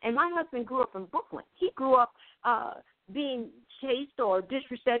is. And my husband grew up in Brooklyn. He grew up being chased or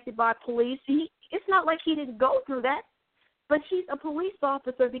disrespected by police. It's not like he didn't go through that. But he's a police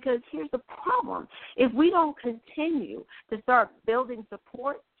officer because here's the problem. If we don't continue to start building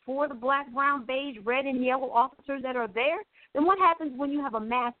support for the black, brown, beige, red, and yellow officers that are there, then what happens when you have a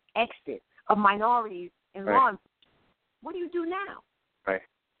mass exit of minorities in law enforcement? What do you do now?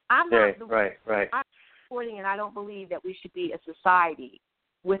 I'm not I'm supporting, and I don't believe that we should be a society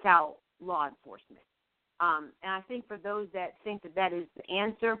without law enforcement. And I think for those that think that that is the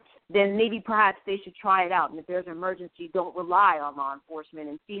answer, then maybe perhaps they should try it out. And if there's an emergency, don't rely on law enforcement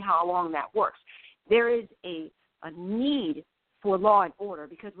and see how long that works. There is a need for law and order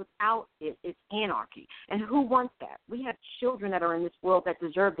because without it, it's anarchy. And who wants that? We have children that are in this world that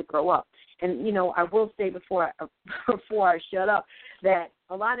deserve to grow up. And, you know, I will say before I shut up that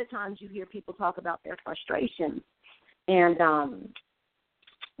a lot of times you hear people talk about their frustrations and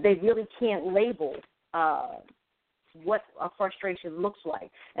they really can't label what a frustration looks like.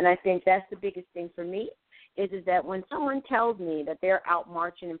 And I think that's the biggest thing for me is that when someone tells me that they're out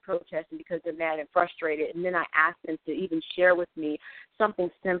marching and protesting because they're mad and frustrated, and then I ask them to even share with me something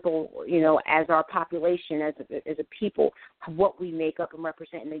simple, you know, as our population, as a people, what we make up and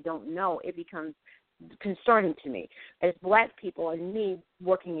represent, and they don't know, it becomes concerning to me. As black people and me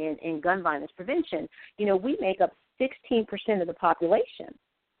working in gun violence prevention, you know, we make up 16% of the population.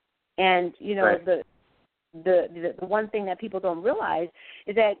 And, you know, the one thing that people don't realize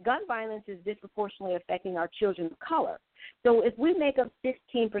is that gun violence is disproportionately affecting our children of color. So if we make up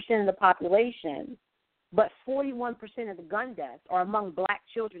 16% of the population, but 41% of the gun deaths are among black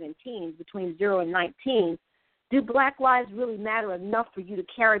children and teens between 0 and 19, do black lives really matter enough for you to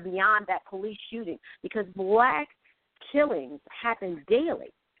carry beyond that police shooting? Because black killings happen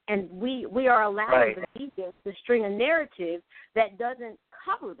daily. And we are allowing the media to string a narrative that doesn't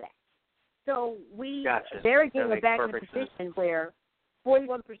cover that. So they're getting back in a position where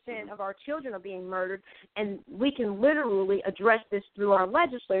 41% of our children are being murdered, and we can literally address this through our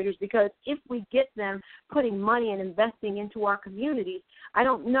legislators because if we get them putting money and investing into our communities, I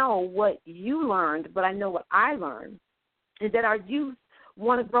don't know what you learned, but I know what I learned, is that our youth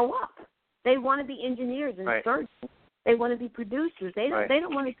want to grow up. They want to be engineers and surgeons. They want to be producers. They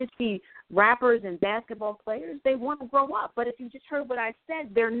don't want to just be rappers and basketball players. They want to grow up. But if you just heard what I said,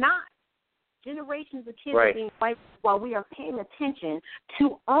 they're not. Generations of kids are being wiped while we are paying attention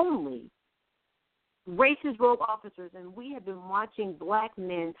to only racist rogue officers, and we have been watching black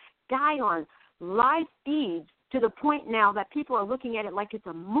men die on live feeds to the point now that people are looking at it like it's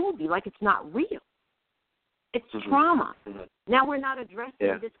a movie, like it's not real. It's trauma. Now we're not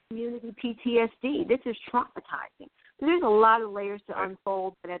addressing this community PTSD. This is traumatizing. There's a lot of layers to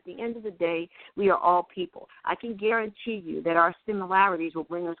unfold, but at the end of the day, we are all people. I can guarantee you that our similarities will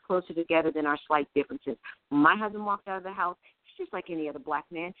bring us closer together than our slight differences. When my husband walked out of the house, he's just like any other black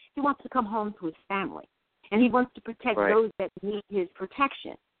man. He wants to come home to his family, and he wants to protect those that need his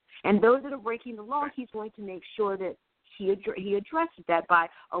protection. And those that are breaking the law, he's going to make sure that he addresses that by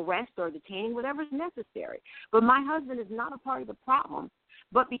arrest or detaining, whatever is necessary. But my husband is not a part of the problem.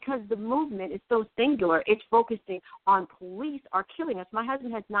 But because the movement is so singular, it's focusing on police are killing us. My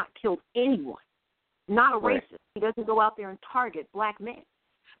husband has not killed anyone, not a racist. He doesn't go out there and target black men.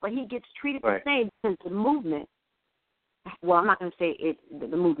 But he gets treated the same because the movement, well, I'm not going to say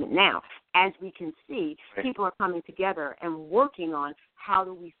the movement now. As we can see, people are coming together and working on how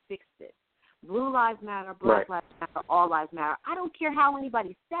do we fix this. Blue lives matter, black lives matter, all lives matter. I don't care how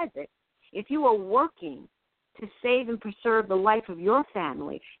anybody says it. If you are working to save and preserve the life of your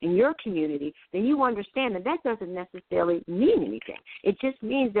family and your community, then you understand that that doesn't necessarily mean anything. It just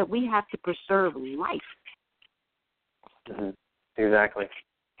means that we have to preserve life.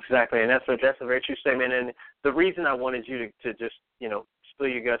 Exactly, and that's a very true statement. And the reason I wanted you to just spill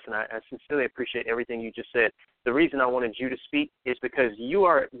your guts, and I sincerely appreciate everything you just said. The reason I wanted you to speak is because you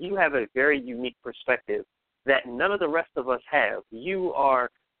have a very unique perspective that none of the rest of us have. You are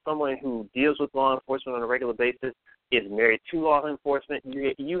someone who deals with law enforcement on a regular basis, is married to law enforcement.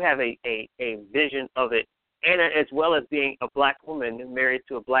 You have a vision of it, and as well as being a black woman married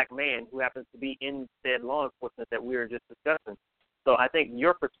to a black man who happens to be in said law enforcement that we were just discussing. So I think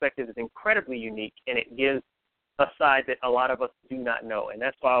your perspective is incredibly unique, and it gives a side that a lot of us do not know. And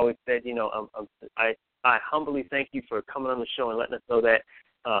that's why I always said, I humbly thank you for coming on the show and letting us know that.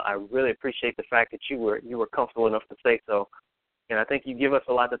 I really appreciate the fact that you were comfortable enough to say so. And I think you give us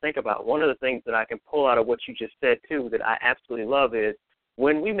a lot to think about. One of the things that I can pull out of what you just said, too, that I absolutely love is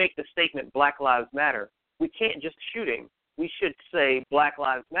when we make the statement Black Lives Matter, we can't just shooting. We should say Black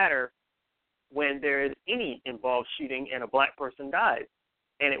Lives Matter when there is any involved shooting and a black person dies.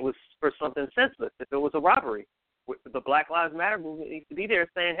 And it was for something senseless. If it was a robbery, the Black Lives Matter movement needs to be there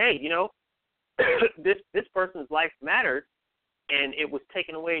saying, hey, this person's life matters, and it was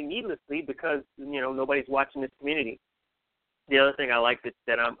taken away needlessly because, nobody's watching this community. The other thing I like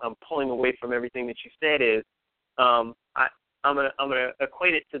that I'm pulling away from everything that you said is I'm gonna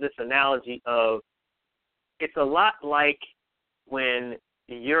equate it to this analogy of it's a lot like when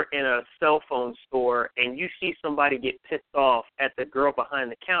you're in a cell phone store and you see somebody get pissed off at the girl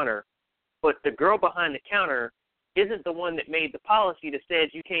behind the counter, but the girl behind the counter isn't the one that made the policy that says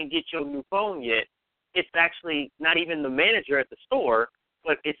you can't get your new phone yet. It's actually not even the manager at the store,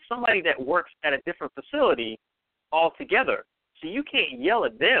 but it's somebody that works at a different facility altogether. So you can't yell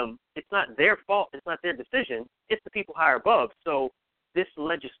at them. It's not their fault. It's not their decision. It's the people higher above. So this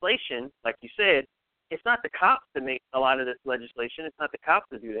legislation, like you said, it's not the cops that make a lot of this legislation. It's not the cops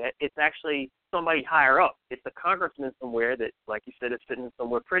that do that. It's actually somebody higher up. It's a congressman somewhere that, like you said, is sitting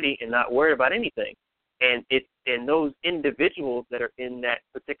somewhere pretty and not worried about anything. And those individuals that are in that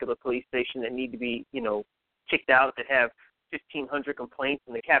particular police station that need to be, kicked out, that have 1,500 complaints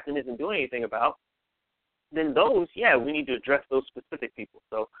and the captain isn't doing anything about, then those, we need to address those specific people.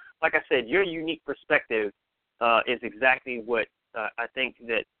 So, like I said, your unique perspective is exactly what I think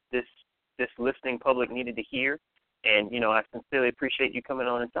that this listening public needed to hear. And, I sincerely appreciate you coming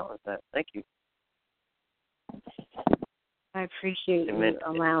on and telling us that. Thank you. I appreciate you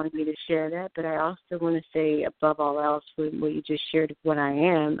allowing me to share that, but I also want to say, above all else, what you just shared of what I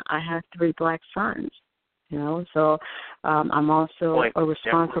am, I have 3 black sons, so I'm also a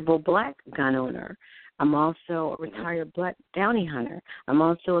responsible black gun owner. I'm also a retired black bounty hunter. I'm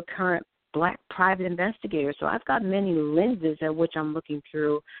also a current black private investigator. So I've got many lenses at which I'm looking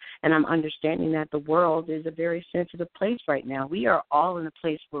through, and I'm understanding that the world is a very sensitive place right now. We are all in a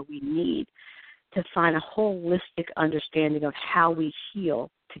place where we need to find a holistic understanding of how we heal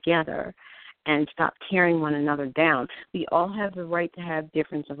together and stop tearing one another down. We all have the right to have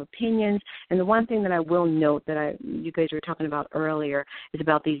difference of opinions. And the one thing that I will note that you guys were talking about earlier is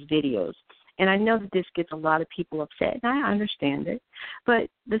about these videos. And I know that this gets a lot of people upset, and I understand it. But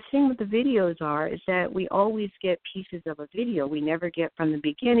the thing with the videos is that we always get pieces of a video. We never get from the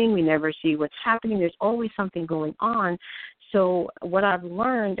beginning. We never see what's happening. There's always something going on. So what I've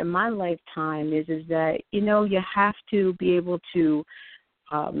learned in my lifetime is that, you have to be able to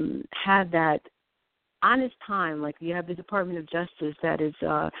have that honest time. Like you have the Department of Justice that is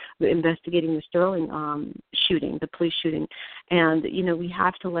investigating the Sterling shooting, the police shooting. And, we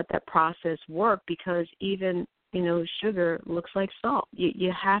have to let that process work because even, sugar looks like salt.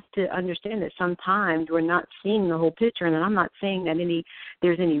 You have to understand that sometimes we're not seeing the whole picture. And I'm not saying that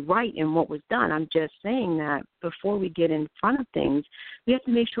there's any right in what was done. I'm just saying that before we get in front of things, we have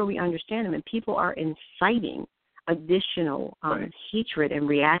to make sure we understand them. And people are inciting additional hatred and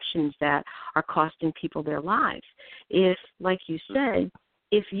reactions that are costing people their lives. If, like you said,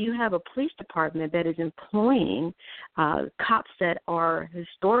 if you have a police department that is employing cops that are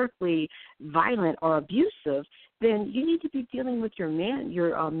historically violent or abusive, then you need to be dealing with your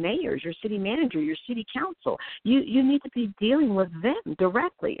mayors, your city manager, your city council. You need to be dealing with them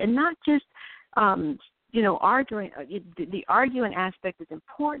directly and not just arguing. The arguing aspect is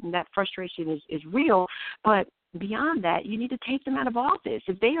important. That frustration is real, but beyond that, you need to take them out of office.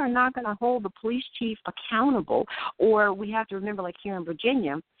 If they are not going to hold the police chief accountable, or we have to remember, like here in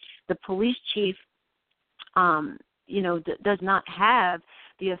Virginia, the police chief, does not have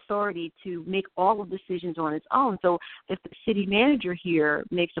the authority to make all of the decisions on its own. So if the city manager here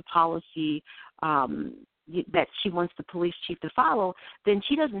makes a policy that she wants the police chief to follow, then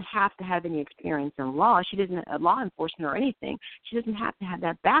she doesn't have to have any experience in law. She doesn't law enforcement or anything. She doesn't have to have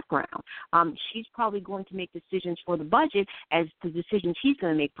that background. She's probably going to make decisions for the budget as the decisions he's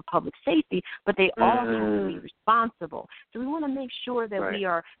going to make for public safety, but they all have to be responsible. So we want to make sure that we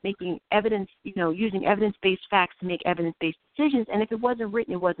are making evidence, using evidence-based facts to make evidence-based decisions. And if it wasn't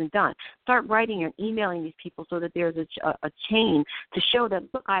written, it wasn't done. Start writing and emailing these people so that there's a chain to show that,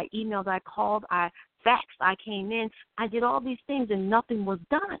 look, I emailed, I called, I faxed, I came in, I did all these things and nothing was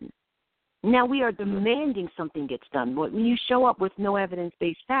done. Now we are demanding something gets done. When you show up with no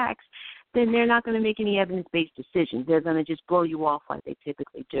evidence-based facts, then they're not going to make any evidence-based decisions. They're going to just blow you off like they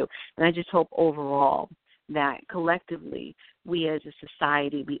typically do. And I just hope overall that collectively we as a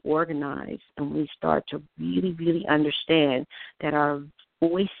society, we organize and we start to really, really understand that our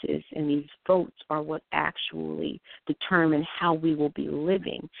voices and these votes are what actually determine how we will be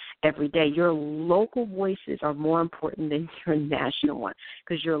living every day. Your local voices are more important than your national one,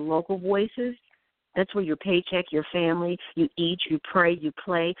 because your local voices, that's where your paycheck, your family, you eat, you pray, you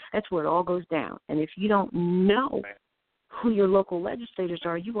play, that's where it all goes down. And if you don't know who your local legislators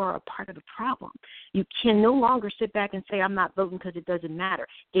are, you are a part of the problem. You can no longer sit back and say, I'm not voting because it doesn't matter.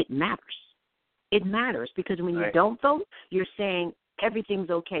 It matters. It matters, because when you don't vote, you're saying everything's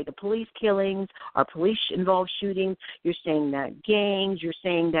okay. The police killings are police-involved shootings. You're saying that gangs. You're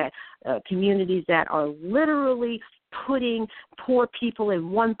saying that communities that are literally putting poor people in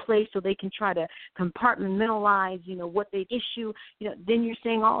one place so they can try to compartmentalize, what they issue. Then you're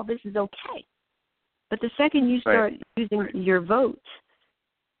saying all this is okay. But the second you start using your vote,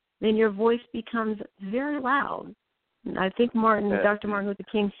 then your voice becomes very loud. And I think Dr. Martin Luther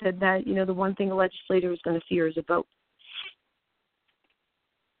King said that, the one thing a legislator is going to fear is a vote.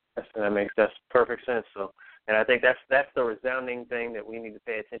 That's perfect sense. So, and I think that's the resounding thing that we need to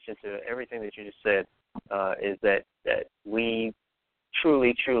pay attention to. Everything that you just said is that we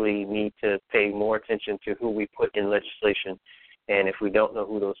truly need to pay more attention to who we put in legislation, and if we don't know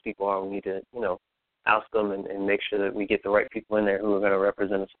who those people are, we need to oust them and make sure that we get the right people in there who are going to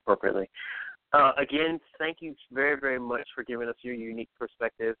represent us appropriately. Again, thank you very, very much for giving us your unique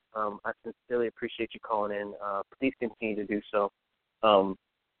perspective. I sincerely appreciate you calling in. Please continue to do so.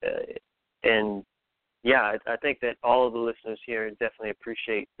 I think that all of the listeners here definitely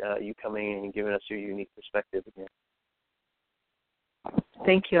appreciate you coming in and giving us your unique perspective again.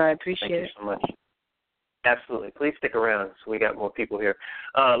 Thank you. I appreciate it. Thank you so much. Absolutely. Please stick around. So we got more people here.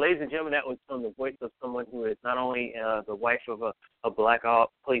 Ladies and gentlemen, that was from the voice of someone who is not only the wife of a black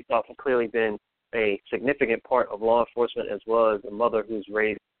police officer, clearly been a significant part of law enforcement, as well as a mother who's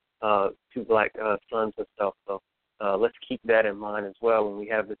raised two black sons herself. So let's keep that in mind as well when we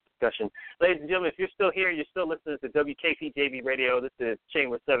have this discussion. Ladies and gentlemen, if you're still here, you're still listening to WKPJB Radio. This is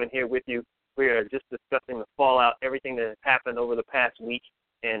Chamber 7 here with you. We are just discussing the fallout, everything that has happened over the past week,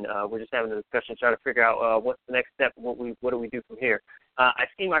 and we're just having a discussion trying to figure out what's the next step, what do we do from here. I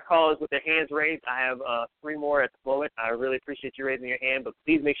see my callers with their hands raised. I have 3 more at the moment. I really appreciate you raising your hand, but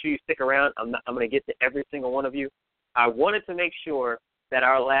please make sure you stick around. I'm going to get to every single one of you. I wanted to make sure that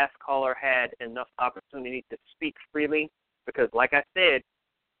our last caller had enough opportunity to speak freely because, like I said,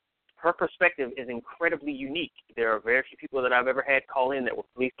 her perspective is incredibly unique. There are very few people that I've ever had call in that were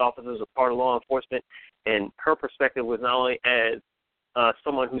police officers or part of law enforcement, and her perspective was not only as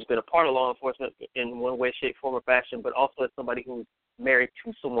someone who's been a part of law enforcement in one way, shape, form, or fashion, but also as somebody who's married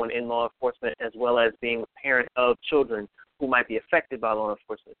to someone in law enforcement, as well as being a parent of children who might be affected by law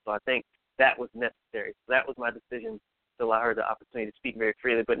enforcement. So I think that was necessary. So that was my decision to allow her the opportunity to speak very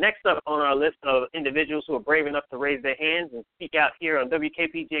freely. But next up on our list of individuals who are brave enough to raise their hands and speak out here on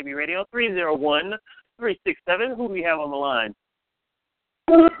WKPJB Radio, 301-367. Who do we have on the line?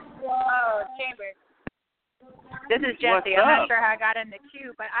 Oh, Chamber. This is Jessie. I'm not sure how I got in the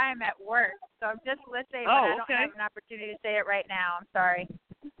queue, but I am at work. So I'm just listening, but I don't have an opportunity to say it right now. I'm sorry.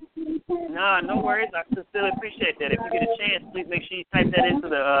 No worries. I sincerely appreciate that. If you get a chance, please make sure you type that into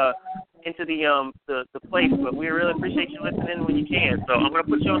the place. But we really appreciate you listening when you can. So I'm going to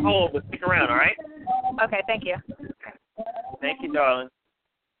put you on hold, but stick around, all right? Okay, thank you. Thank you, darling.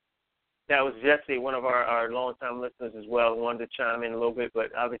 That was Jessie, one of our longtime listeners as well, who wanted to chime in a little bit,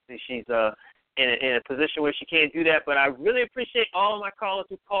 but obviously she's in a position where she can't do that. But I really appreciate all of my callers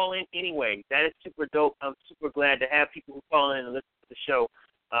who call in anyway. That is super dope. I'm super glad to have people who call in and listen to the show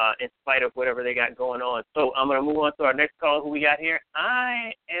in spite of whatever they got going on. So I'm going to move on to our next caller who we got here.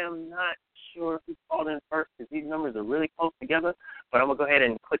 I am not sure who called in first because these numbers are really close together, but I'm going to go ahead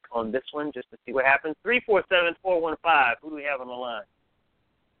and click on this one just to see what happens. 347-415. Who do we have on the line?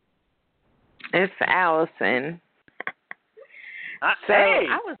 It's Allison. Hey,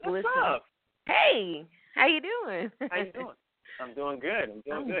 I was what's listening. up? Hey, How you doing? How you doing? I'm doing good.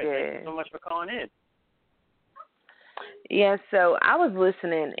 I'm good. Thank you so much for calling in. Yeah, so I was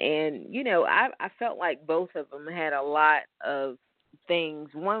listening, and, you know, I felt like both of them had a lot of things.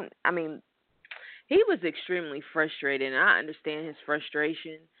 One, I mean, he was extremely frustrated, and I understand his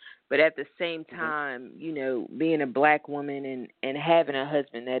frustration, but at the same time, you know, being a black woman and having a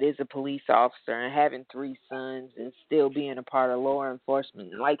husband that is a police officer and having 3 sons and still being a part of law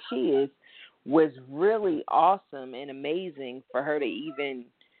enforcement like she is was really awesome and amazing for her to even,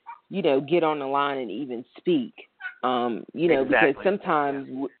 you know, get on the line and even speak. You know, because sometimes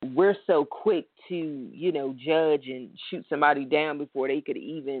we're so quick to, you know, judge and shoot somebody down before they could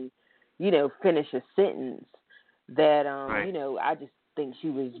even, you know, finish a sentence that, you know, I just think she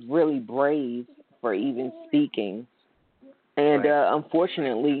was really brave for even speaking. And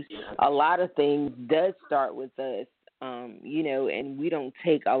unfortunately, a lot of things does start with us, you know, and we don't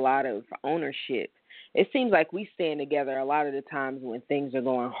take a lot of ownership. It seems like we stand together a lot of the times when things are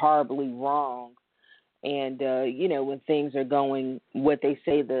going horribly wrong. And, you know, when things are going, what they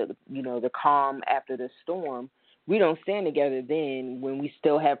say, the calm after the storm, we don't stand together then when we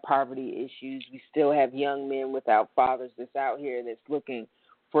still have poverty issues. We still have young men without fathers that's out here that's looking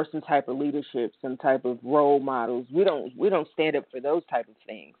for some type of leadership, some type of role models. We don't stand up for those type of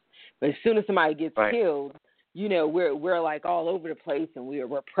things. But as soon as somebody gets killed, you know, we're like all over the place, and we're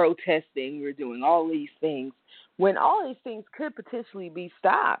protesting, we're doing all these things, when all these things could potentially be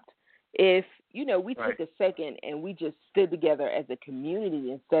stopped if, you know, we took a second and we just stood together as a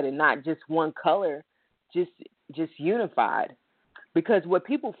community instead of not just one color, just unified. Because what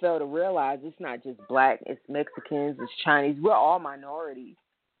people fail to realize, it's not just black, it's Mexicans, it's Chinese. We're all minorities.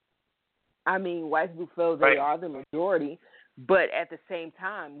 I mean, white people feel they are the majority, but at the same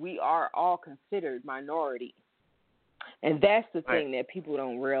time, we are all considered minority. And that's the thing that people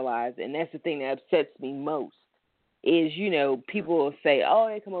don't realize, and that's the thing that upsets me most. Is, you know, people will say, oh,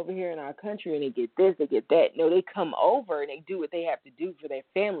 they come over here in our country and they get this, they get that. No, they come over and they do what they have to do for their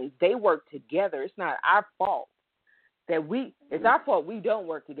families. They work together. It's not our fault it's our fault we don't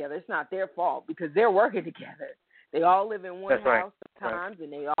work together. It's not their fault because they're working together. They all live in one house sometimes,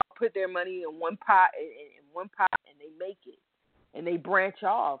 and they all put their money in one pot, and they make it. And they branch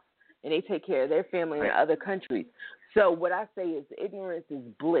off, and they take care of their family in other countries. So what I say is ignorance is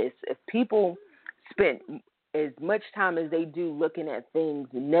bliss. If people spend as much time as they do looking at things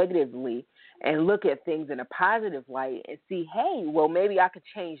negatively and look at things in a positive light and see, hey, well, maybe I could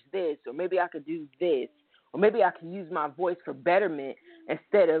change this, or maybe I could do this, or maybe I could use my voice for betterment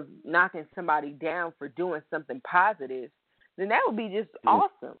instead of knocking somebody down for doing something positive, then that would be just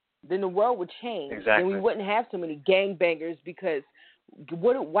awesome. Then the world would change. Then we wouldn't have so many gangbangers because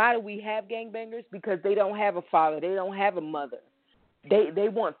why do we have gangbangers? Because they don't have a father. They don't have a mother. They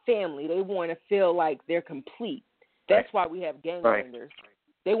want family. They want to feel like they're complete. That's why we have gangbangers.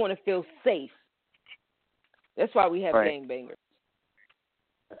 They want to feel safe. That's why we have gangbangers.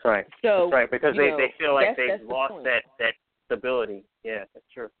 That's right. So, that's right, because they feel like they've lost that stability. Yeah, that's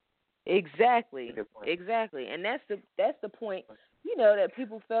true. Exactly. And that's the point, you know, that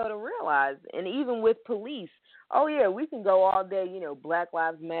people fail to realize. And even with police, oh yeah, we can go all day, you know, Black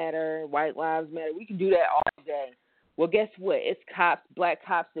Lives Matter, White Lives Matter. We can do that all day. Well, guess what? It's cops, black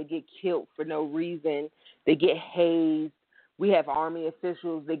cops that get killed for no reason. They get hazed. We have army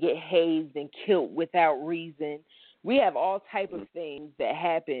officials that get hazed and killed without reason. We have all type of things that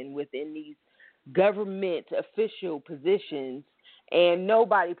happen within these government official positions, and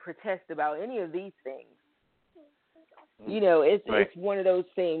nobody protests about any of these things. You know, it's one of those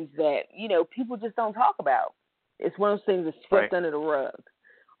things that, you know, people just don't talk about. It's one of those things that's swept under the rug.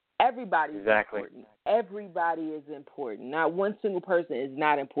 Everybody is important. Everybody is important. Not one single person is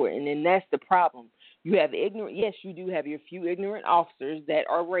not important, and that's the problem. You have ignorant. Yes, you do have your few ignorant officers that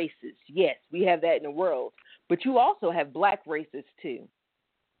are racist. Yes, we have that in the world. But you also have black racists too.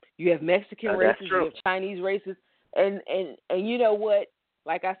 You have Mexican racists. You have Chinese racists, and you know what?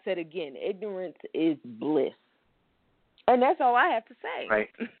 Like I said again, ignorance is bliss, and that's all I have to say. Right.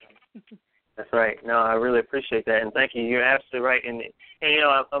 That's right. No, I really appreciate that, and thank you. You're absolutely right. And you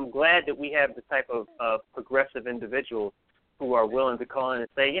know, I'm glad that we have the type of progressive individuals who are willing to call in and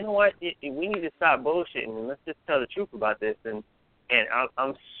say, you know what, we need to stop bullshitting and let's just tell the truth about this. And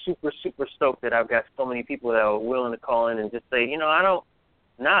I'm super, super stoked that I've got so many people that are willing to call in and just say, you know, I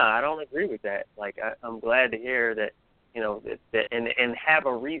don't agree with that. Like, I'm glad to hear that, you know, that and have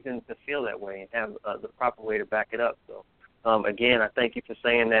a reason to feel that way and have the proper way to back it up. So, again, I thank you for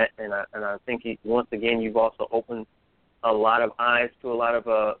saying that, and I think once again you've also opened a lot of eyes to a lot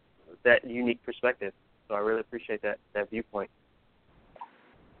of that unique perspective. So I really appreciate that viewpoint.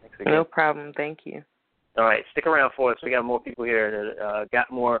 Thanks again. No problem. Thank you. All right, stick around for us. We got more people here that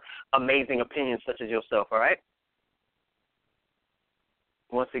got more amazing opinions such as yourself, all right?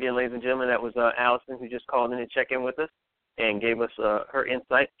 Once again, ladies and gentlemen, that was Allison who just called in to check in with us and gave us her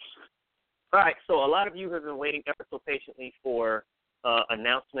insight. All right, so a lot of you have been waiting ever so patiently for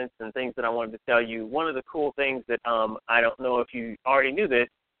announcements and things that I wanted to tell you. One of the cool things that I don't know if you already knew this,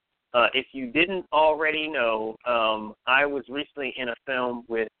 if you didn't already know, I was recently in a film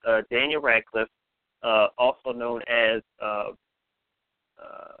with Daniel Radcliffe, also known as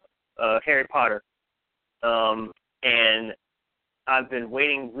Harry Potter, and I've been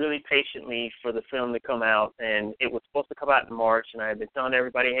waiting really patiently for the film to come out, and it was supposed to come out in March, and I had been telling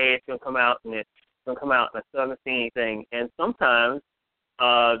everybody, hey, it's going to come out, and it's going to come out, and I still haven't seen anything. And sometimes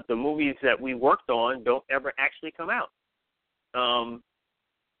the movies that we worked on don't ever actually come out.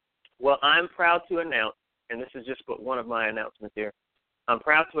 Well, I'm proud to announce, and this is just one of my announcements here, I'm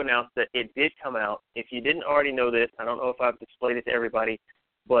proud to announce that it did come out. If you didn't already know this, I don't know if I've displayed it to everybody,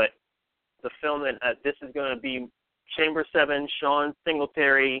 but the film that this is going to be Chamber 7, Sean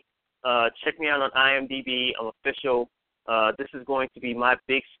Singletary. Check me out on IMDb. I'm official. This is going to be my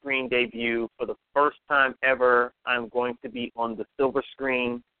big screen debut. For the first time ever, I'm going to be on the silver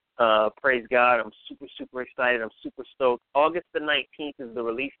screen. Praise God. I'm super, super excited. I'm super stoked. August the 19th is the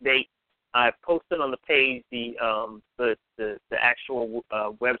release date. I posted on the page the actual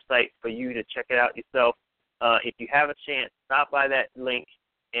website for you to check it out yourself. If you have a chance, stop by that link.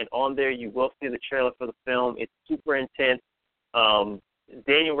 And on there, you will see the trailer for the film. It's super intense.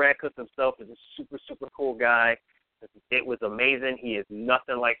 Daniel Radcliffe himself is a super, super cool guy. It was amazing. He is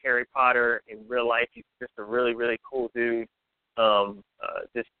nothing like Harry Potter in real life. He's just a really, really cool dude.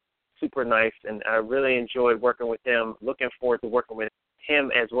 Just super nice. And I really enjoyed working with him. Looking forward to working with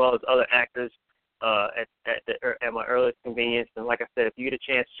him as well as other actors at my earliest convenience. And like I said, if you get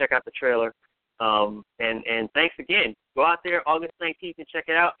a chance, check out the trailer. And thanks again. Go out there August 19th and check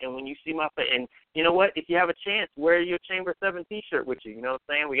it out. And when you see and you know what? If you have a chance, wear your Chamber 7 T-shirt with you. You know what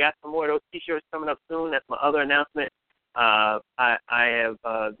I'm saying? We got some more of those T-shirts coming up soon. That's my other announcement. I have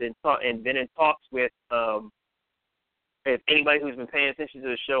been in talks with if anybody who's been paying attention to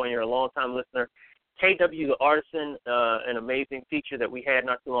the show and you're a long-time listener, KW the Artisan, an amazing feature that we had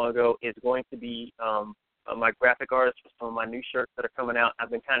not too long ago, is going to be my graphic artist for some of my new shirts that are coming out. I've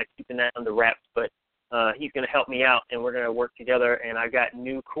been kind of keeping that under wraps, but he's going to help me out, and we're going to work together. And I got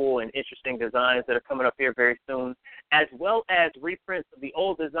new, cool, and interesting designs that are coming up here very soon, as well as reprints of the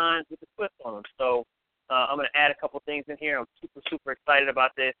old designs with the twist on them. So I'm going to add a couple things in here. I'm super, super excited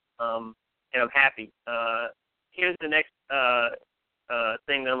about this, and I'm happy. Here's the next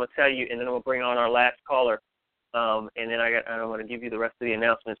thing that I'm going to tell you, and then I'm going to bring on our last caller. And then I'm going to give you the rest of the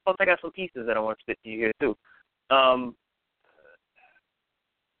announcements. Plus, I got some pieces that I want to spit to you here, too.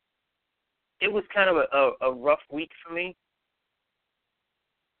 It was kind of a rough week for me,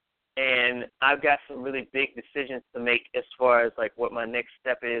 and I've got some really big decisions to make as far as, like, what my next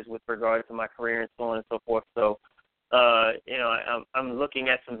step is with regard to my career and so on and so forth. So, I'm looking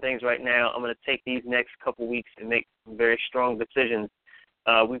at some things right now. I'm going to take these next couple weeks and make some very strong decisions.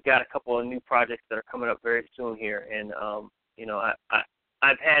 We've got a couple of new projects that are coming up very soon here, and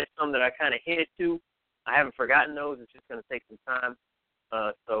I've had some that I kind of hinted to. I haven't forgotten those. It's just going to take some time.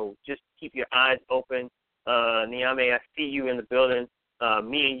 So just keep your eyes open. Niame, I see you in the building.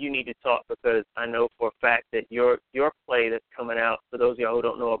 Me and you need to talk because I know for a fact that your play that's coming out, for those of y'all who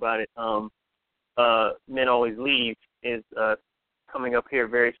don't know about it, Men Always Leave, is coming up here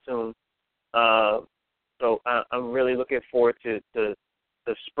very soon. So I'm really looking forward to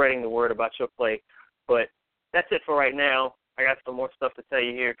spreading the word about your play. But that's it for right now. I got some more stuff to tell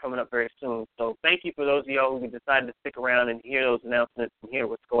you here coming up very soon. So thank you for those of y'all who decided to stick around and hear those announcements and hear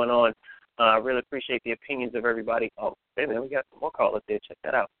what's going on. I really appreciate the opinions of everybody. Oh, wait a minute, we got some more callers there. Check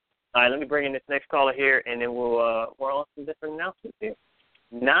that out. All right, let me bring in this next caller here, and then we're on some different announcements here.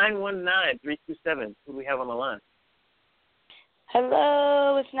 919-327. Who do we have on the line?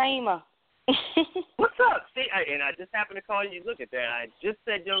 Hello, it's Naima. What's up? See, I just happened to call you. Look at that. I just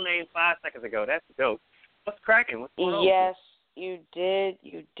said your name 5 seconds ago. That's dope. What's cracking? What's going on? Yes, you did.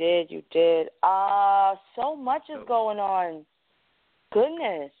 So much is going on.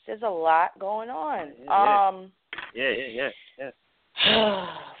 Goodness, there's a lot going on. Yeah.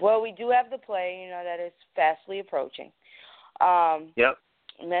 Well, we do have the play, that is fastly approaching. Yep.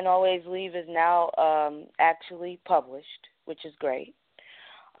 Men Always Leave is now actually published, which is great.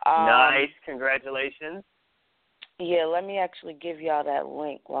 Nice. Congratulations. Yeah, let me actually give y'all that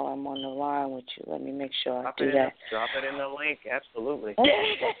link while I'm on the line with you. Let me make sure I do that. Drop it in the link, absolutely.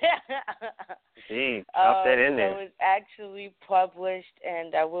 Indeed, drop that in there. So it's actually published,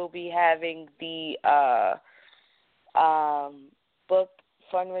 and I will be having the book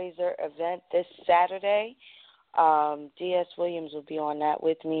fundraiser event this Saturday. D.S. Williams will be on that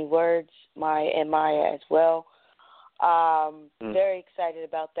with me, Words, and Maya as well. Very excited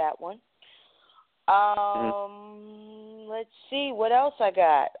about that one. Let's see, what else I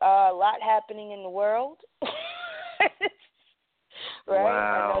got? A lot happening in the world. Right?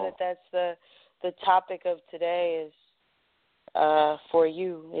 Wow. I know that's the topic of today is for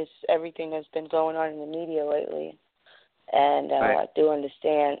you. It's everything that's been going on in the media lately. And right. I do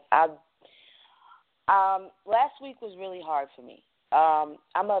understand. Last week was really hard for me.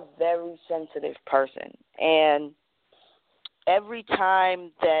 I'm a very sensitive person. And every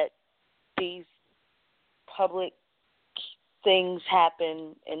time that these public things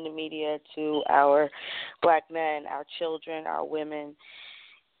happen in the media to our black men, our children, our women,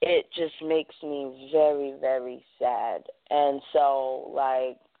 it just makes me very, very sad. And so,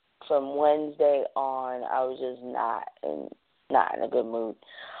 like, from Wednesday on, I was just not in a good mood.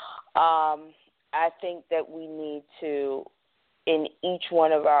 I think that we need to, in each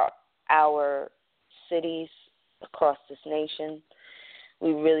one of our cities across this nation,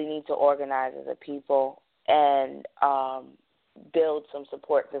 we really need to organize as a people and build some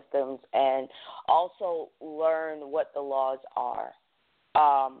support systems and also learn what the laws are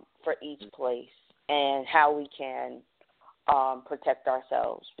for each place and how we can protect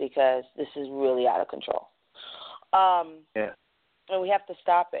ourselves, because this is really out of control. And we have to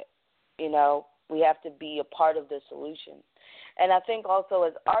stop it. You know, we have to be a part of the solution. And I think also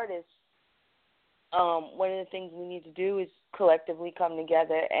as artists, one of the things we need to do is collectively come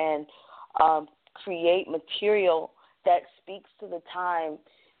together and create material that speaks to the time,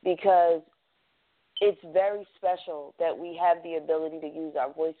 because it's very special that we have the ability to use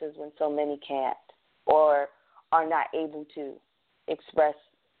our voices when so many can't or are not able to express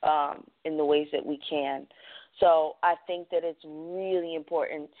in the ways that we can. So I think that it's really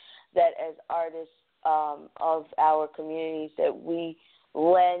important that as artists of our communities that we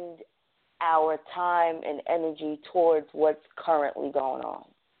lend our time and energy towards what's currently going on.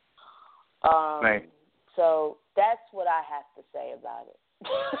 Right. So that's what I have to say about it.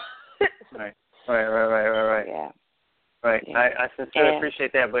 Right. Yeah. Right. Yeah. I sincerely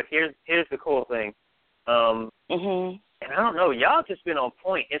appreciate that. But here's the cool thing. And I don't know, y'all just been on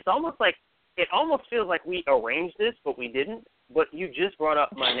point. It almost feels like we arranged this, but we didn't. But you just brought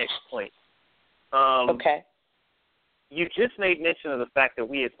up my next point. Okay. You just made mention of the fact that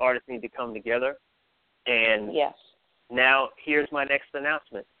we as artists need to come together. And yes. Now here's my next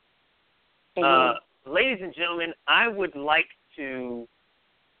announcement. Ladies and gentlemen, I would like to,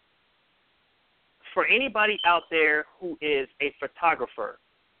 for anybody out there who is a photographer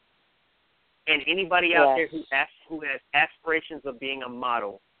and anybody out there who has aspirations of being a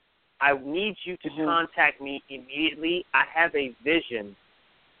model, I need you to contact me immediately. I have a vision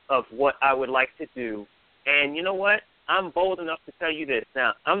of what I would like to do. And you know what? I'm bold enough to tell you this.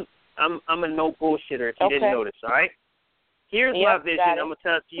 Now, I'm a no bullshitter if you didn't notice, all right? Here's my vision. I'm going to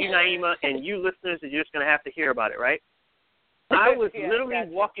tell it to you, Naima, and you listeners are just going to have to hear about it, right? I was literally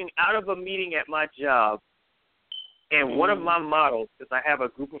walking out of a meeting at my job, and one of my models, because I have a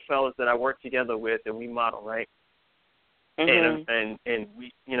group of fellas that I work together with, and we model, right? And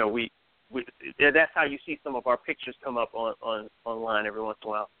we, you know, we that's how you see some of our pictures come up online every once in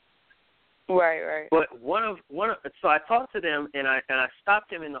a while. Right. But so I talked to them, and I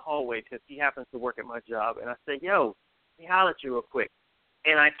stopped him in the hallway because he happens to work at my job, and I said, "Yo, let me holler at you real quick."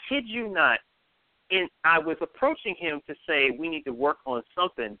 And I kid you not, I was approaching him to say we need to work on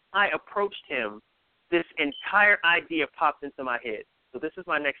something. I approached him. This entire idea popped into my head. So this is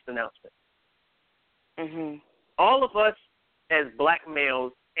my next announcement. All of us as black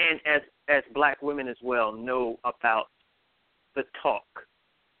males and as black women as well know about the talk.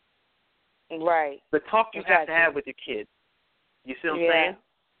 Right. The talk you have to have with your kids. You see what I'm saying?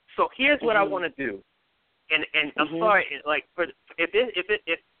 So here's what I want to do. And I'm sorry, like if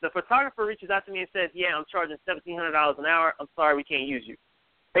the photographer reaches out to me and says, "Yeah, I'm charging $1,700 an hour," I'm sorry, we can't use you.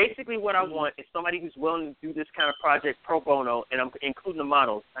 Basically, what I want is somebody who's willing to do this kind of project pro bono, and I'm including the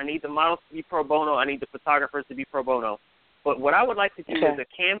models. I need the models to be pro bono. I need the photographers to be pro bono. But what I would like to do is a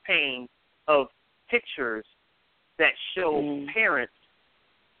campaign of pictures that show parents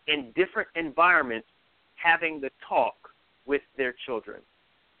in different environments having the talk with their children.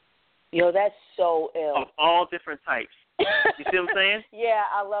 Yo, that's so ill. Of all different types. You see what I'm saying? Yeah,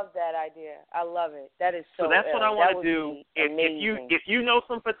 I love that idea. I love it. That is so. So that's what I want to do. If you know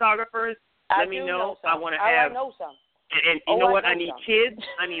some photographers, let me know. I want to have. I know some. And you know what? I need kids.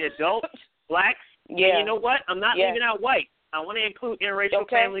 I need adults, blacks. Yeah. And you know what? I'm not leaving out white. I want to include interracial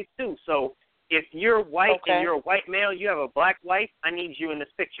families too. So if you're white and you're a white male, you have a black wife, I need you in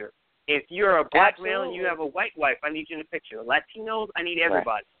this picture. If you're a black male and you have a white wife, I need you in the picture. Latinos, I need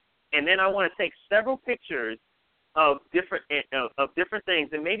everybody. Right. And then I want to take several pictures of different things,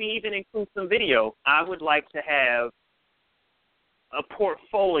 and maybe even include some video. I would like to have a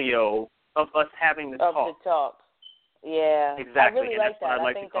portfolio of us having the talk. Of the talk. Yeah. Exactly. I really like that.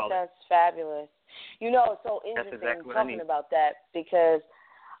 I think that's fabulous. You know, it's so interesting talking about that because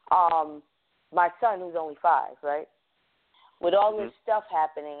my son, who's only 5, right? With all this stuff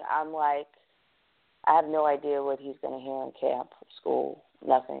happening, I'm like, I have no idea what he's going to hear in camp, school,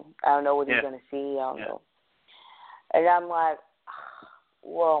 nothing. I don't know what he's going to see. I don't know. And I'm like,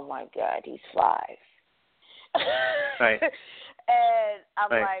 oh, my God, he's 5. Right. And I'm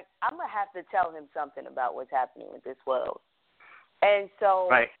like, I'm going to have to tell him something about what's happening with this world. And so,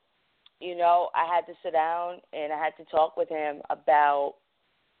 you know, I had to sit down and I had to talk with him about,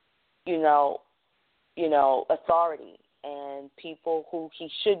 you know, authority and people who he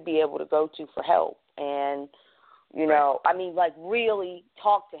should be able to go to for help. And, you know, I mean, like really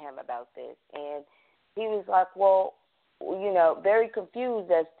talk to him about this. And he was like, well, you know, very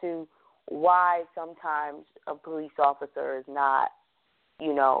confused as to why sometimes a police officer is not,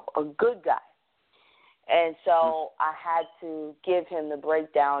 you know, a good guy. And so I had to give him the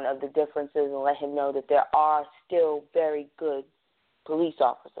breakdown of the differences and let him know that there are still very good police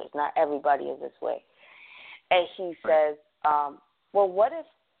officers. Not everybody is this way. And he says, well, what if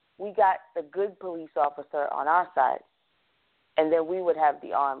we got the good police officer on our side and then we would have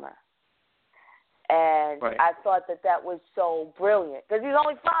the armor? And I thought that was so brilliant because he's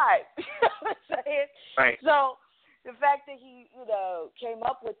only 5. You know what I'm saying? Right. So the fact that he, you know, came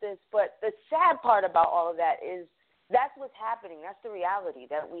up with this, but the sad part about all of that is that's what's happening. That's the reality,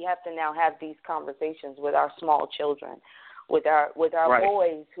 that we have to now have these conversations with our small children, with our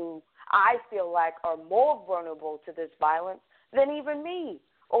boys who I feel like are more vulnerable to this violence than even me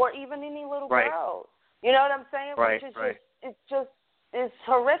or even any little girls. You know what I'm saying? Right. Which is it's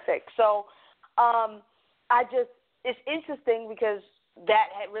horrific. So it's interesting because that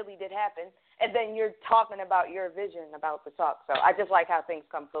really did happen. And then you're talking about your vision about the talk. So I just like how things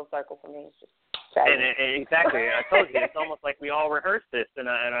come full circle for me. It's just and exactly. I told you, it's almost like we all rehearsed this, and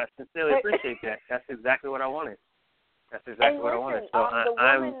I sincerely appreciate that. That's exactly what I wanted. That's exactly what I wanted. So the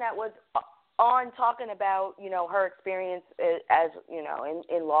woman that was on talking about, you know, her experience as, you know,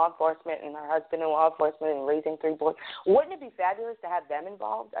 in law enforcement and her husband in law enforcement and raising 3 boys, wouldn't it be fabulous to have them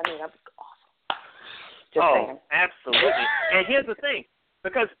involved? I mean, that'd be awesome. Just saying. Absolutely. And here's the thing.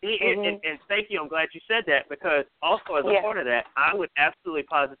 Because, and thank you, I'm glad you said that, because also as a part of that, I would absolutely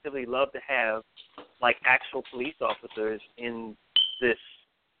positively love to have, like, actual police officers in this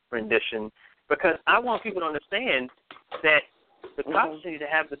rendition, because I want people to understand that the cops need to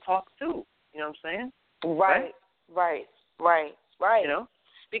have the talk, too. You know what I'm saying? Right. You know?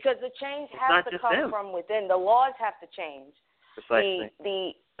 Because the change has to come from within. The laws have to change. Precisely.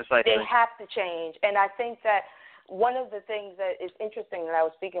 They have to change. And I think that one of the things that is interesting, and I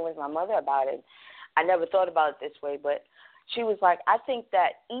was speaking with my mother about it, I never thought about it this way, but she was like, I think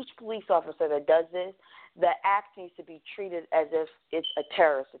that each police officer that does this, the act needs to be treated as if it's a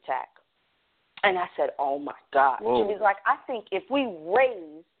terrorist attack. And I said, oh, my God. Whoa. She was like, I think if we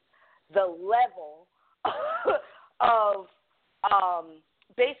raise the level of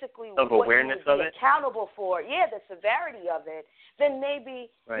basically of what awareness you of would be it, accountable for, the severity of it, then maybe,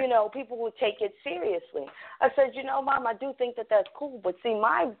 you know, people would take it seriously. I said, you know, Mom, I do think that that's cool, but see,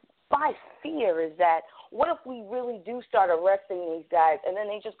 my fear is that what if we really do start arresting these guys and then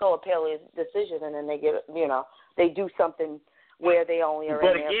they just go appeal his decision and then they get, you know, they do something where they only are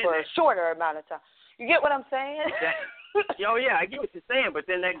in there for a shorter amount of time. You get what I'm saying? Oh, yeah, I get what you're saying, but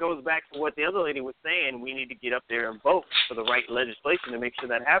then that goes back to what the other lady was saying. We need to get up there and vote for the right legislation to make sure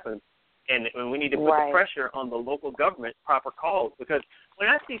that happens. And we need to put the pressure on the local government, proper calls. Because when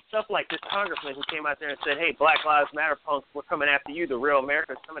I see stuff like this congressman who came out there and said, hey, Black Lives Matter punks, we're coming after you, the real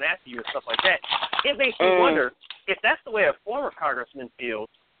America's coming after you and stuff like that, it makes me wonder, if that's the way a former congressman feels,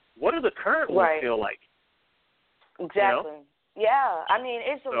 what do the current ones feel like? Exactly. You know? Yeah. I mean,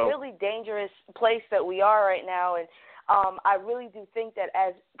 it's a really dangerous place that we are right now. And I really do think that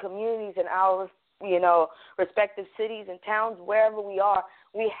as communities in our, you know, respective cities and towns, wherever we are,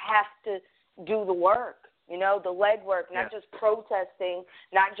 we have to do the work, you know, the legwork, not just protesting,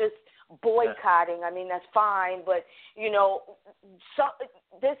 not just boycotting. I mean, that's fine, but,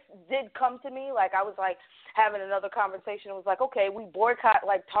 this did come to me. Like, I was, like, having another conversation. It was like, okay, we boycott,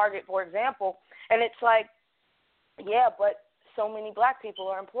 like, Target, for example, and it's like, yeah, but so many black people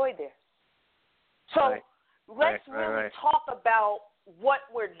are employed there. So let's really talk about what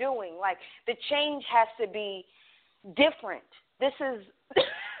we're doing. Like, the change has to be different. This is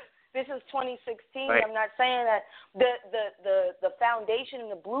 2016. Right. I'm not saying that the foundation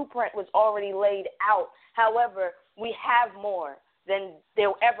and the blueprint was already laid out. However, we have more than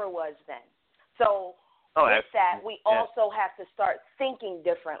there ever was then. So with that, we also have to start thinking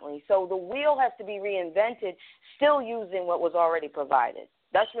differently. So the wheel has to be reinvented, still using what was already provided.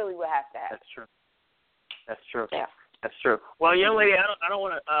 That's really what has to happen. That's true. Yeah. That's true. Well, young lady, I don't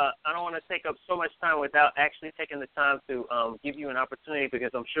want to take up so much time without actually taking the time to give you an opportunity,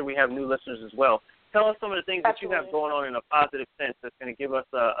 because I'm sure we have new listeners as well. Tell us some of the things that you have going on in a positive sense that's going to give us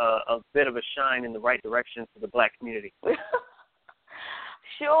a bit of a shine in the right direction for the black community. Sure.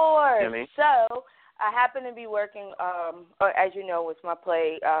 You know what I mean? So I happen to be working, as you know, with my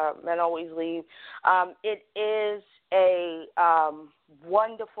play, Men Always Leave. It is a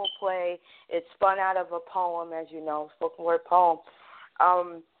wonderful play. It's spun out of a poem, as you know, spoken word poem.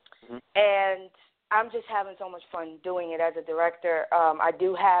 And I'm just having so much fun doing it as a director. I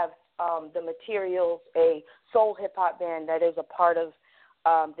do have the materials, a soul hip-hop band that is a part of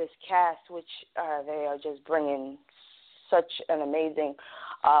this cast, which they are just bringing such an amazing,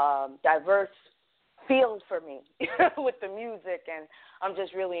 diverse field for me with the music, and I'm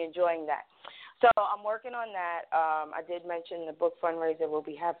just really enjoying that. So I'm working on that. I did mention the book fundraiser will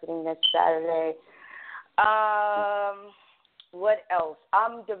be happening next Saturday. What else?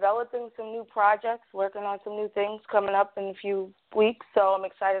 I'm developing some new projects, working on some new things coming up in a few weeks, so I'm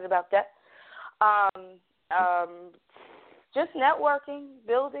excited about that. Just networking,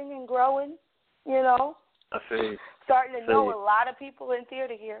 building and growing, I see. Starting to know a lot of people in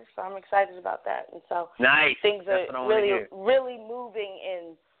theater here, so I'm excited about that. And so things are really moving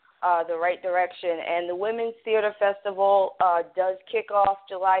in the right direction. And the Women's Theater Festival does kick off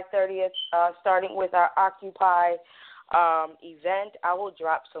July 30th, starting with our Occupy event. I will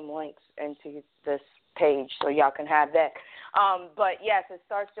drop some links into this page so y'all can have that. But, yes, it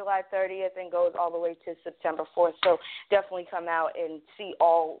starts July 30th and goes all the way to September 4th. So definitely come out and see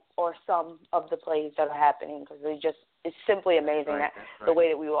all or some of the plays that are happening, because it's simply amazing the way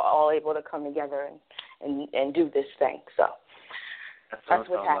that we were all able to come together and do this thing. So that's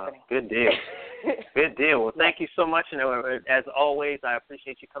what's happening. Good deal. Good deal. Well, thank you so much. And as always, I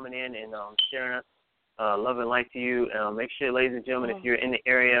appreciate you coming in and sharing us. Love and light to you. Make sure, ladies and gentlemen, if you're in the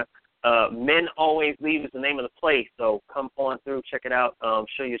area, Men Always Leave is the name of the place. So come on through, check it out,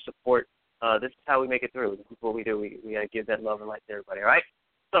 show your support. This is how we make it through. This is what we do. We got to give that love and light to everybody, all right?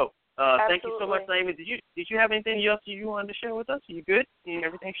 So thank you so much, Naomi. Did you have anything else you wanted to share with us? Are you good?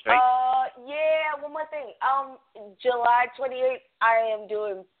 Everything straight? Yeah, one more thing. July 28th, I am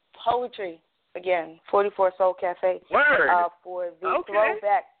doing poetry again, 44 Soul Cafe. Word. For the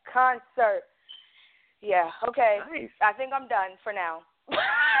throwback concert. Yeah, okay. Nice. I think I'm done for now.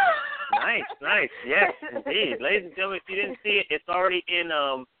 Nice. Yes, indeed. Ladies and gentlemen, if you didn't see it, it's already in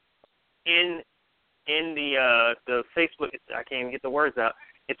the Facebook. I can't even get the words out.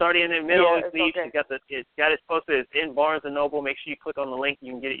 It's already in the middle. Okay. It's got it posted. It's in Barnes and Noble. Make sure you click on the link.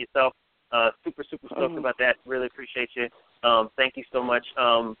 You can get it yourself. Super stoked about that. Really appreciate you. Thank you so much.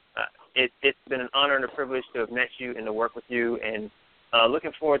 It's been an honor and a privilege to have met you and to work with you, and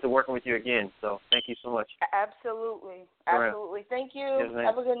looking forward to working with you again. So thank you so much. Absolutely. Thank you. Yes,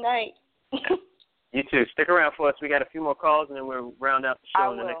 have a good night. You too. Stick around for us. We got a few more calls, and then we'll round out the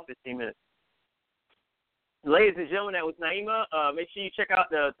show in the next 15 minutes. Ladies and gentlemen, that was Naima. Make sure you check out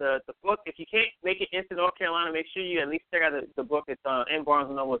the book. If you can't make it into North Carolina, make sure you at least check out the book. It's in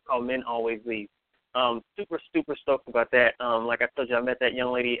Barnes & Noble. It's called Men Always Leave. Super stoked about that. Like I told you, I met that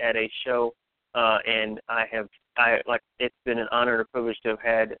young lady at a show, and it's been an honor and a privilege to have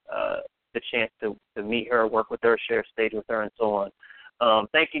had the chance to meet her, work with her, share stage with her, and so on.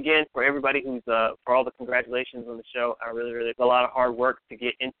 Thank you again for everybody who's for all the congratulations on the show. I really, it's a lot of hard work to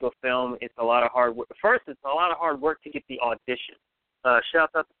get into a film. It's a lot of hard work. First, it's a lot of hard work to get the audition.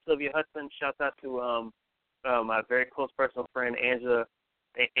 Shout out to Sylvia Hudson. Shout out to my very close personal friend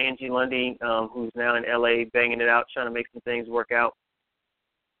Angie Lundy, who's now in LA banging it out, trying to make some things work out.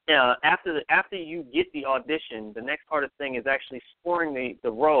 After you get the audition, the next hardest thing is actually scoring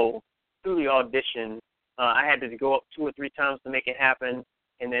the role through the audition. I had to go up 2 or 3 times to make it happen,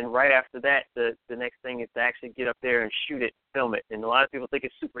 and then right after that, the next thing is to actually get up there and shoot it, film it. And a lot of people think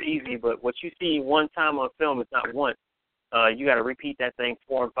it's super easy, but what you see one time on film is not once. you got to repeat that thing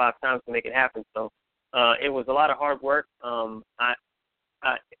 4 and 5 times to make it happen. So it was a lot of hard work.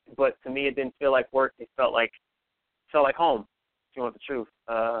 But to me, it didn't feel like work. It felt like home. If you want the truth,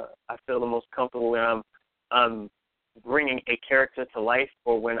 I feel the most comfortable when I'm bringing a character to life,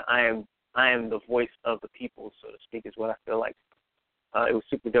 or when I am the voice of the people, so to speak, is what I feel like. It was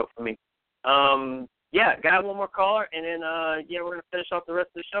super dope for me. Got one more caller, and then we're gonna finish off the rest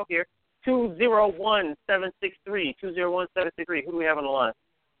of the show here. 201-763. 201-763. Who do we have on the line?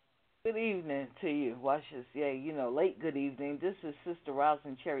 Good evening to you. Watch this. Yeah, late good evening. This is Sister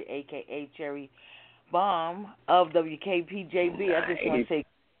Rosin Cherry, a.k.a. Cherry Bomb of WKPJB. Nice. I just want to say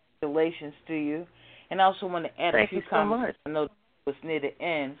congratulations to you. And I also want to add a few comments. I know it was near the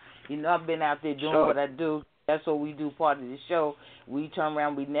end. I've been out there doing what I do. That's what we do, part of the show. We turn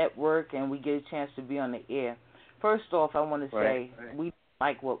around, we network, and we get a chance to be on the air. First off, I want to say we don't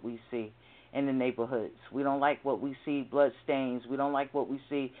like what we see in the neighborhoods. We don't like what we see, blood stains. We don't like what we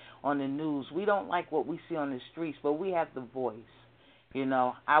see on the news. We don't like what we see on the streets, but we have the voice.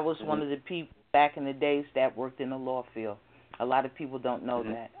 I was one of the people back in the days that worked in the law field. A lot of people don't know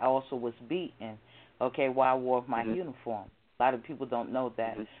that. I also was beaten, while I wore my uniform. A lot of people don't know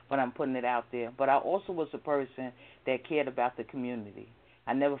that, but I'm putting it out there. But I also was a person that cared about the community.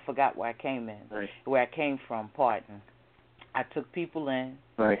 I never forgot where I came from, pardon. I took people in,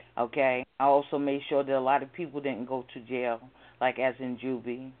 I also made sure that a lot of people didn't go to jail, like as in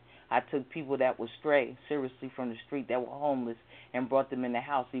juvie. I took people that were stray, seriously, from the street, that were homeless, and brought them in the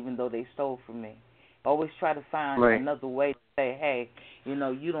house even though they stole from me. Always try to find another way to say, hey, you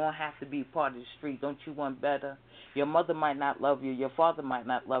don't have to be part of the street. Don't you want better? Your mother might not love you. Your father might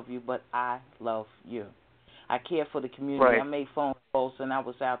not love you, but I love you. I care for the community. I made phone calls, and I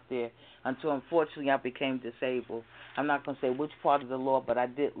was out there until, unfortunately, I became disabled. I'm not going to say which part of the law, but I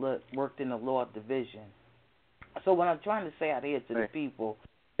did worked in the law division. So what I'm trying to say out here to the people,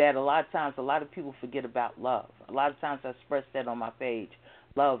 that a lot of times, a lot of people forget about love. A lot of times I express that on my page,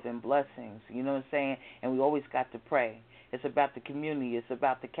 love and blessings, you know what I'm saying? And we always got to pray. It's about the community. It's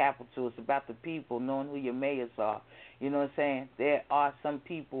about the capital. It's about the people, knowing who your mayors are. You know what I'm saying? There are some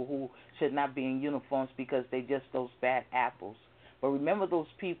people who should not be in uniforms because they just those bad apples. But remember, those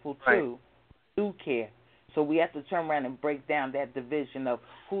people, too, do care. So we have to turn around and break down that division of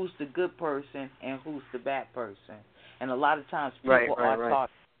who's the good person and who's the bad person. And a lot of times people are taught,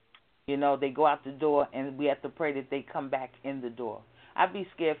 they go out the door, and we have to pray that they come back in the door. I'd be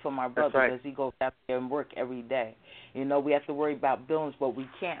scared for my brother because he goes out there and work every day. We have to worry about billings, but we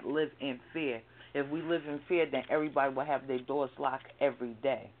can't live in fear. If we live in fear, then everybody will have their doors locked every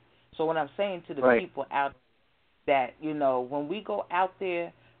day. So what I'm saying to the people out that, when we go out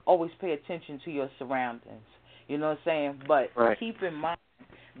there, always pay attention to your surroundings. You know what I'm saying? But keep in mind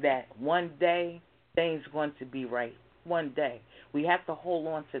that one day things are going to be right. One day. We have to hold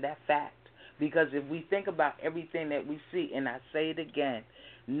on to that fact. Because if we think about everything that we see, and I say it again,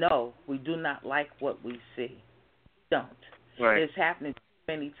 no, we do not like what we see. Don't. It's happening too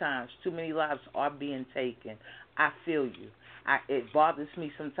many times. Too many lives are being taken. I feel you. It bothers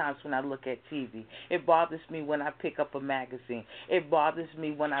me sometimes when I look at TV. It bothers me when I pick up a magazine. It bothers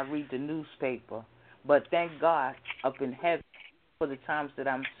me when I read the newspaper. But thank God up in heaven for the times that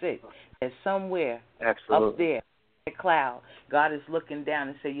I'm sick. There's somewhere up there, a cloud, God is looking down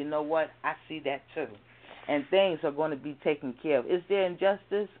and say, you know what? I see that too. And things are going to be taken care of. Is there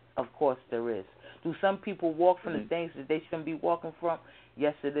injustice? Of course there is. Do some people walk from the things that they shouldn't be walking from?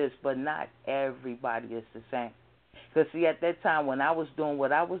 Yes, it is. But not everybody is the same. Because, see, at that time when I was doing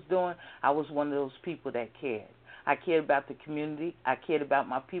what I was doing, I was one of those people that cared. I cared about the community. I cared about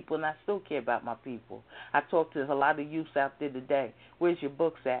my people, and I still care about my people. I talk to a lot of youths out there today. Where's your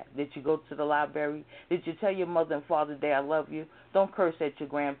books at? Did you go to the library? Did you tell your mother and father that I love you? Don't curse at your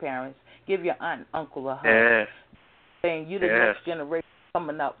grandparents. Give your aunt and uncle a hug. Saying you the next generation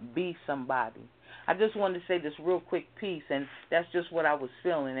coming up. Be somebody. I just wanted to say this real quick piece, and that's just what I was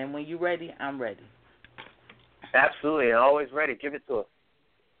feeling. And when you're ready, I'm ready. Absolutely. Always ready. Give it to us.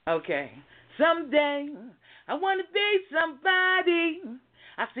 Okay. Someday I want to be somebody.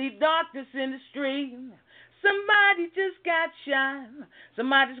 I see darkness in the street. Somebody just got shot.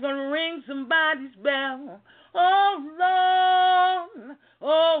 Somebody's going to ring somebody's bell. Oh, Lord.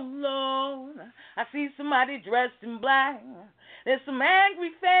 Oh, Lord. I see somebody dressed in black. There's some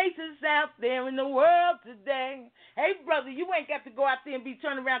angry faces out there in the world today. Hey, brother, you ain't got to go out there and be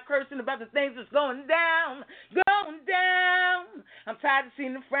turning around cursing about the things that's going down. Going down. I'm tired of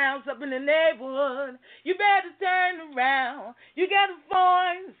seeing the frowns up in the neighborhood. You better turn around. You got a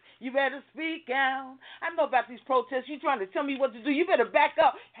voice. You better speak out. I know about these protests. You trying to tell me what to do. You better back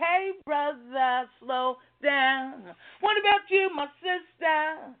up. Hey, brother, slow down. What about you, my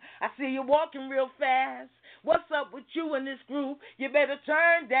sister? I see you walking real fast. What's up with you in this group? You better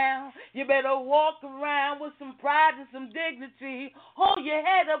turn down. You better walk around with some pride and some dignity. Hold your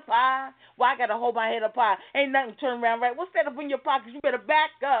head up high. Well, I got to hold my head up high. Ain't nothing turn around right. What's that up in your pockets? You better back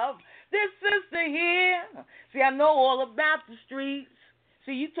up. This sister here. See, I know all about the streets.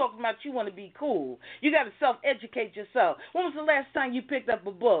 See, you talking about you want to be cool. You got to self-educate yourself. When was the last time you picked up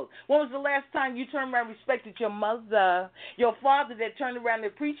a book? When was the last time you turned around and respected your mother, your father that turned around and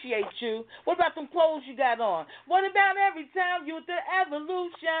appreciate you? What about them clothes you got on? What about every time you at the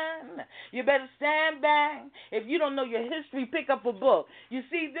evolution? You better stand back. If you don't know your history, pick up a book. You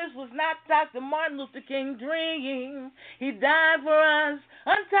see, this was not Dr. Martin Luther King dream. He died for us,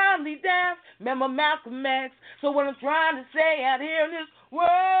 untimely death. Remember Malcolm X? So what I'm trying to say out here in this world,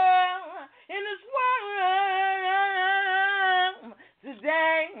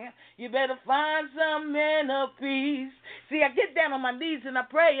 today, you better find some inner peace. See, I get down on my knees and I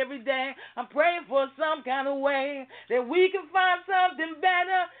pray every day. I'm praying for some kind of way that we can find something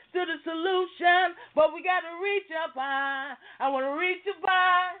better to the solution. But we got to reach up high. I want to reach up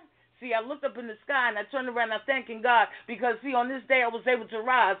high. See, I looked up in the sky and I turned around and I'm thanking God because, see, on this day I was able to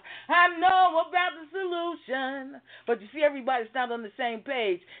rise. I know about the solution. But you see, everybody's not on the same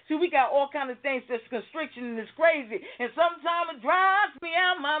page. See, we got all kind of things that's constriction and it's crazy. And sometimes it drives me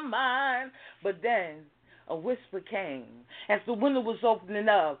out of my mind. But then a whisper came as the window was opening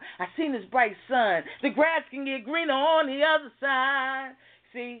up. I seen this bright sun. The grass can get greener on the other side.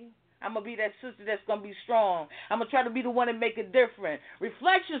 See, I'm going to be that sister that's going to be strong. I'm going to try to be the one that make a difference.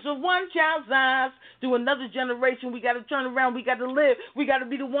 Reflections of one child's eyes through another generation. We got to turn around. We got to live. We got to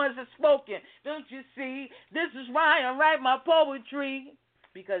be the ones that spoken. Don't you see? This is why I write my poetry.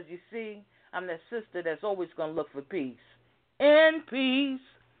 Because, you see, I'm that sister that's always going to look for peace. In peace.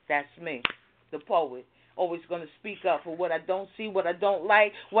 That's me, the poet. Always going to speak up for what I don't see, what I don't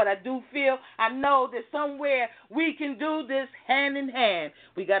like, what I do feel. I know that somewhere we can do this hand in hand.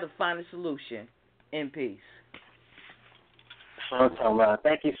 We got to find a solution. In peace. That's what I'm talking about.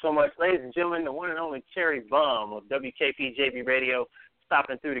 Thank you so much, ladies and gentlemen. The one and only Cherry Bomb of WKPJB Radio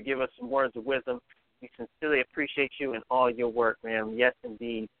stopping through to give us some words of wisdom. We sincerely appreciate you and all your work, ma'am. Yes,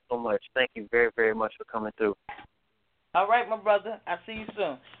 indeed, so much. Thank you very, very much for coming through. All right, my brother. I'll see you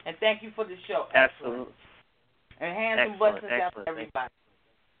soon. And thank you for the show. Absolutely. And hands and blessings out to everybody.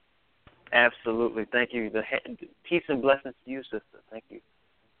 Absolutely. Thank you. Peace and blessings to you, sister. Thank you.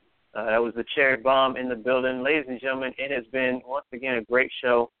 That was the Cherry Bomb in the building. Ladies and gentlemen, it has been, once again, a great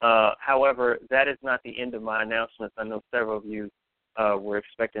show. However, that is not the end of my announcements. I know several of you were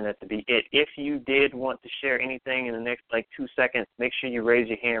expecting that to be it. If you did want to share anything in the next, 2 seconds, make sure you raise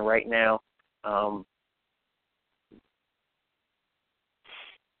your hand right now.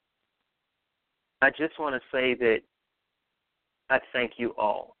 I just want to say that I thank you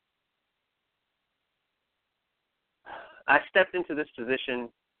all. I stepped into this position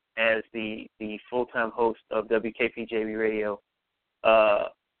as the full-time host of WKPJB Radio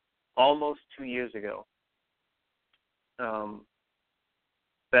almost 2 years ago.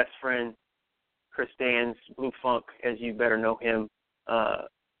 Best friend Chris Dan's Blue Funk, as you better know him,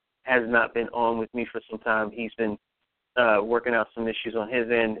 has not been on with me for some time. He's been working out some issues on his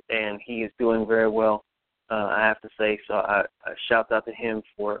end, and he is doing very well, I have to say. So I shout out to him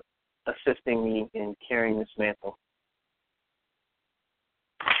for assisting me in carrying this mantle.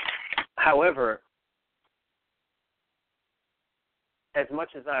 However, as much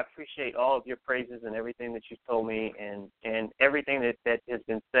as I appreciate all of your praises and everything that you've told me and everything that has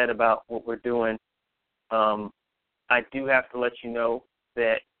been said about what we're doing, I do have to let you know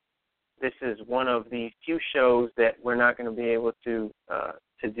that this is one of the few shows that we're not going to be able to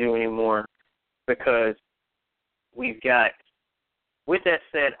do anymore because we've got, with that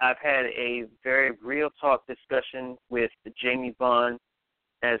said, I've had a very real talk discussion with Jamie Bond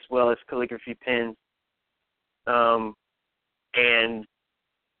as well as Calligraphy Pens. And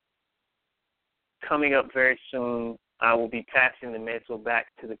coming up very soon, I will be passing the mantle back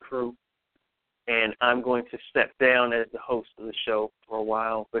to the crew, and I'm going to step down as the host of the show for a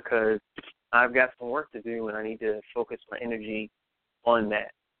while because I've got some work to do and I need to focus my energy on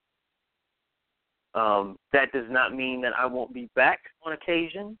that. That does not mean that I won't be back on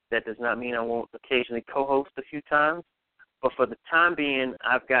occasion. That does not mean I won't occasionally co-host a few times. But for the time being,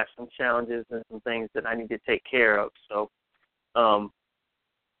 I've got some challenges and some things that I need to take care of. So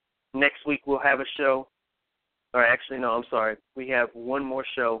next week we'll have a show. Or actually, no, I'm sorry. We have one more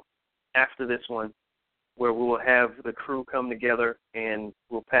show after this one where we will have the crew come together and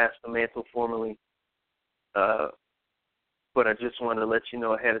we'll pass the mantle formally. But I just wanted to let you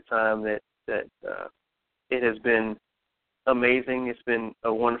know ahead of time that it has been amazing. It's been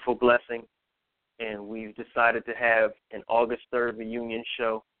a wonderful blessing. And we've decided to have an August 3rd reunion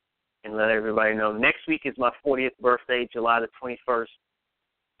show and let everybody know. Next week is my 40th birthday, July the 21st.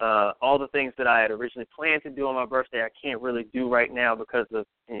 All the things that I had originally planned to do on my birthday, I can't really do right now because of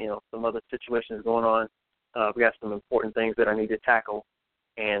some other situations going on. We got some important things that I need to tackle,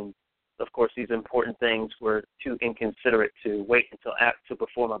 and of course, these important things were too inconsiderate to wait until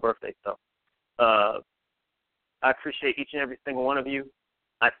before my birthday. So, I appreciate each and every single one of you.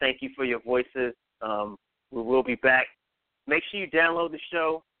 I thank you for your voices. We will be back. Make sure you download the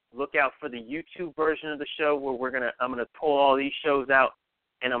show. Look out for the YouTube version of the show where I'm gonna pull all these shows out.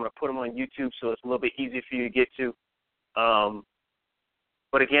 And I'm going to put them on YouTube so it's a little bit easier for you to get to.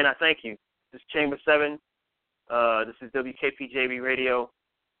 But again, I thank you. This is Chamber 7. This is WKPJB Radio.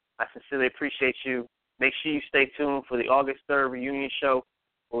 I sincerely appreciate you. Make sure you stay tuned for the August 3rd reunion show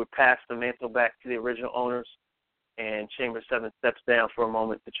where we pass the mantle back to the original owners and Chamber 7 steps down for a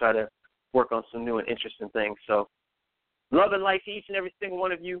moment to try to work on some new and interesting things. So love and light to each and every single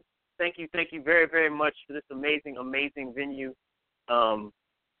one of you. Thank you very, very much for this amazing, amazing venue.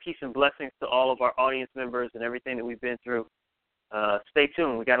 Peace and blessings to all of our audience members and everything that we've been through. Stay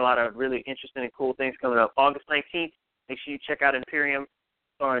tuned. We got a lot of really interesting and cool things coming up. August 19th, make sure you check out Imperium,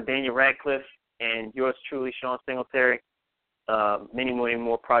 starring Daniel Radcliffe and yours truly, Sean Singletary. Many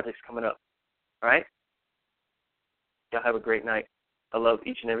more projects coming up. All right? Y'all have a great night. I love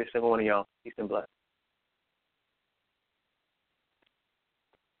each and every single one of y'all. Peace and blessings.